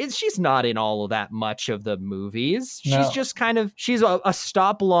 but she's not in all of that much of the movies. She's No. just kind of, she's a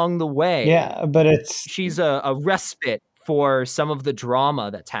stop along the way. Yeah, but she's a respite for some of the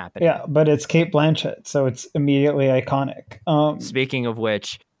drama that's happening. Yeah, but it's Cate Blanchett, so it's immediately iconic. Speaking of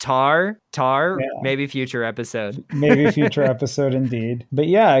which, Tar, Yeah. maybe future episode. Maybe future episode indeed. But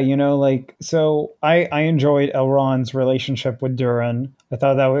yeah, like so I enjoyed Elrond's relationship with Durin. I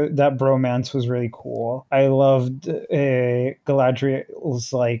thought that bromance was really cool. I loved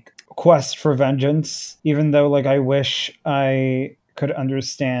Galadriel's like quest for vengeance, even though like I wish I could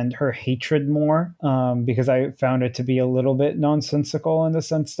understand her hatred more, because I found it to be a little bit nonsensical in the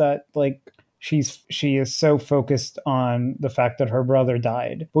sense that like she is so focused on the fact that her brother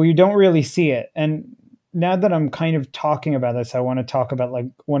died, but you don't really see it. And now that I'm kind of talking about this, I want to talk about like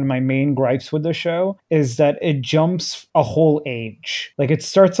one of my main gripes with the show is that it jumps a whole age. Like it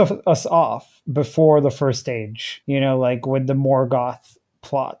starts us off before the first age, like with the Morgoth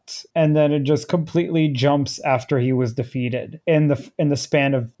plot, and then it just completely jumps after he was defeated in the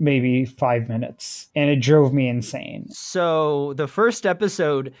span of maybe 5 minutes, and it drove me insane. So the first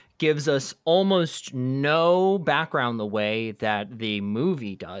episode gives us almost no background the way that the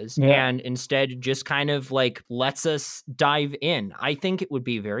movie does, and instead just kind of like lets us dive in. I think it would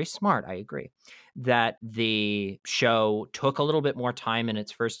be very smart, I agree, that the show took a little bit more time in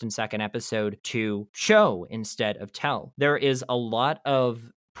its first and second episode to show instead of tell. There is a lot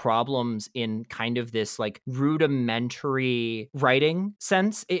of problems in kind of this like rudimentary writing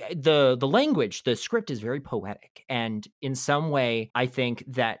sense. The language, the script is very poetic, and in some way I think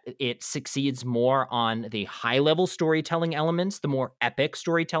that it succeeds more on the high level storytelling elements, the more epic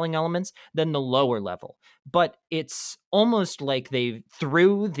storytelling elements, than the lower level. But it's almost like they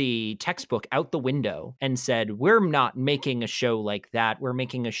threw the textbook out the window and said, we're not making a show like that. We're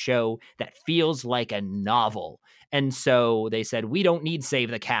making a show that feels like a novel. And so they said, we don't need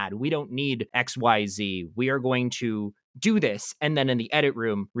Save the Cat. We don't need XYZ. We are going to do this. And then in the edit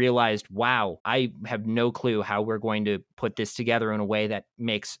room realized, wow, I have no clue how we're going to put this together in a way that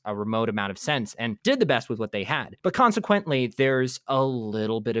makes a remote amount of sense, and did the best with what they had. But consequently, there's a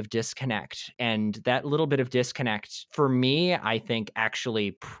little bit of disconnect. And that little bit of disconnect, for me, I think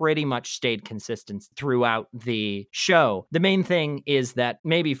actually pretty much stayed consistent throughout the show. The main thing is that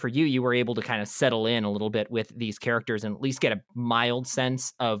maybe for you, you were able to kind of settle in a little bit with these characters and at least get a mild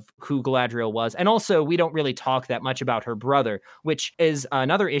sense of who Galadriel was. And also, we don't really talk that much about her brother, which is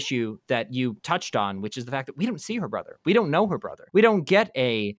another issue that you touched on, which is the fact that we don't see her brother. We don't know her brother. We don't get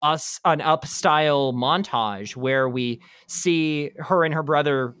an up style montage where we see her and her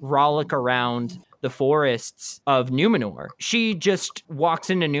brother frolic around the forests of Numenor. She just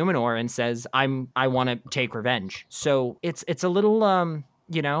walks into Numenor and says, I want to take revenge. So it's a little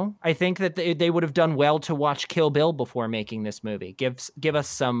I think that they would have done well to watch Kill Bill before making this movie. Give us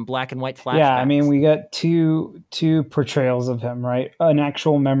some black and white flashbacks. Yeah, I mean, we get two portrayals of him, right? An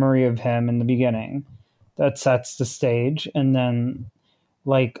actual memory of him in the beginning that sets the stage, and then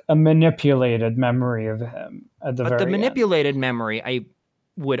like a manipulated memory of him at the very end. But the manipulated memory, I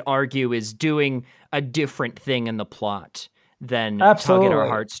would argue, is doing a different thing in the plot than tug at our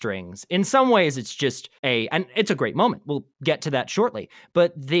heartstrings. In some ways, it's just and it's a great moment. We'll get to that shortly.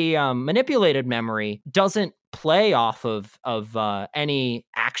 But the manipulated memory doesn't play off of any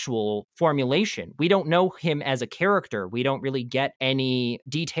actual formulation. We don't know him as a character. We don't really get any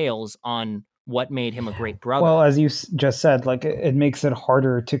details on what made him a great brother. Well, as you just said, like it makes it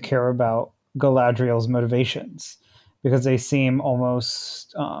harder to care about Galadriel's motivations because they seem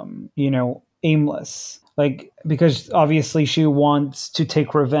almost, aimless. Like, because obviously she wants to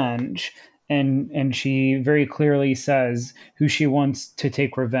take revenge, and she very clearly says who she wants to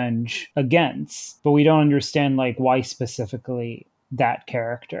take revenge against, but we don't understand like why specifically that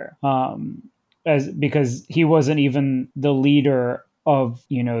character. Because he wasn't even the leader of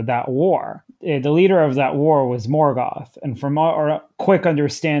that war. The leader of that war was Morgoth, and from our quick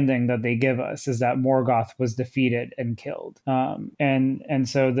understanding that they give us is that Morgoth was defeated and killed. And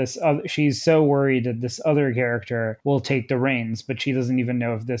so she's so worried that this other character will take the reins, but she doesn't even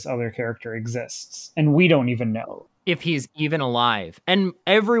know if this other character exists, and we don't even know if he's even alive. And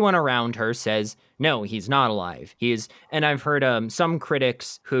everyone around her says, no, he's not alive. And I've heard some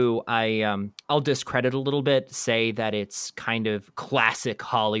critics who I'll discredit a little bit, say that it's kind of classic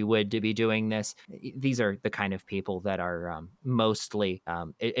Hollywood to be doing this. These are the kind of people that are mostly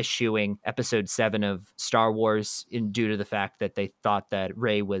eschewing episode 7 of Star Wars due to the fact that they thought that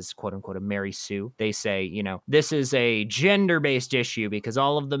Rey was quote unquote a Mary Sue. They say, this is a gender-based issue because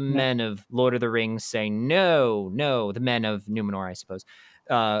all of the men of Lord of the Rings say no, the men of Numenor, I suppose,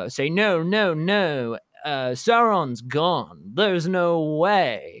 say no, Sauron's gone. There's no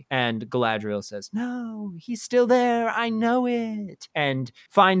way. And Galadriel says, no, he's still there. I know it. And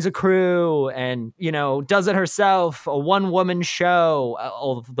finds a crew and, does it herself, a one-woman show.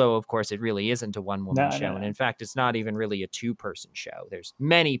 Although, of course, it really isn't a one-woman show. And in fact, it's not even really a two-person show. There's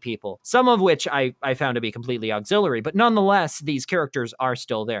many people, some of which I found to be completely auxiliary. But nonetheless, these characters are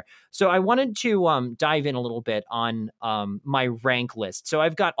still there. So I wanted to dive in a little bit on my rank list. So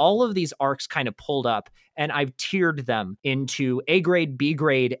I've got all of these arcs kind of pulled up, and I've tiered them into A grade, B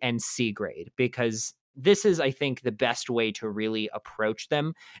grade, and C grade, because this is, I think, the best way to really approach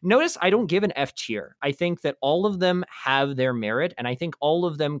them. Notice I don't give an F tier. I think that all of them have their merit, and I think all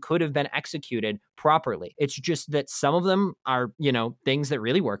of them could have been executed properly. It's just that some of them are, things that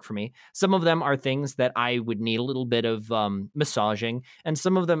really work for me. Some of them are things that I would need a little bit of massaging, and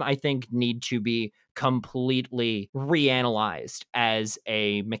some of them I think need to be completely reanalyzed as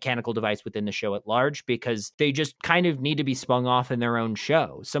a mechanical device within the show at large, because they just kind of need to be spun off in their own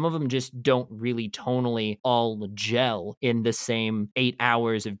show. Some of them just don't really tonally all gel in the same 8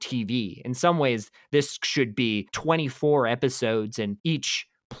 hours of TV. In some ways, this should be 24 episodes, and each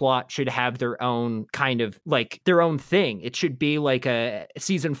plot should have their own kind of their own thing. It should be like a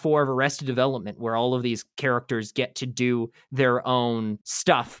season 4 of Arrested Development, where all of these characters get to do their own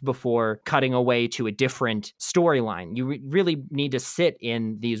stuff before cutting away to a different storyline. You really need to sit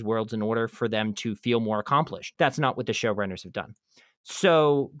in these worlds in order for them to feel more accomplished. That's not what the showrunners have done.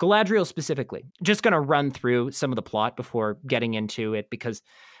 So Galadriel specifically, just going to run through some of the plot before getting into it, because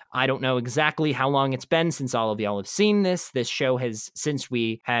I don't know exactly how long it's been since all of y'all have seen this. This show has, since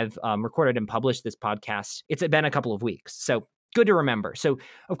we have recorded and published this podcast, it's been a couple of weeks. So good to remember. So,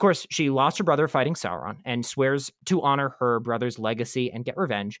 of course, she lost her brother fighting Sauron and swears to honor her brother's legacy and get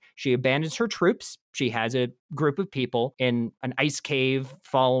revenge. She abandons her troops. She has a group of people in an ice cave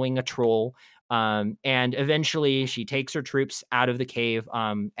following a troll. And eventually she takes her troops out of the cave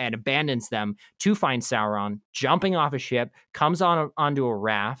and abandons them to find Sauron, jumping off a ship, comes onto a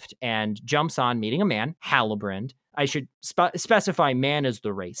raft and jumps on, meeting a man, Halbrand. I should specify man as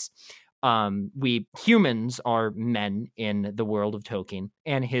the race. We humans are men in the world of Tolkien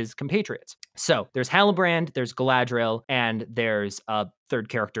and his compatriots. So there's Halbrand, there's Galadriel, and there's a third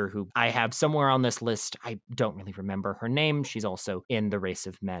character who I have somewhere on this list. I don't really remember her name. She's also in the race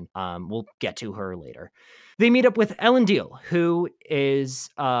of men. We'll get to her later. They meet up with Elendil, who is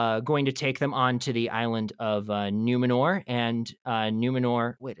going to take them on to the island of Numenor. And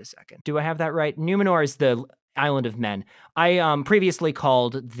Numenor, wait a second. Do I have that right? Numenor is the Island of Men. I previously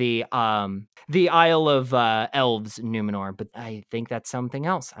called the Isle of Elves Numenor, but I think that's something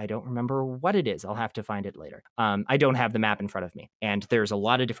else. I don't remember what it is. I'll have to find it later. I don't have the map in front of me, and there's a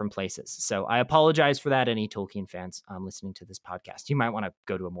lot of different places. So I apologize for that, any Tolkien fans listening to this podcast. You might want to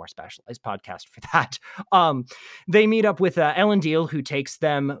go to a more specialized podcast for that. They meet up with Elendil, who takes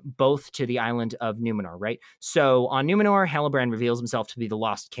them both to the island of Numenor, right? So on Numenor, Halbrand reveals himself to be the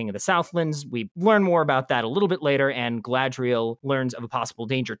lost king of the Southlands. We learn more about that a little bit later, and Galadriel learns of a possible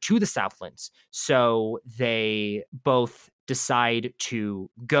danger to the Southlands. So they both decide to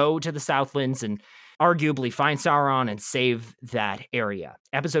go to the Southlands and arguably find Sauron and save that area.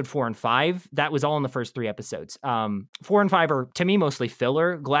 Episode 4 and 5, that was all in the first 3 episodes. 4 and 5 are, to me, mostly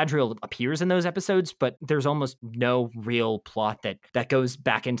filler. Galadriel appears in those episodes, but there's almost no real plot that goes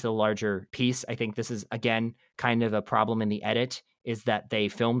back into the larger piece. I think this is, again, kind of a problem in the edit, is that they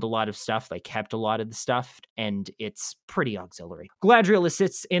filmed a lot of stuff, they kept a lot of the stuff, and it's pretty auxiliary. Galadriel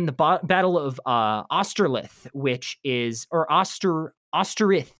sits in the Battle of Austerlithe, which is, or Osterith,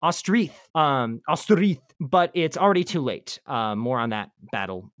 but it's already too late. More on that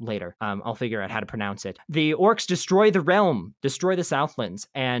battle later. I'll figure out how to pronounce it. The orcs destroy the realm, destroy the Southlands,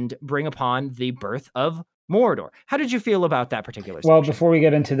 and bring upon the birth of Mordor. How did you feel about that particular section? Well, before we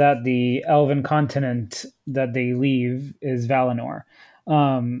get into that, the elven continent that they leave is Valinor.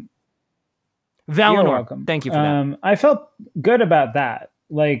 Valinor. You're welcome. Thank you for that. I felt good about that.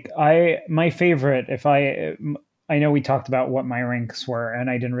 My favorite, I know we talked about what my ranks were, and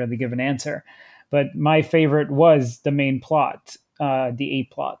I didn't really give an answer, but my favorite was the main plot, the A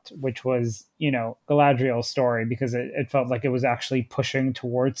plot, which was, Galadriel's story, because it felt like it was actually pushing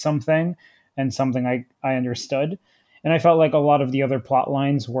towards something, and something I understood. And I felt like a lot of the other plot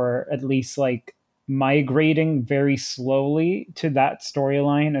lines were at least migrating very slowly to that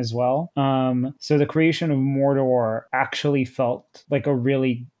storyline as well. So the creation of Mordor actually felt like a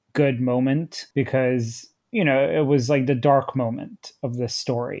really good moment, because it was like the dark moment of this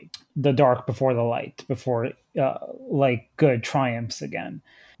story, the dark before the light, before good triumphs again.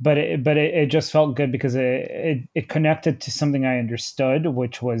 but it just felt good because it connected to something I understood,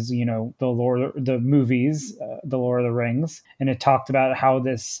 which was the movies, the Lord of the Rings, and it talked about how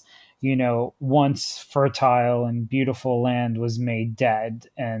this once fertile and beautiful land was made dead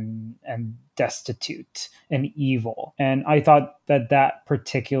and destitute and evil. And I thought that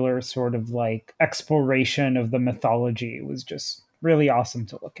particular sort of like exploration of the mythology was just really awesome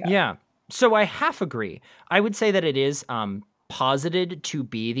to look at. Yeah. So I half agree. I would say that it is posited to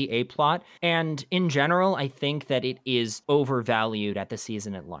be the A plot. And in general, I think that it is overvalued at the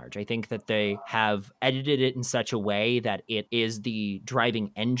season at large. I think that they have edited it in such a way that it is the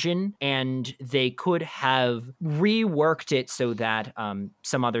driving engine, and they could have reworked it so that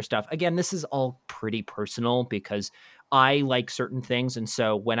some other stuff, again, this is all pretty personal because I like certain things. And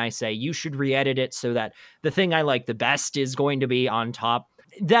so when I say you should re-edit it so that the thing I like the best is going to be on top,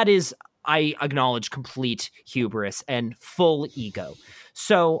 that is, I acknowledge, complete hubris and full ego.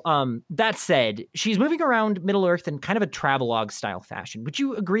 So that said, she's moving around Middle Earth in kind of a travelogue style fashion. Would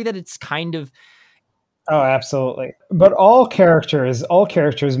you agree that it's kind of Oh, absolutely. But all characters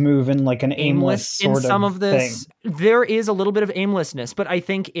move in like an aimless sort in some of of this? thing. There is a little bit of aimlessness, but I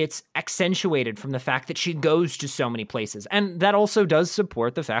think it's accentuated from the fact that she goes to so many places. And that also does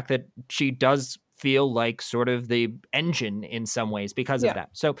support the fact that she does feel like sort of the engine in some ways because of that.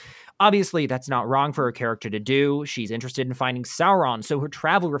 So obviously that's not wrong for her character to do. She's interested in finding Sauron, so her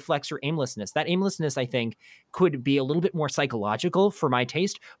travel reflects her aimlessness. That aimlessness, I think, could be a little bit more psychological for my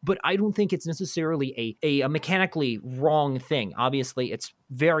taste, but I don't think it's necessarily a mechanically wrong thing. Obviously, it's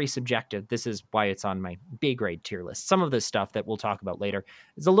very subjective. This is why it's on my B grade tier list. Some of this stuff that we'll talk about later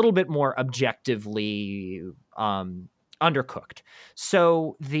is a little bit more objectively undercooked.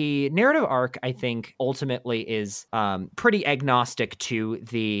 So the narrative arc, I think, ultimately is pretty agnostic to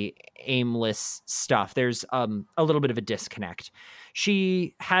the aimless stuff. There's a little bit of a disconnect.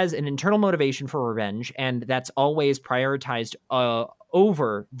 She has an internal motivation for revenge, and that's always prioritized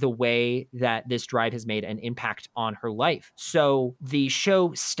over the way that this drive has made an impact on her life. So the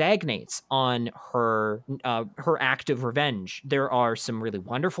show stagnates on her act of revenge. There are some really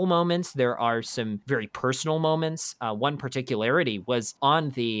wonderful moments. There are some very personal moments. One particularity was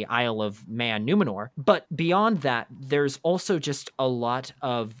on the Isle of Man, Numenor. But beyond that, there's also just a lot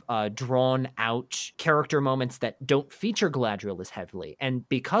of drawn out character moments that don't feature Galadriel as heavily. And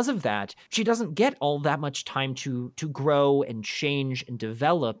because of that, she doesn't get all that much time to grow and change and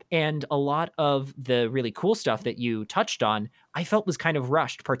develop. And a lot of the really cool stuff that you touched on, I felt was kind of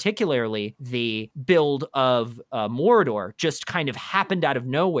rushed, particularly the build of Mordor just kind of happened out of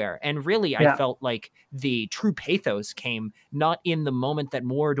nowhere. And really, I felt like the true pathos came not in the moment that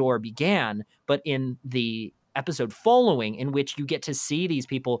Mordor began, but in the episode following, in which you get to see these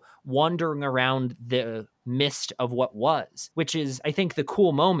people wandering around the mist of what was, which is, I think, the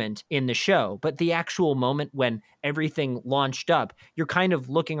cool moment in the show. But the actual moment when everything launched up, you're kind of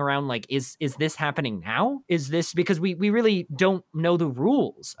looking around like, is this happening now? Is this because we really don't know the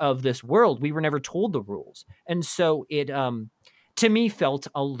rules of this world? We were never told the rules. And so it to me felt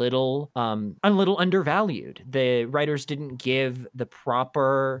a little undervalued. The writers didn't give the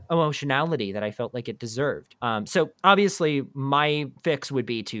proper emotionality that I felt like it deserved. So obviously my fix would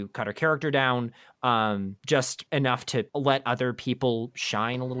be to cut her character down just enough to let other people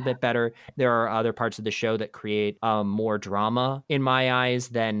shine a little bit better. There are other parts of the show that create more drama in my eyes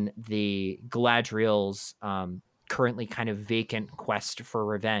than the Galadriel's currently kind of vacant quest for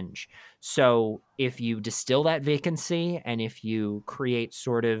revenge. So if you distill that vacancy and if you create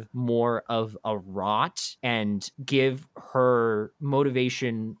sort of more of a rot and give her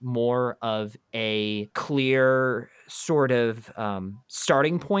motivation more of a clear sort of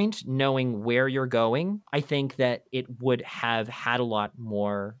starting point, knowing where you're going, I think that it would have had a lot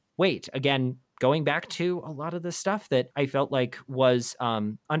more weight. Again, going back to a lot of the stuff that I felt like was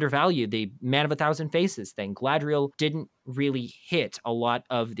undervalued, the Man of a Thousand Faces thing. Galadriel didn't really hit a lot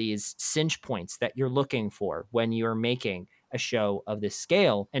of these cinch points that you're looking for when you're making a show of this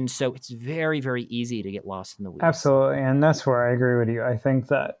scale. And so it's very, very easy to get lost in the weeds. Absolutely. And that's where I agree with you. I think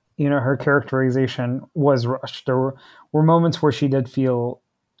that, her characterization was rushed. There were moments where she did feel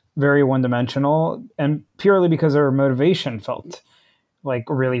very one-dimensional, and purely because her motivation felt like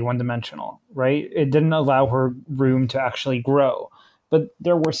really one-dimensional, right? It didn't allow her room to actually grow. But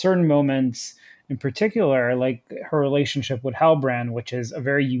there were certain moments in particular, like her relationship with Halbrand, which is a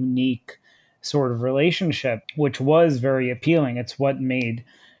very unique sort of relationship, which was very appealing. It's what made,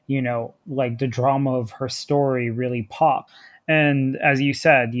 like the drama of her story really pop. And as you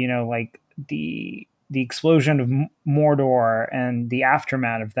said, like the explosion of Mordor and the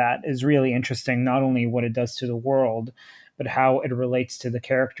aftermath of that is really interesting, not only what it does to the world, but how it relates to the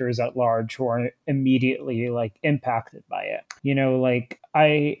characters at large who are immediately like impacted by it. Like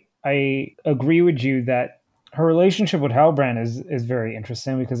I agree with you that her relationship with Halbrand is very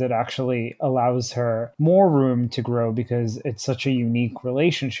interesting because it actually allows her more room to grow because it's such a unique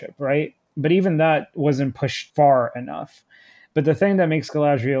relationship, right? But even that wasn't pushed far enough. But the thing that makes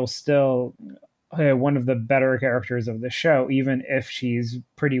Galadriel still one of the better characters of the show, even if she's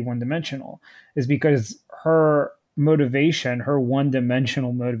pretty one dimensional, is because her motivation, her one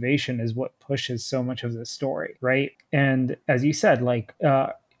dimensional motivation, is what pushes so much of the story, right? And as you said, like,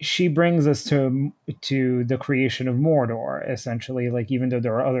 she brings us to the creation of Mordor, essentially. Like, even though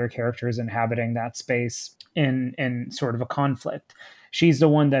there are other characters inhabiting that space in sort of a conflict, she's the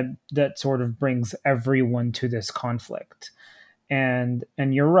one that sort of brings everyone to this conflict. And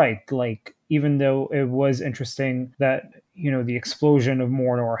you're right, like, even though it was interesting that the explosion of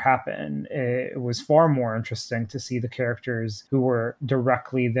Mordor happened, it was far more interesting to see the characters who were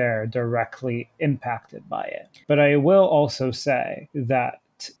directly there, directly impacted by it. But I will also say that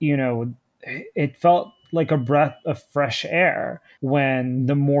it felt like a breath of fresh air when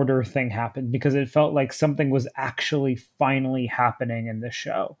the Mordor thing happened, because it felt like something was actually finally happening in the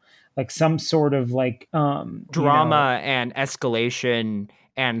show, like some sort of like drama and escalation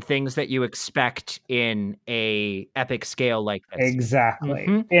and things that you expect in a epic scale like this.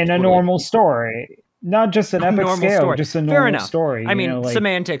 Exactly. In a normal story. Not just an epic scale, story. Just a normal story. I mean,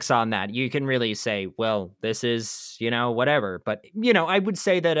 semantics on that. You can really say, well, this is, whatever. But, I would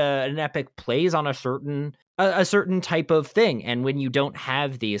say that an epic plays on a certain type of thing. And when you don't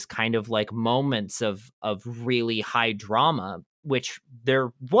have these kind of like moments of really high drama, which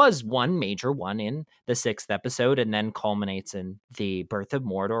there was one major one in the 6th episode, and then culminates in the birth of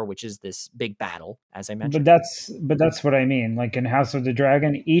Mordor, which is this big battle, as I mentioned. But that's what I mean. Like in House of the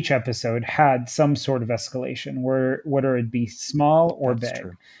Dragon, each episode had some sort of escalation, whether it be small or that's big.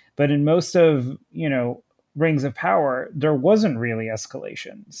 True. But in most of Rings of Power, there wasn't really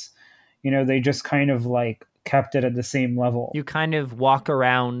escalations. They just kind of like kept it at the same level. You kind of walk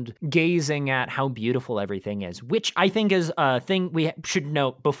around gazing at how beautiful everything is, which I think is a thing we should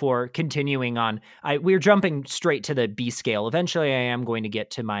note before continuing on. We're jumping straight to the B scale. Eventually, I am going to get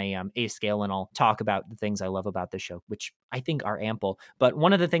to my A scale, and I'll talk about the things I love about the show, which I think are ample. But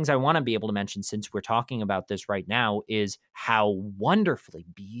one of the things I want to be able to mention, since we're talking about this right now, is how wonderfully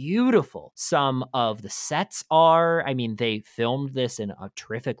beautiful some of the sets are. I mean, they filmed this in a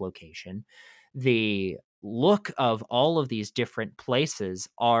terrific location. The look of all of these different places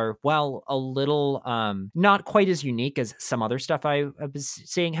are, well, a little not quite as unique as some other stuff I was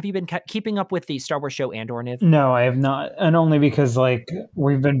seeing. Have you been keeping up with the Star Wars show Andor, Niv? No, I have not, and only because like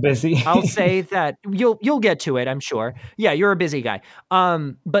we've been busy. I'll say that you'll get to it, I'm sure. Yeah, you're a busy guy.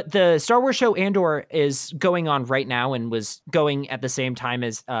 But the Star Wars show Andor is going on right now and was going at the same time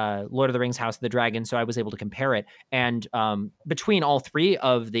as Lord of the Rings House of the Dragon, so I was able to compare it. And between all three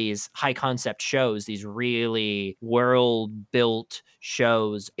of these high concept shows, these really world-built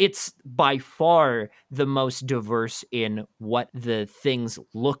shows, it's by far the most diverse in what the things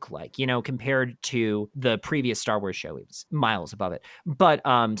look like, compared to the previous Star Wars show. It was miles above it. But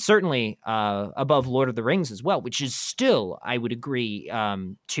certainly above Lord of the Rings as well, which is still, I would agree,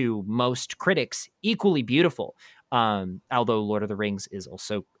 to most critics, equally beautiful. Although Lord of the Rings is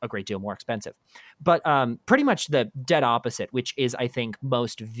also a great deal more expensive. But pretty much the dead opposite, which is, I think,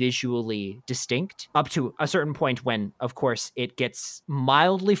 most visually distinct, up to a certain point when, of course, it gets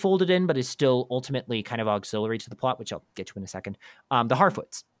mildly folded in, but is still ultimately kind of auxiliary to the plot, which I'll get to in a second. The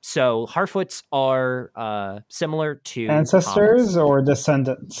Harfoots. So Harfoots are similar to ancestors hobbits. Or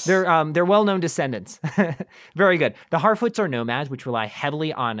descendants. They're well-known descendants. Very good. The Harfoots are nomads, which rely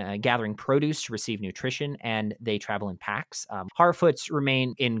heavily on gathering produce to receive nutrition, and they travel in packs. Harfoots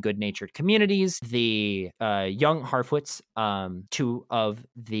remain in good-natured communities. The young Harfoots, two of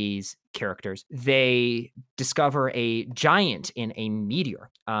these characters, they discover a giant in a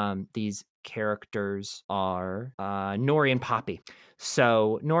meteor. These characters are Nori and Poppy.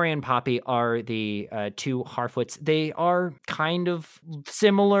 So Nori and Poppy are the two Harfoots. They are kind of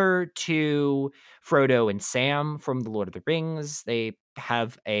similar to Frodo and Sam from The Lord of the Rings. They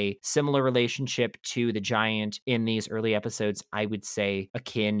have a similar relationship to the giant in these early episodes, I would say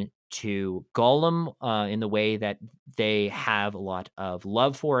akin to Gollum in the way that they have a lot of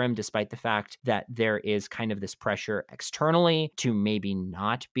love for him, despite the fact that there is kind of this pressure externally to maybe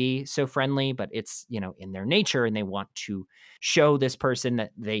not be so friendly, but it's, in their nature, and they want to show this person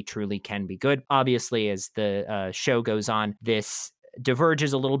that they truly can be good. Obviously, as the show goes on, this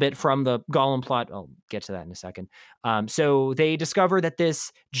diverges a little bit from the Gollum plot. I'll get to that in a second. So they discover that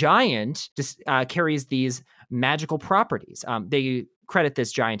this giant carries these magical properties. They credit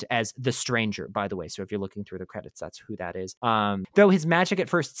this giant as the Stranger, by the way. So if you're looking through the credits, that's who that is. Though his magic at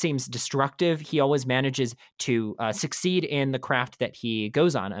first seems destructive, he always manages to succeed in the craft that he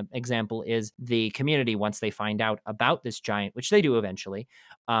goes on. An example is the community, once they find out about this giant, which they do eventually.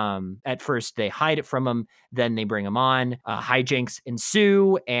 At first, they hide it from him, then they bring him on. Hijinks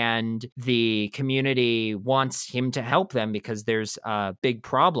ensue, and the community wants him to help them because there's a big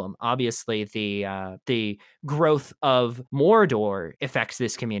problem. Obviously, the growth of Mordor affects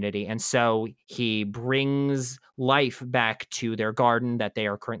this community, and so he brings life back to their garden that they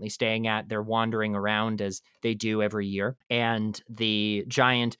are currently staying at. They're wandering around as they do every year, and the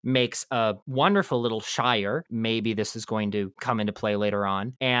giant makes a wonderful little shire. Maybe this is going to come into play later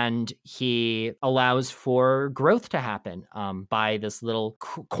on, and he allows for growth to happen by this little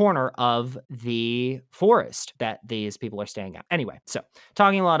corner of the forest that these people are staying at. Anyway, so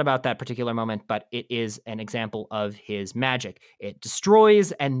talking a lot about that particular moment, but it is an example of his magic. It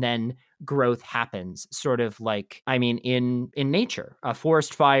destroys and then growth happens, sort of like, I mean, in nature, a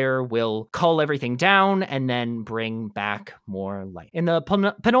forest fire will cull everything down and then bring back more light. In the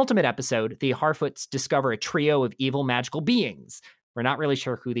penultimate episode, the Harfoots discover a trio of evil magical beings. We're not really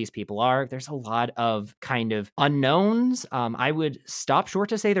sure who these people are. There's a lot of kind of unknowns. I would stop short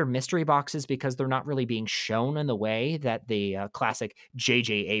to say they're mystery boxes because they're not really being shown in the way that the classic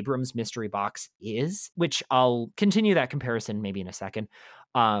J.J. Abrams mystery box is, which I'll continue that comparison maybe in a second.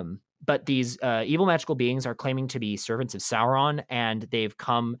 But these evil magical beings are claiming to be servants of Sauron, and they've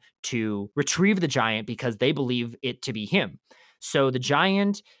come to retrieve the giant because they believe it to be him. So the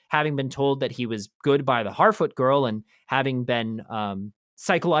giant, having been told that he was good by the Harfoot girl and having been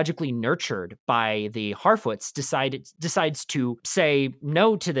psychologically nurtured by the Harfoots, decides to say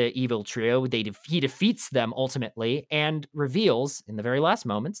no to the evil trio. He defeats them ultimately and reveals in the very last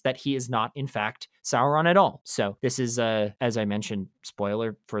moments that he is not, in fact, Sauron at all. So this is, as I mentioned,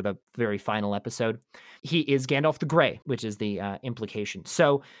 spoiler for the very final episode. He is Gandalf the Grey, which is the implication.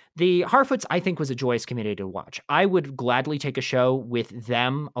 So the Harfoots, I think, was a joyous community to watch. I would gladly take a show with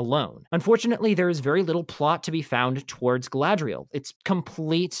them alone. Unfortunately, there is very little plot to be found towards Galadriel. It's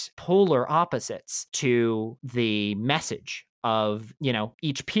complete polar opposites to the message of,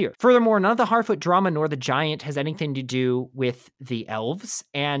 each peer. Furthermore, none of the Harfoot drama nor the giant has anything to do with the elves,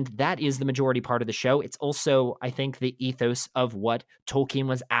 and that is the majority part of the show. It's also, I think, the ethos of what Tolkien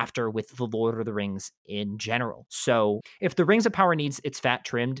was after with the Lord of the Rings in general. So if the Rings of Power needs its fat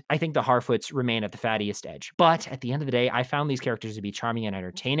trimmed, I think the Harfoots remain at the fattiest edge. But at the end of the day, I found these characters to be charming and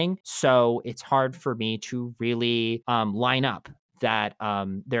entertaining, so it's hard for me to really line up that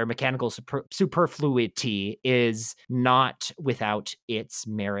their mechanical superfluity is not without its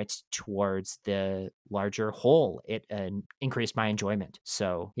merit towards the larger whole. It increased my enjoyment.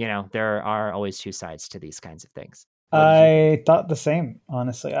 So, there are always two sides to these kinds of things. I thought the same,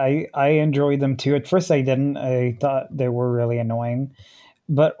 honestly. I enjoyed them too. At first I didn't. I thought they were really annoying,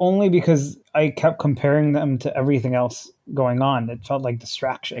 but only because I kept comparing them to everything else going on. It felt like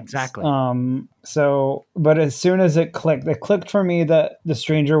distractions. Exactly. But as soon as it clicked for me that the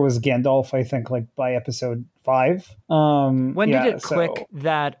Stranger was Gandalf, I think, like by episode 5. When did it click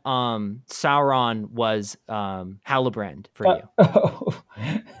that Sauron was Halbrand for you?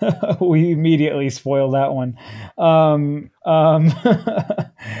 We immediately spoiled that one. I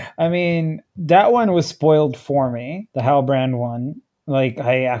mean, that one was spoiled for me, the Halbrand one. Like,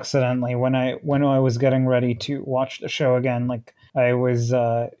 I accidentally, when I was getting ready to watch the show again, like I was,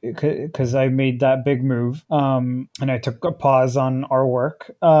 because I made that big move, and I took a pause on our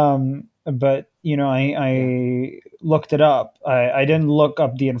work. But I looked it up. I didn't look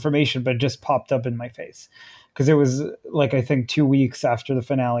up the information, but it just popped up in my face. Because it was, like, I think 2 weeks after the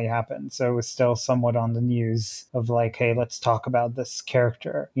finale happened. So it was still somewhat on the news of, like, hey, let's talk about this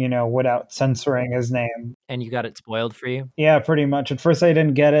character, without censoring his name. And you got it spoiled for you? Yeah, pretty much. At first I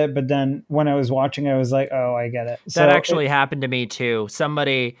didn't get it, but then when I was watching, I was like, oh, I get it. That actually happened to me too.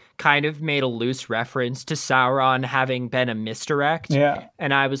 Somebody kind of made a loose reference to Sauron having been a misdirect. Yeah.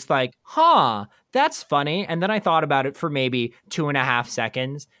 And I was like, huh, that's funny. And then I thought about it for maybe 2.5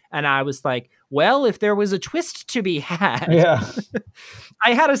 seconds. And I was like, well, if there was a twist to be had. Yeah.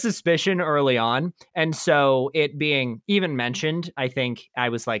 I had a suspicion early on. And so it being even mentioned, I think I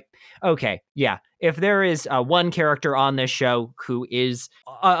was like, okay, yeah. If there is one character on this show who is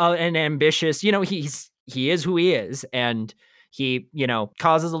an ambitious, he is who he is. And he,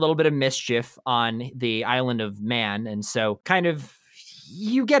 causes a little bit of mischief on the island of Man. And so kind of,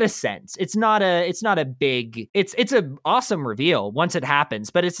 you get a sense. It's not a big, it's an awesome reveal once it happens,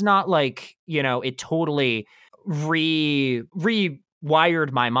 but it's not like, it totally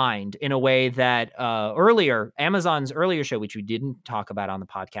wired my mind in a way that Amazon's earlier show, which we didn't talk about on the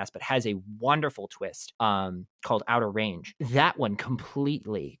podcast, but has a wonderful twist called Outer Range. That one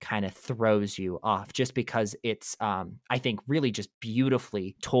completely kind of throws you off just because it's, I think, really just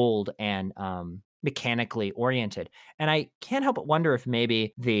beautifully told and mechanically oriented. And I can't help but wonder if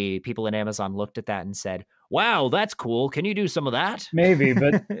maybe the people at Amazon looked at that and said, wow, that's cool. Can you do some of that? Maybe,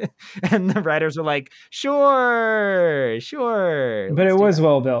 but and the writers were like, sure. But it was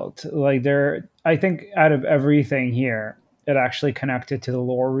well built. Like I think out of everything here, it actually connected to the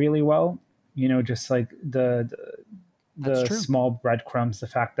lore really well. You know, just like the small breadcrumbs, the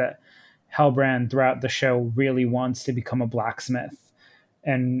fact that Halbrand throughout the show really wants to become a blacksmith,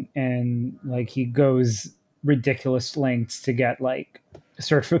 and like he goes ridiculous lengths to get like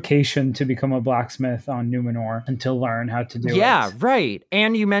certification to become a blacksmith on Numenor and to learn how to do it. Yeah, right.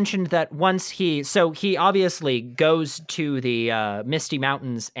 And you mentioned that once he obviously goes to the Misty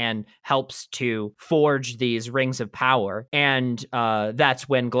Mountains and helps to forge these rings of power. And that's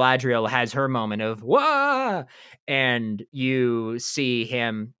when Galadriel has her moment of, wah! And you see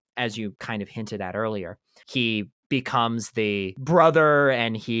him, as you kind of hinted at earlier, he becomes the brother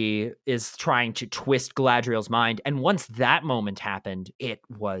and he is trying to twist Galadriel's mind. And once that moment happened, it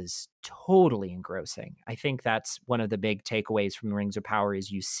was totally engrossing. I think that's one of the big takeaways from the Rings of Power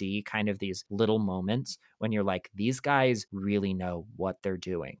is you see kind of these little moments when you're like, these guys really know what they're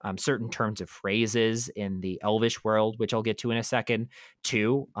doing. Certain turns of phrases in the Elvish world, which I'll get to in a second,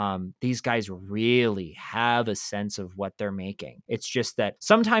 too. These guys really have a sense of what they're making. It's just that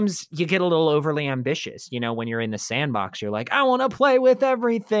sometimes you get a little overly ambitious. You know, when you're in the sandbox, you're like, I want to play with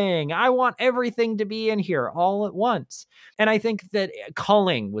everything. I want everything to be in here all at once. And I think that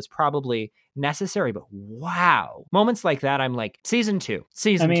culling was probably necessary, but wow, moments like that, I'm like, season two.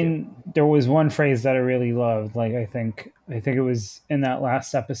 There was one phrase that I really loved. Like, I think it was in that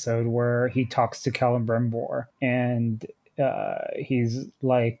last episode where he talks to Celebrimbor and he's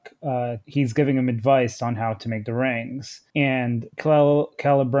like, he's giving him advice on how to make the rings, and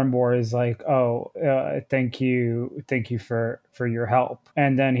Celebrimbor is like, thank you for your help,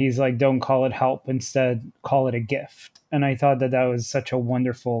 and then he's like, don't call it help, instead call it a gift. And I thought that was such a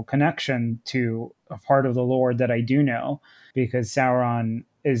wonderful connection to a part of the lore that I do know, because Sauron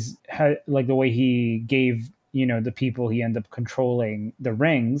like the way he gave, you know, the people he ended up controlling the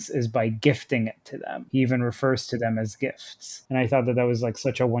rings is by gifting it to them. He even refers to them as gifts. And I thought that was like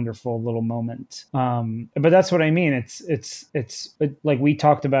such a wonderful little moment. But that's what I mean. It's like we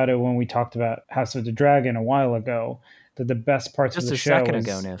talked about it when we talked about House of the Dragon a while ago, that the best parts of the show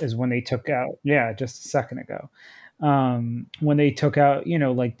is when they took out, just a second ago. When they took out, you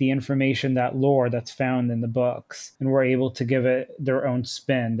know, like the information, that lore that's found in the books, and were able to give it their own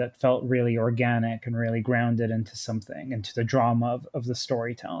spin that felt really organic and really grounded into something, into the drama of the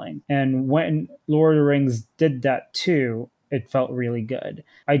storytelling. And when Lord of the Rings did that too, it felt really good.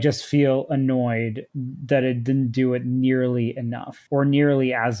 I just feel annoyed that it didn't do it nearly enough, or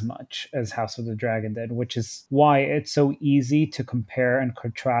nearly as much as House of the Dragon did, which is why it's so easy to compare and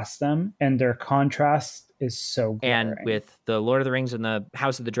contrast them, and their contrast is so glaring. And with the Lord of the Rings and the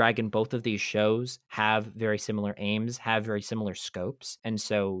House of the Dragon, both of these shows have very similar aims, have very similar scopes. And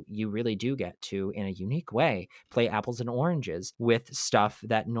so you really do get to, in a unique way, play apples and oranges with stuff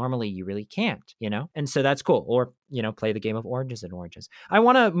that normally you really can't, you know? And so that's cool. Or, you know, play the game of oranges and oranges. I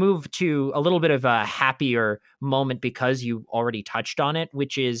want to move to a little bit of a happier moment because you already touched on it,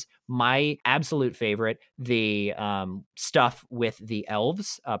 which is my absolute favorite, the stuff with the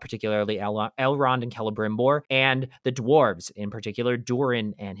elves, particularly Elrond and Celebrimbor, and the dwarves, in particular,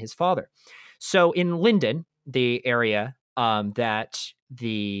 Durin and his father. So in Lindon, the area that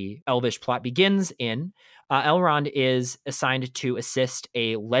the Elvish plot begins in, Elrond is assigned to assist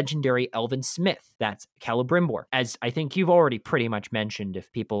a legendary elven smith. That's Celebrimbor. As I think you've already pretty much mentioned,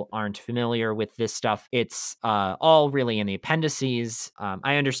 if people aren't familiar with this stuff, it's all really in the appendices.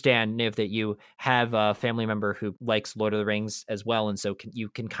 I understand, Niv, that you have a family member who likes Lord of the Rings as well, and so you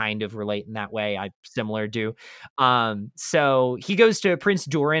can kind of relate in that way. I similar do. So he goes to Prince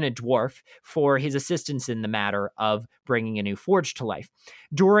Durin, a dwarf, for his assistance in the matter of bringing a new forge to life.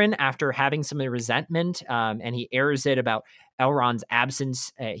 Durin, after having some resentment, and he airs it about Elrond's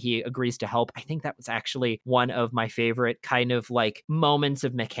absence, he agrees to help. I think that was actually one of my favorite kind of like moments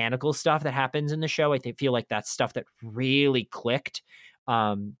of mechanical stuff that happens in the show. I feel like that's stuff that really clicked.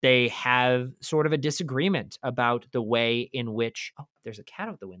 They have sort of a disagreement about the way in which, there's a cat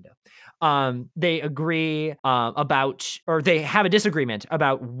out the window. They agree or they have a disagreement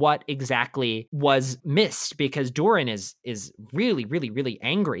about what exactly was missed, because Durin is really, really, really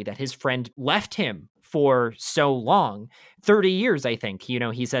angry that his friend left him for so long, 30 years, I think.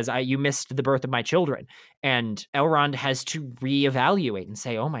 He says, you missed the birth of my children. And Elrond has to reevaluate and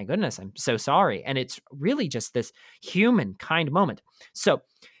say, oh my goodness, I'm so sorry. And it's really just this human kind moment. So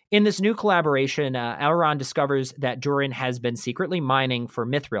in this new collaboration, Elrond discovers that Durin has been secretly mining for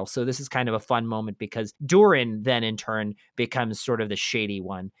Mithril. So this is kind of a fun moment because Durin then in turn becomes sort of the shady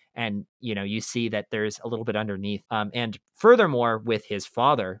one. And, you see that there's a little bit underneath. And furthermore, with his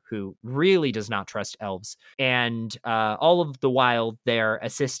father, who really does not trust elves. And all of the while, they're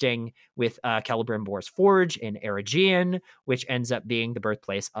assisting with Celebrimbor's forge in Eregion, which ends up being the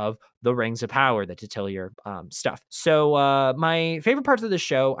birthplace of the Rings of Power, the Titilier stuff. So my favorite parts of the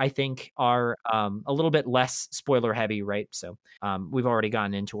show, I think, are a little bit less spoiler heavy, right? So we've already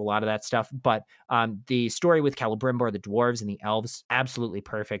gotten into a lot of that stuff. But the story with Celebrimbor, the dwarves, and the elves, absolutely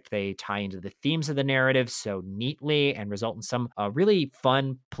perfect. They tie into the themes of the narrative so neatly and result in some really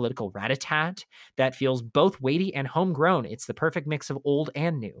fun political rat-a-tat that feels both weighty and homegrown. It's the perfect mix of old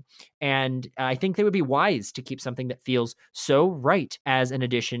and new. And I think they would be wise to keep something that feels so right as an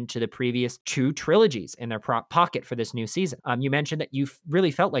addition to the previous 2 trilogies in their pocket for this new season. You mentioned that you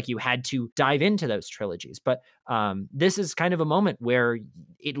really felt like you had to dive into those trilogies, but this is kind of a moment where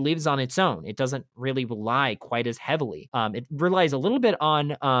it lives on its own. It doesn't really rely quite as heavily. It relies a little bit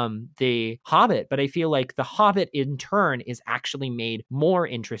on The Hobbit, but I feel like The Hobbit in turn is actually made more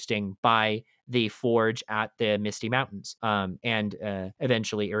interesting by the forge at the Misty Mountains and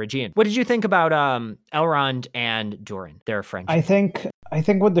eventually Eregion. What did you think about Elrond and Durin, their friendship? I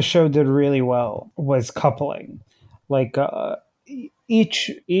think what the show did really well was coupling. Like each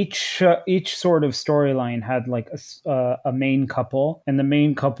sort of storyline had like a main couple, and the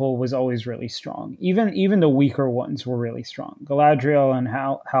main couple was always really strong. Even the weaker ones were really strong. Galadriel and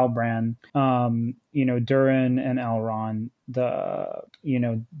Halbrand, Durin and Elrond,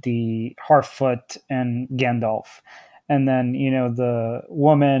 the Harfoot and Gandalf. And then, the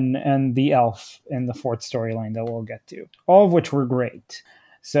woman and the elf in the 4th storyline that we'll get to, all of which were great.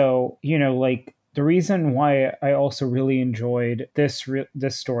 So, the reason why I also really enjoyed this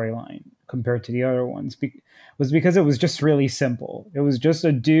storyline compared to the other ones was because it was just really simple. It was just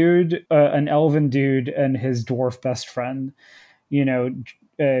a dude, an elven dude, and his dwarf best friend,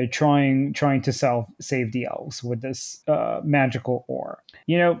 trying to save the elves with this magical ore.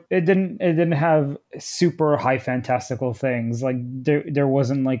 It didn't have super high fantastical things. Like there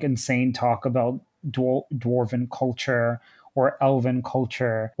wasn't like insane talk about dwarven culture or elven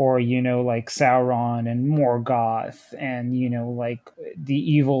culture, or like Sauron and Morgoth, and like the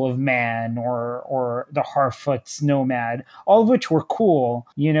evil of man, or the Harfoot's nomad, all of which were cool,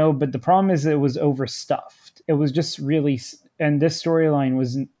 but the problem is it was overstuffed. It was just really, and this storyline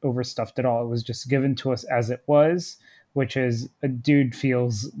wasn't overstuffed at all. It was just given to us as it was, which is a dude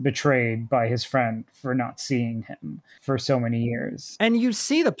feels betrayed by his friend for not seeing him for so many years. And you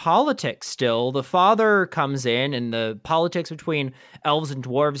see the politics still. The father comes in, and the politics between elves and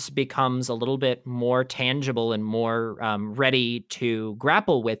dwarves becomes a little bit more tangible and more ready to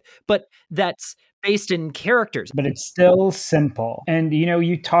grapple with. But that's based in characters. But it's still simple. And,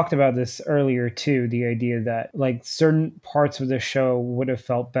 you talked about this earlier, too, the idea that, like, certain parts of the show would have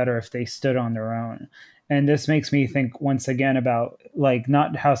felt better if they stood on their own. And this makes me think once again about, like,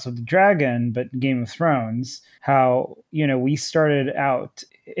 not House of the Dragon, but Game of Thrones, how, we started out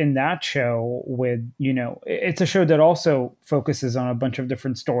in that show with, it's a show that also focuses on a bunch of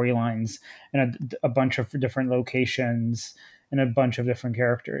different storylines and a bunch of different locations and a bunch of different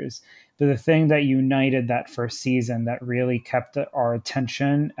characters. But the thing that united that first season that really kept our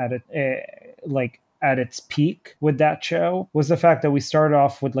attention at at its peak with that show was the fact that we started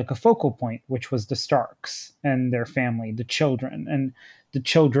off with like a focal point, which was the Starks and their family, the children, and the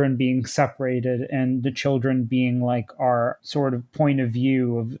children being separated, and the children being like our sort of point of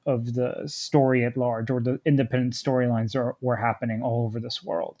view of the story at large, or the independent storylines were happening all over this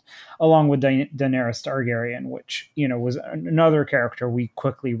world, along with Daenerys Targaryen, which, was another character we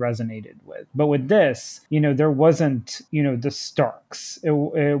quickly resonated with. But with this, there wasn't, the Starks.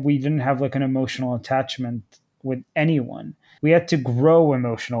 We didn't have like an emotional attachment with anyone. We had to grow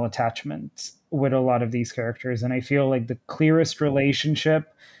emotional attachments with a lot of these characters. And I feel like the clearest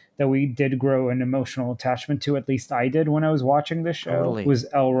relationship that we did grow an emotional attachment to, at least I did when I was watching this show, Totally. was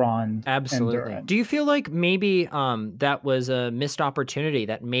Elrond. Absolutely. And Durin. Do you feel like maybe that was a missed opportunity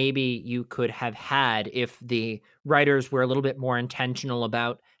that maybe you could have had if the writers were a little bit more intentional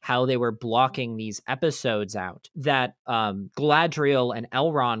about how they were blocking these episodes out, that Galadriel and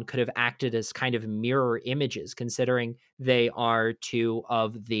Elrond could have acted as kind of mirror images, considering they are two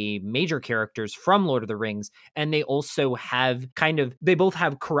of the major characters from Lord of the Rings, and they also have they both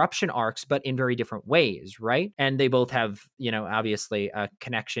have corruption arcs, but in very different ways, right? And they both have, obviously a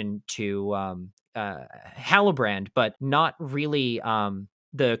connection to Halbrand, but not really.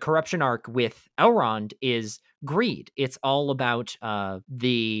 The corruption arc with Elrond is greed. It's all about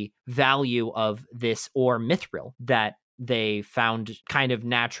the value of this ore mithril that they found kind of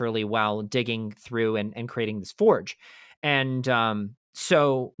naturally while digging through and creating this forge. And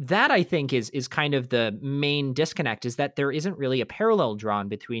so that, I think, is kind of the main disconnect, is that there isn't really a parallel drawn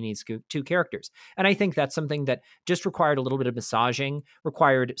between these two characters. And I think that's something that just required a little bit of massaging,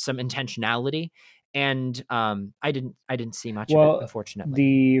 required some intentionality. And I didn't see much of it, unfortunately.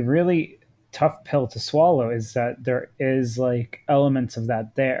 The really tough pill to swallow is that there is like elements of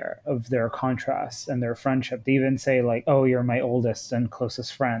that there, of their contrast and their friendship. They even say like, oh, you're my oldest and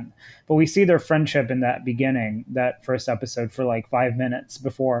closest friend. But we see their friendship in that beginning, that first episode, for like 5 minutes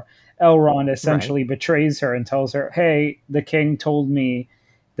before Elrond essentially betrays her and tells her, hey, the king told me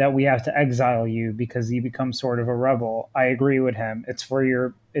that we have to exile you because you become sort of a rebel. I agree with him. It's for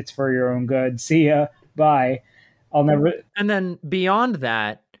your own good. See ya. Bye. I'll never. And then beyond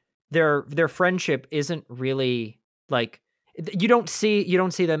that, their friendship isn't really like, you don't see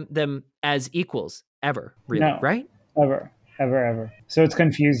them as equals ever, really, No, right? Ever. So it's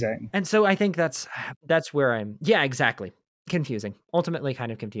confusing. And so I think that's where exactly. Confusing. Ultimately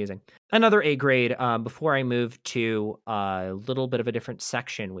kind of confusing. Another A grade, before I move to a little bit of a different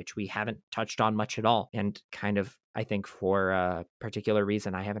section, which we haven't touched on much at all. And kind of, I think for a particular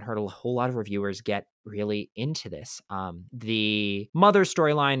reason, I haven't heard a whole lot of reviewers get really into this. The mother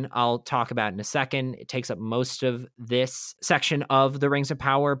storyline I'll talk about in a second. It takes up most of this section of The Rings of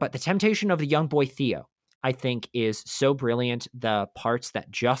Power, but the temptation of the young boy Theo, I think, is so brilliant. The parts that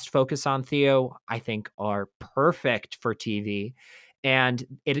just focus on Theo, I think, are perfect for TV. And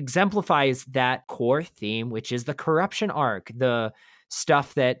it exemplifies that core theme, which is the corruption arc, the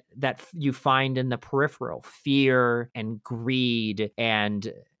stuff that you find in the peripheral, fear and greed,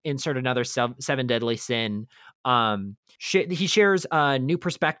 and insert another seven deadly sin. He shares a new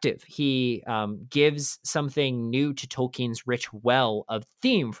perspective. He gives something new to Tolkien's rich well of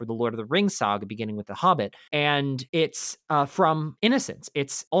theme for the Lord of the Rings saga, beginning with The Hobbit. And it's from innocence.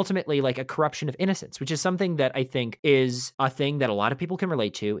 It's ultimately like a corruption of innocence, which is something that I think is a thing that a lot of people can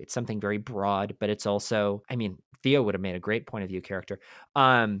relate to. It's something very broad, but it's also, I mean, Theo would have made a great point of view character.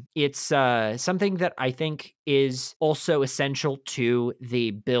 It's something that I think is also essential to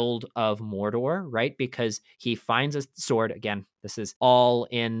the build of Mordor, right? Because he finds a sword. Again, this is all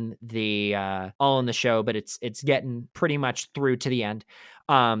in the show, but it's getting pretty much through to the end.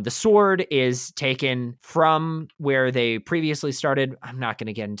 The sword is taken from where they previously started. I'm not going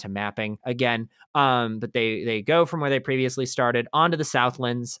to get into mapping again, but they go from where they previously started onto the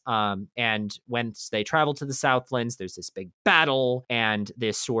Southlands. And once they travel to the Southlands, there's this big battle, and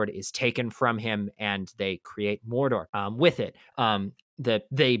this sword is taken from him, and they create Mordor with it.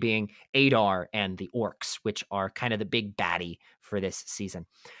 They being Adar and the orcs, which are kind of the big baddie for this season.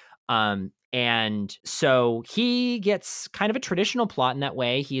 And so he gets kind of a traditional plot in that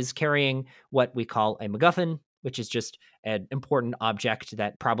way. He's carrying what we call a MacGuffin, which is just an important object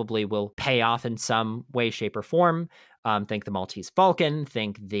that probably will pay off in some way, shape, or form. Think the Maltese Falcon,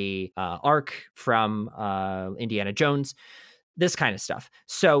 think the Ark from Indiana Jones, this kind of stuff.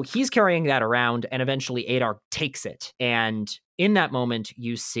 So he's carrying that around, and eventually Adar takes it. And in that moment,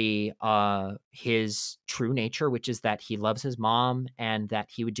 you see his true nature, which is that he loves his mom and that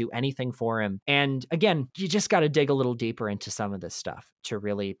he would do anything for him. And again, you just got to dig a little deeper into some of this stuff to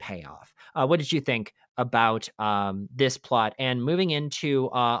really pay off. What did you think about this plot, and moving into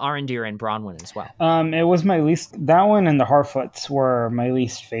Arondir and Bronwyn as well? It was my least. That one and the Harfoots were my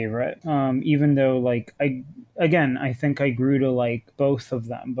least favorite. Even though, like, I think I grew to like both of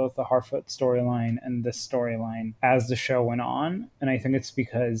them, both the Harfoot storyline and this storyline, as the show went on. And I think it's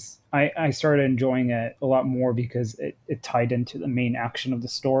because I started enjoying it a lot more because it tied into the main action of the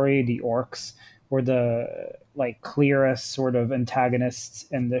story. The orcs were the like clearest sort of antagonists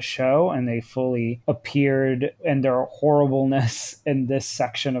in this show, and they fully appeared in their horribleness in this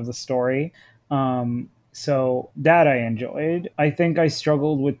section of the story. So that I enjoyed. I think I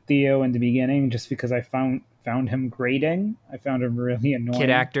struggled with Theo in the beginning just because I found him grating. I found him really annoying. Kid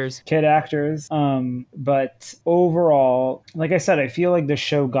actors. But overall, like I said, I feel like the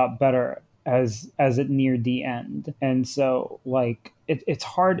show got better as it neared the end. And so like it's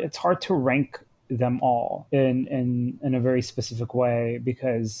hard to rank them all in a very specific way,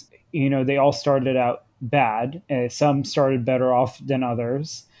 because they all started out bad. Some started better off than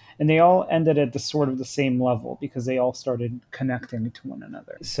others, and they all ended at the sort of the same level because they all started connecting to one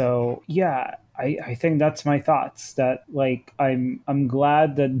another. So yeah, I think that's my thoughts. That like I'm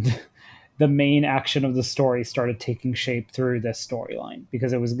glad that the main action of the story started taking shape through this storyline,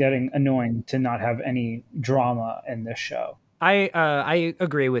 because it was getting annoying to not have any drama in this show. I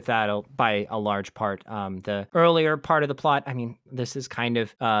agree with that by a large part. The earlier part of the plot, I mean, this is kind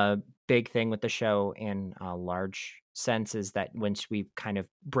of a big thing with the show in a large sense, is that once we kind of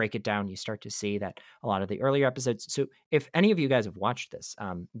break it down, you start to see that a lot of the earlier episodes. So if any of you guys have watched this,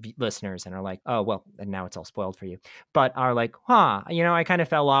 listeners, and are like, oh, well, and now it's all spoiled for you, but are like, I kind of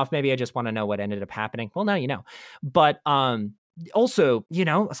fell off. Maybe I just want to know what ended up happening. Well, now you know. But also,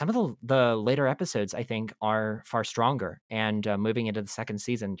 some of the later episodes, I think, are far stronger. And moving into the second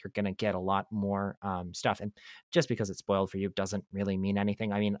season, you're going to get a lot more stuff. And just because it's spoiled for you doesn't really mean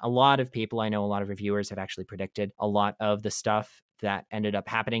anything. I mean, a lot of people, I know a lot of reviewers have actually predicted a lot of the stuff that ended up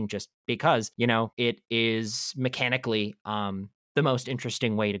happening, just because, it is mechanically the most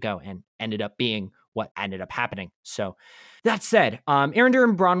interesting way to go, and ended up being what ended up happening. So that said, Arondir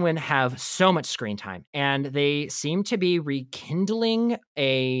and Bronwyn have so much screen time, and they seem to be rekindling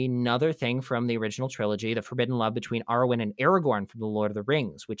another thing from the original trilogy, the forbidden love between Arwen and Aragorn from The Lord of the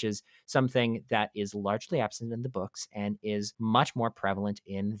Rings, which is something that is largely absent in the books and is much more prevalent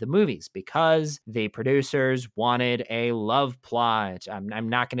in the movies, because the producers wanted a love plot. I'm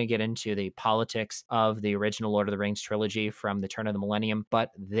not going to get into the politics of the original Lord of the Rings trilogy from the turn of the millennium,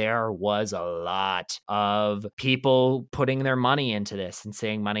 but there was a lot of people putting their money into this and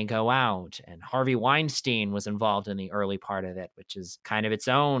seeing money go out. And Harvey Weinstein was involved in the early part of it, which is kind of its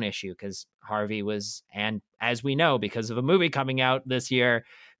own issue, because Harvey was, and as we know, because of a movie coming out this year,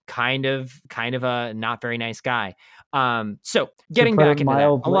 kind of a not very nice guy. So getting back into that,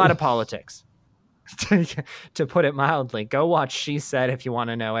 a lot of politics. To put it mildly, go watch She Said if you want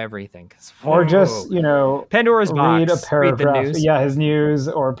to know everything. Or just, Pandora's read box. a paragraph. Read the news. Yeah, his news,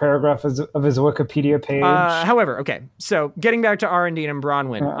 or a paragraph of his Wikipedia page. However, okay, so getting back to Arundine and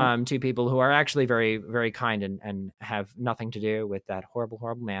Bronwyn, two people who are actually very, very kind and have nothing to do with that horrible,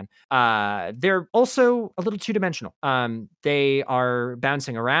 horrible man. They're also a little two-dimensional. They are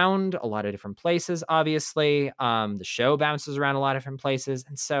bouncing around a lot of different places, obviously. The show bounces around a lot of different places,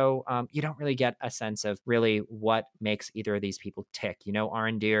 and so you don't really get a sense of really what makes either of these people tick.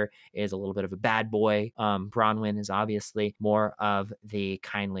 Arondir is a little bit of a bad boy. Bronwyn is obviously more of the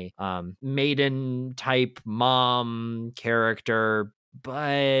kindly maiden type mom character,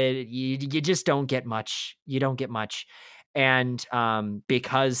 but you just don't get much. You don't get much. And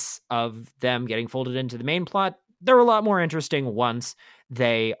because of them getting folded into the main plot, they're a lot more interesting once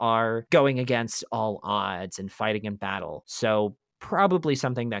they are going against all odds and fighting in battle. So probably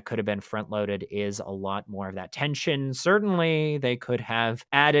something that could have been front loaded is a lot more of that tension. Certainly they could have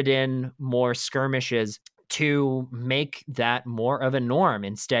added in more skirmishes to make that more of a norm.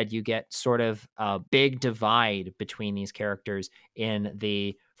 Instead, you get sort of a big divide between these characters in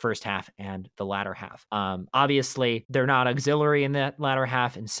the first half and the latter half. Obviously, they're not auxiliary in that latter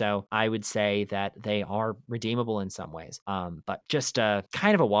half, and so I would say that they are redeemable in some ways, but just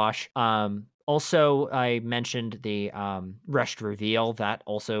kind of a wash. Also, I mentioned the rushed reveal. That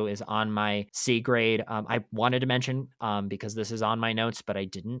also is on my C grade. I wanted to mention, because this is on my notes, but I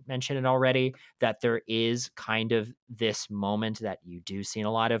didn't mention it already, that there is kind of this moment that you do see in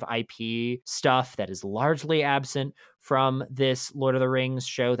a lot of IP stuff that is largely absent from this Lord of the Rings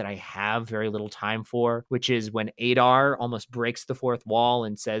show that I have very little time for, which is when Adar almost breaks the fourth wall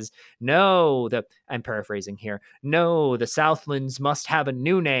and says, no, I'm paraphrasing here, no, the Southlands must have a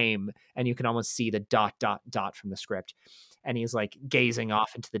new name. And you can almost see the ... from the script. And he's like gazing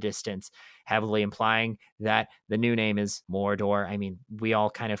off into the distance, heavily implying that the new name is Mordor. I mean, we all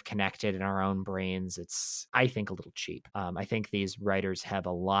kind of connected in our own brains. It's, I think, a little cheap. I think these writers have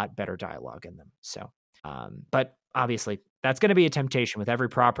a lot better dialogue in them. So, but obviously that's going to be a temptation with every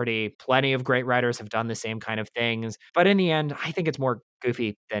property. Plenty of great writers have done the same kind of things, but in the end, I think it's more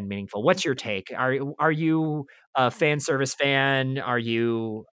goofy than meaningful. What's your take? Are you a fan service fan? Are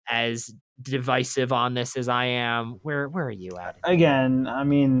you as divisive on this as I am? Where are you at? Again, I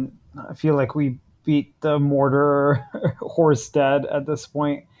mean, I feel like we beat the Mordor horse dead at this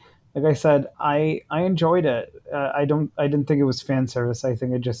point. Like I said, I enjoyed it. I didn't think it was fan service. I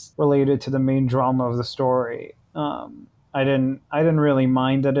think it just related to the main drama of the story. I didn't really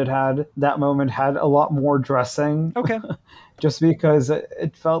mind that that moment had a lot more dressing. Okay. Just because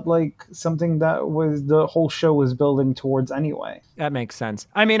it felt like something that was the whole show was building towards anyway. That makes sense.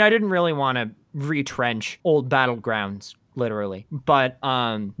 I mean, I didn't really want to retrench old battlegrounds, literally, but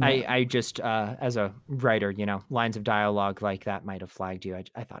I just as a writer, lines of dialogue like that might have flagged you.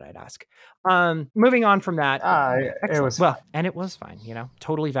 I thought I'd ask. Moving on from that. It was well, and it was fine.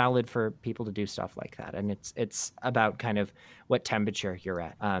 Totally valid for people to do stuff like that, and it's about kind of what temperature you're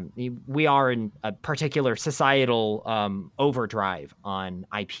at. We are in a particular societal overdrive on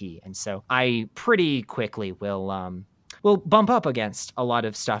IP, and so I pretty quickly will bump up against a lot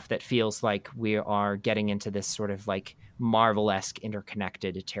of stuff that feels like we are getting into this sort of like Marvel-esque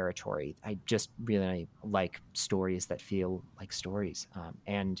interconnected territory. I just really like stories that feel like stories.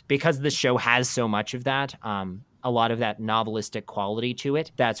 And because the show has so much of that, a lot of that novelistic quality to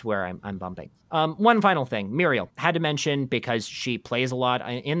it, that's where I'm bumping. One final thing, Muriel, had to mention because she plays a lot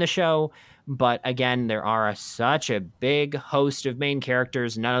in the show, but again, there are such a big host of main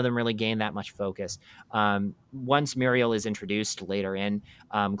characters. None of them really gain that much focus. Once Muriel is introduced later in,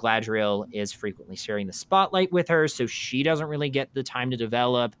 Gladriel is frequently sharing the spotlight with her, so she doesn't really get the time to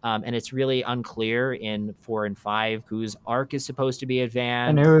develop, and it's really unclear in 4 and 5 whose arc is supposed to be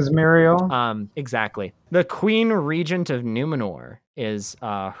advanced. And who is Muriel? Exactly. The Queen Regent of Numenor is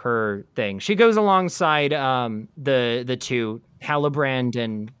her thing. She goes alongside the two, Halbrand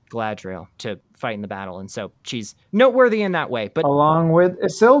and Gladriel, to fight in the battle, and so she's noteworthy in that way. But along with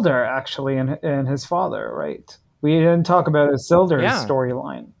Isildur, actually, and his father, right? We didn't talk about Isildur's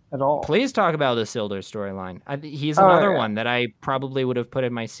storyline at all. Please talk about Isildur's storyline. He's another one that I probably would have put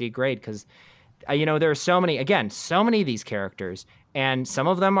in my C grade because, there are so many of these characters, and some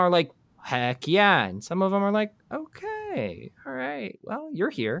of them are like, heck yeah, and some of them are like, okay, all right, well, you're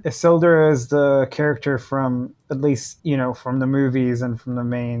here. Isildur is the character from, at least, from the movies and from the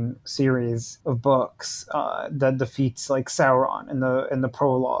main series of books that defeats like Sauron in the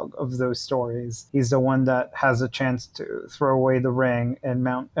prologue of those stories. He's the one that has a chance to throw away the ring in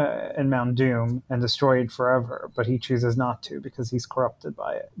Mount Doom and destroy it forever, but he chooses not to because he's corrupted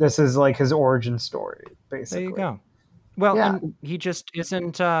by it. This is like his origin story, basically. There you go. Well, and he just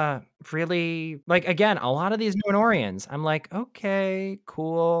isn't really, like, again, a lot of these Numenorians, I'm like, okay,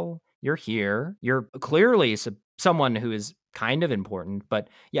 cool, you're here. You're clearly someone who is kind of important. But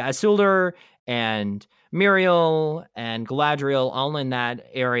yeah, Isildur and Muriel and Galadriel, all in that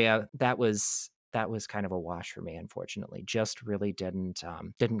area, that was kind of a wash for me, unfortunately. Just really didn't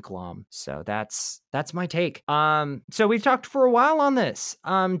glom. So that's my take. So we've talked for a while on this.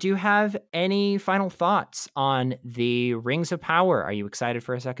 Do you have any final thoughts on the Rings of Power? Are you excited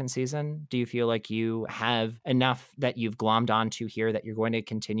for a second season? Do you feel like you have enough that you've glommed onto here that you're going to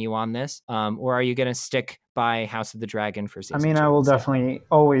continue on this? Or are you going to stick by House of the Dragon for season 2? I will definitely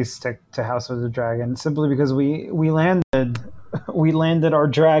always stick to House of the Dragon, simply because we landed our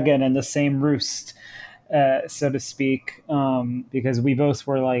dragon in the same roost, so to speak, because we both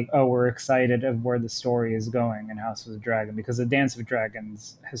were like, oh, we're excited of where the story is going in House of the Dragon, because the Dance of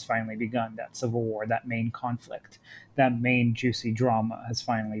Dragons has finally begun. That civil war, that main conflict, that main juicy drama has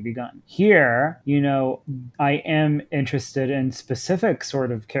finally begun. Here, I am interested in specific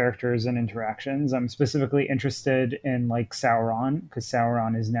sort of characters and interactions. I'm specifically interested in like Sauron, because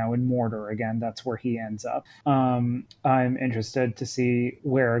Sauron is now in Mordor again. That's where he ends up. I'm interested to see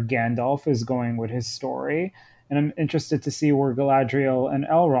where Gandalf is going with his story. And I'm interested to see where Galadriel and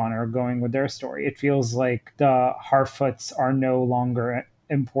Elrond are going with their story. It feels like the Harfoots are no longer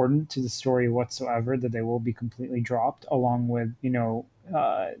important to the story whatsoever, that they will be completely dropped, along with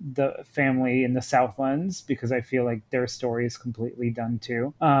the family in the Southlands, because I feel like their story is completely done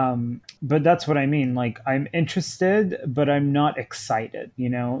too. But that's what I mean. Like, I'm interested, but I'm not excited,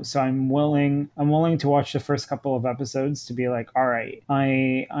 so I'm willing to watch the first couple of episodes to be like, all right, I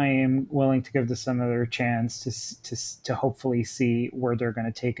am willing to give this another chance to hopefully see where they're going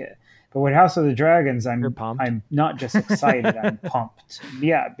to take it. But with House of the Dragons, I'm not just excited, I'm pumped.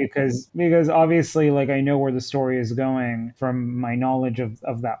 Yeah, because obviously, like, I know where the story is going from my knowledge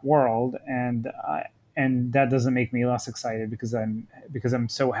of that world, and that doesn't make me less excited because I'm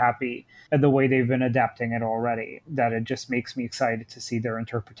so happy at the way they've been adapting it already, that it just makes me excited to see their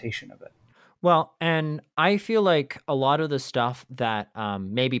interpretation of it. Well, and I feel like a lot of the stuff that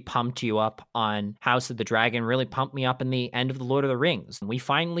maybe pumped you up on House of the Dragon really pumped me up in the end of The Lord of the Rings. We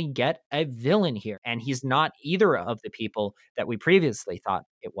finally get a villain here, and he's not either of the people that we previously thought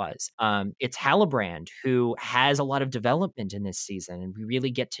it was. It's Halbrand, who has a lot of development in this season, and we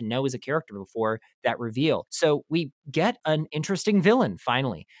really get to know as a character before that reveal. So we get an interesting villain,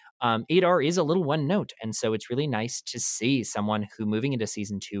 finally. Adar is a little one note. And so it's really nice to see someone who, moving into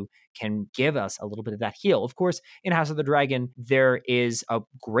season 2, can give us a little bit of that heel. Of course, in House of the Dragon, there is a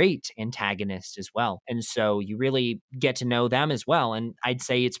great antagonist as well. And so you really get to know them as well. And I'd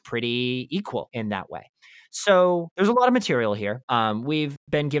say it's pretty equal in that way. So there's a lot of material here. We've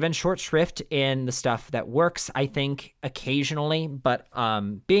been given short shrift in the stuff that works, I think, occasionally, but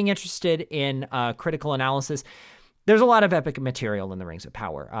being interested in critical analysis, there's a lot of epic material in the Rings of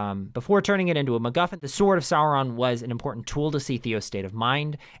Power. Before turning it into a MacGuffin, the Sword of Sauron was an important tool to see Theo's state of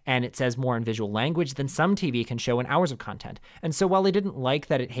mind, and it says more in visual language than some TV can show in hours of content. And so while I didn't like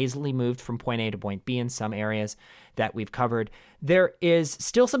that it hazily moved from point A to point B in some areas that we've covered, there is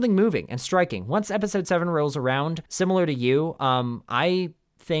still something moving and striking. Once episode 7 rolls around, similar to you, I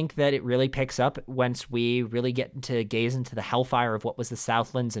think that it really picks up once we really get to gaze into the hellfire of what was the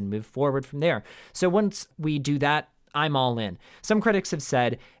Southlands and move forward from there. So once we do that, I'm all in. Some critics have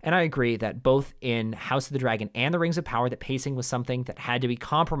said, and I agree, that both in House of the Dragon and the Rings of Power, that pacing was something that had to be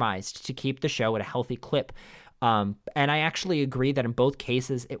compromised to keep the show at a healthy clip. And I actually agree that in both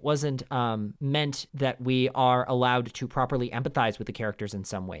cases, it wasn't meant that we are allowed to properly empathize with the characters in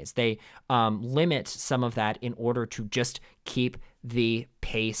some ways. They limit some of that in order to just keep the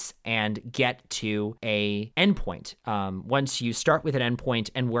pace and get to a endpoint. Once you start with an endpoint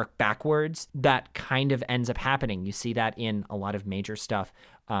and work backwards, that kind of ends up happening. You see that in a lot of major stuff.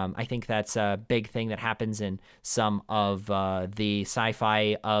 I think that's a big thing that happens in some of the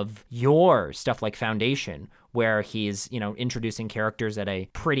sci-fi of yore, stuff like Foundation, where he's, introducing characters at a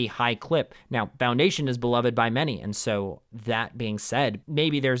pretty high clip. Now, Foundation is beloved by many, and so that being said,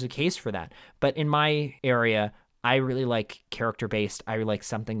 maybe there's a case for that. But in my area, I really like character-based. I really like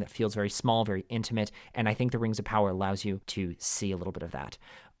something that feels very small, very intimate, and I think the Rings of Power allows you to see a little bit of that.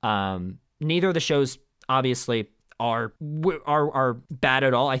 Neither of the shows, obviously, are bad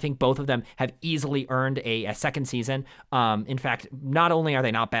at all. I think both of them have easily earned a second season. In fact, not only are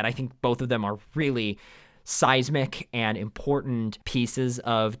they not bad, I think both of them are really seismic and important pieces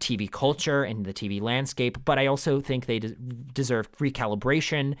of TV culture and the TV landscape, but I also think they deserve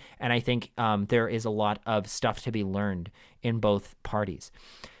recalibration, and I think there is a lot of stuff to be learned in both parties.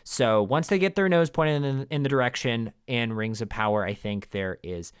 So once they get their nose pointed in the direction in Rings of Power, I think there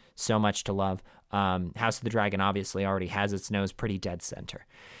is so much to love. House of the Dragon obviously already has its nose pretty dead center.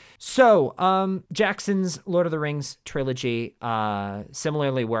 So, Jackson's Lord of the Rings trilogy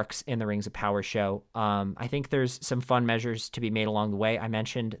similarly works in the Rings of Power show. I think there's some fun measures to be made along the way. I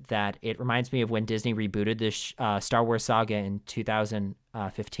mentioned that it reminds me of when Disney rebooted this Star Wars saga in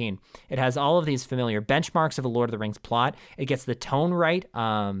 2015. It has all of these familiar benchmarks of a Lord of the Rings plot. It gets the tone right,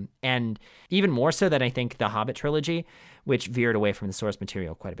 and even more so than I think the Hobbit trilogy, which veered away from the source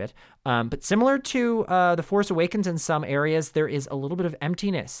material quite a bit. But similar to The Force Awakens in some areas, there is a little bit of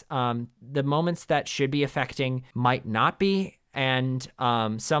emptiness. The moments that should be affecting might not be, and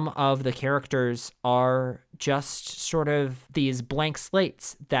some of the characters are just sort of these blank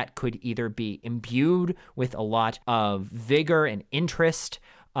slates that could either be imbued with a lot of vigor and interest.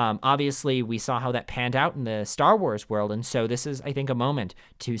 Obviously, we saw how that panned out in the Star Wars world, and so this is, I think, a moment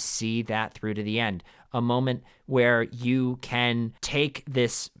to see that through to the end. A moment where you can take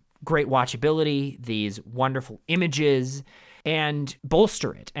this great watchability, these wonderful images, and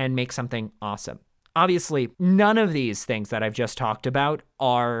bolster it and make something awesome. Obviously, none of these things that I've just talked about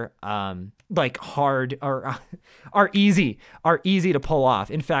are hard or are easy to pull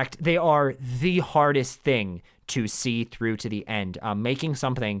off. In fact, they are the hardest thing to see through to the end. Making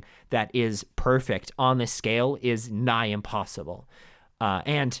something that is perfect on this scale is nigh impossible.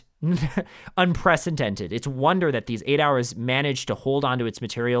 And unprecedented. It's a wonder that these 8 hours manage to hold onto its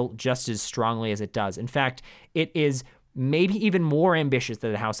material just as strongly as it does. In fact, it is maybe even more ambitious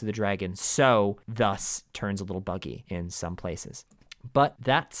than the House of the Dragon, so thus turns a little buggy in some places. But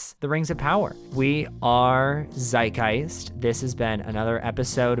that's the Rings of Power. We are Zeitgeist. This has been another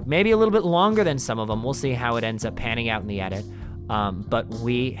episode, maybe a little bit longer than some of them. We'll see how it ends up panning out in the edit. But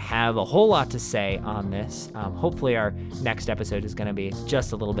we have a whole lot to say on this. Hopefully our next episode is going to be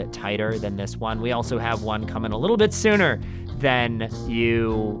just a little bit tighter than this one. We also have one coming a little bit sooner than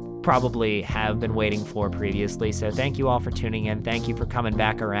you probably have been waiting for previously. So thank you all for tuning in. Thank you for coming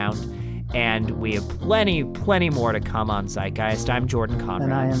back around. And we have plenty more to come on Zeitgeist. I'm Jordan Conrad.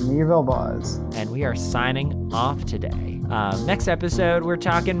 And I am Neville Boz. And we are signing off today. Next episode, we're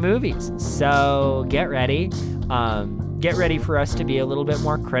talking movies. So get ready. Get ready for us to be a little bit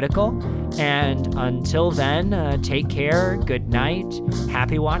more critical. And until then, take care, good night,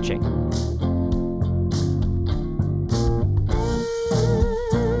 happy watching.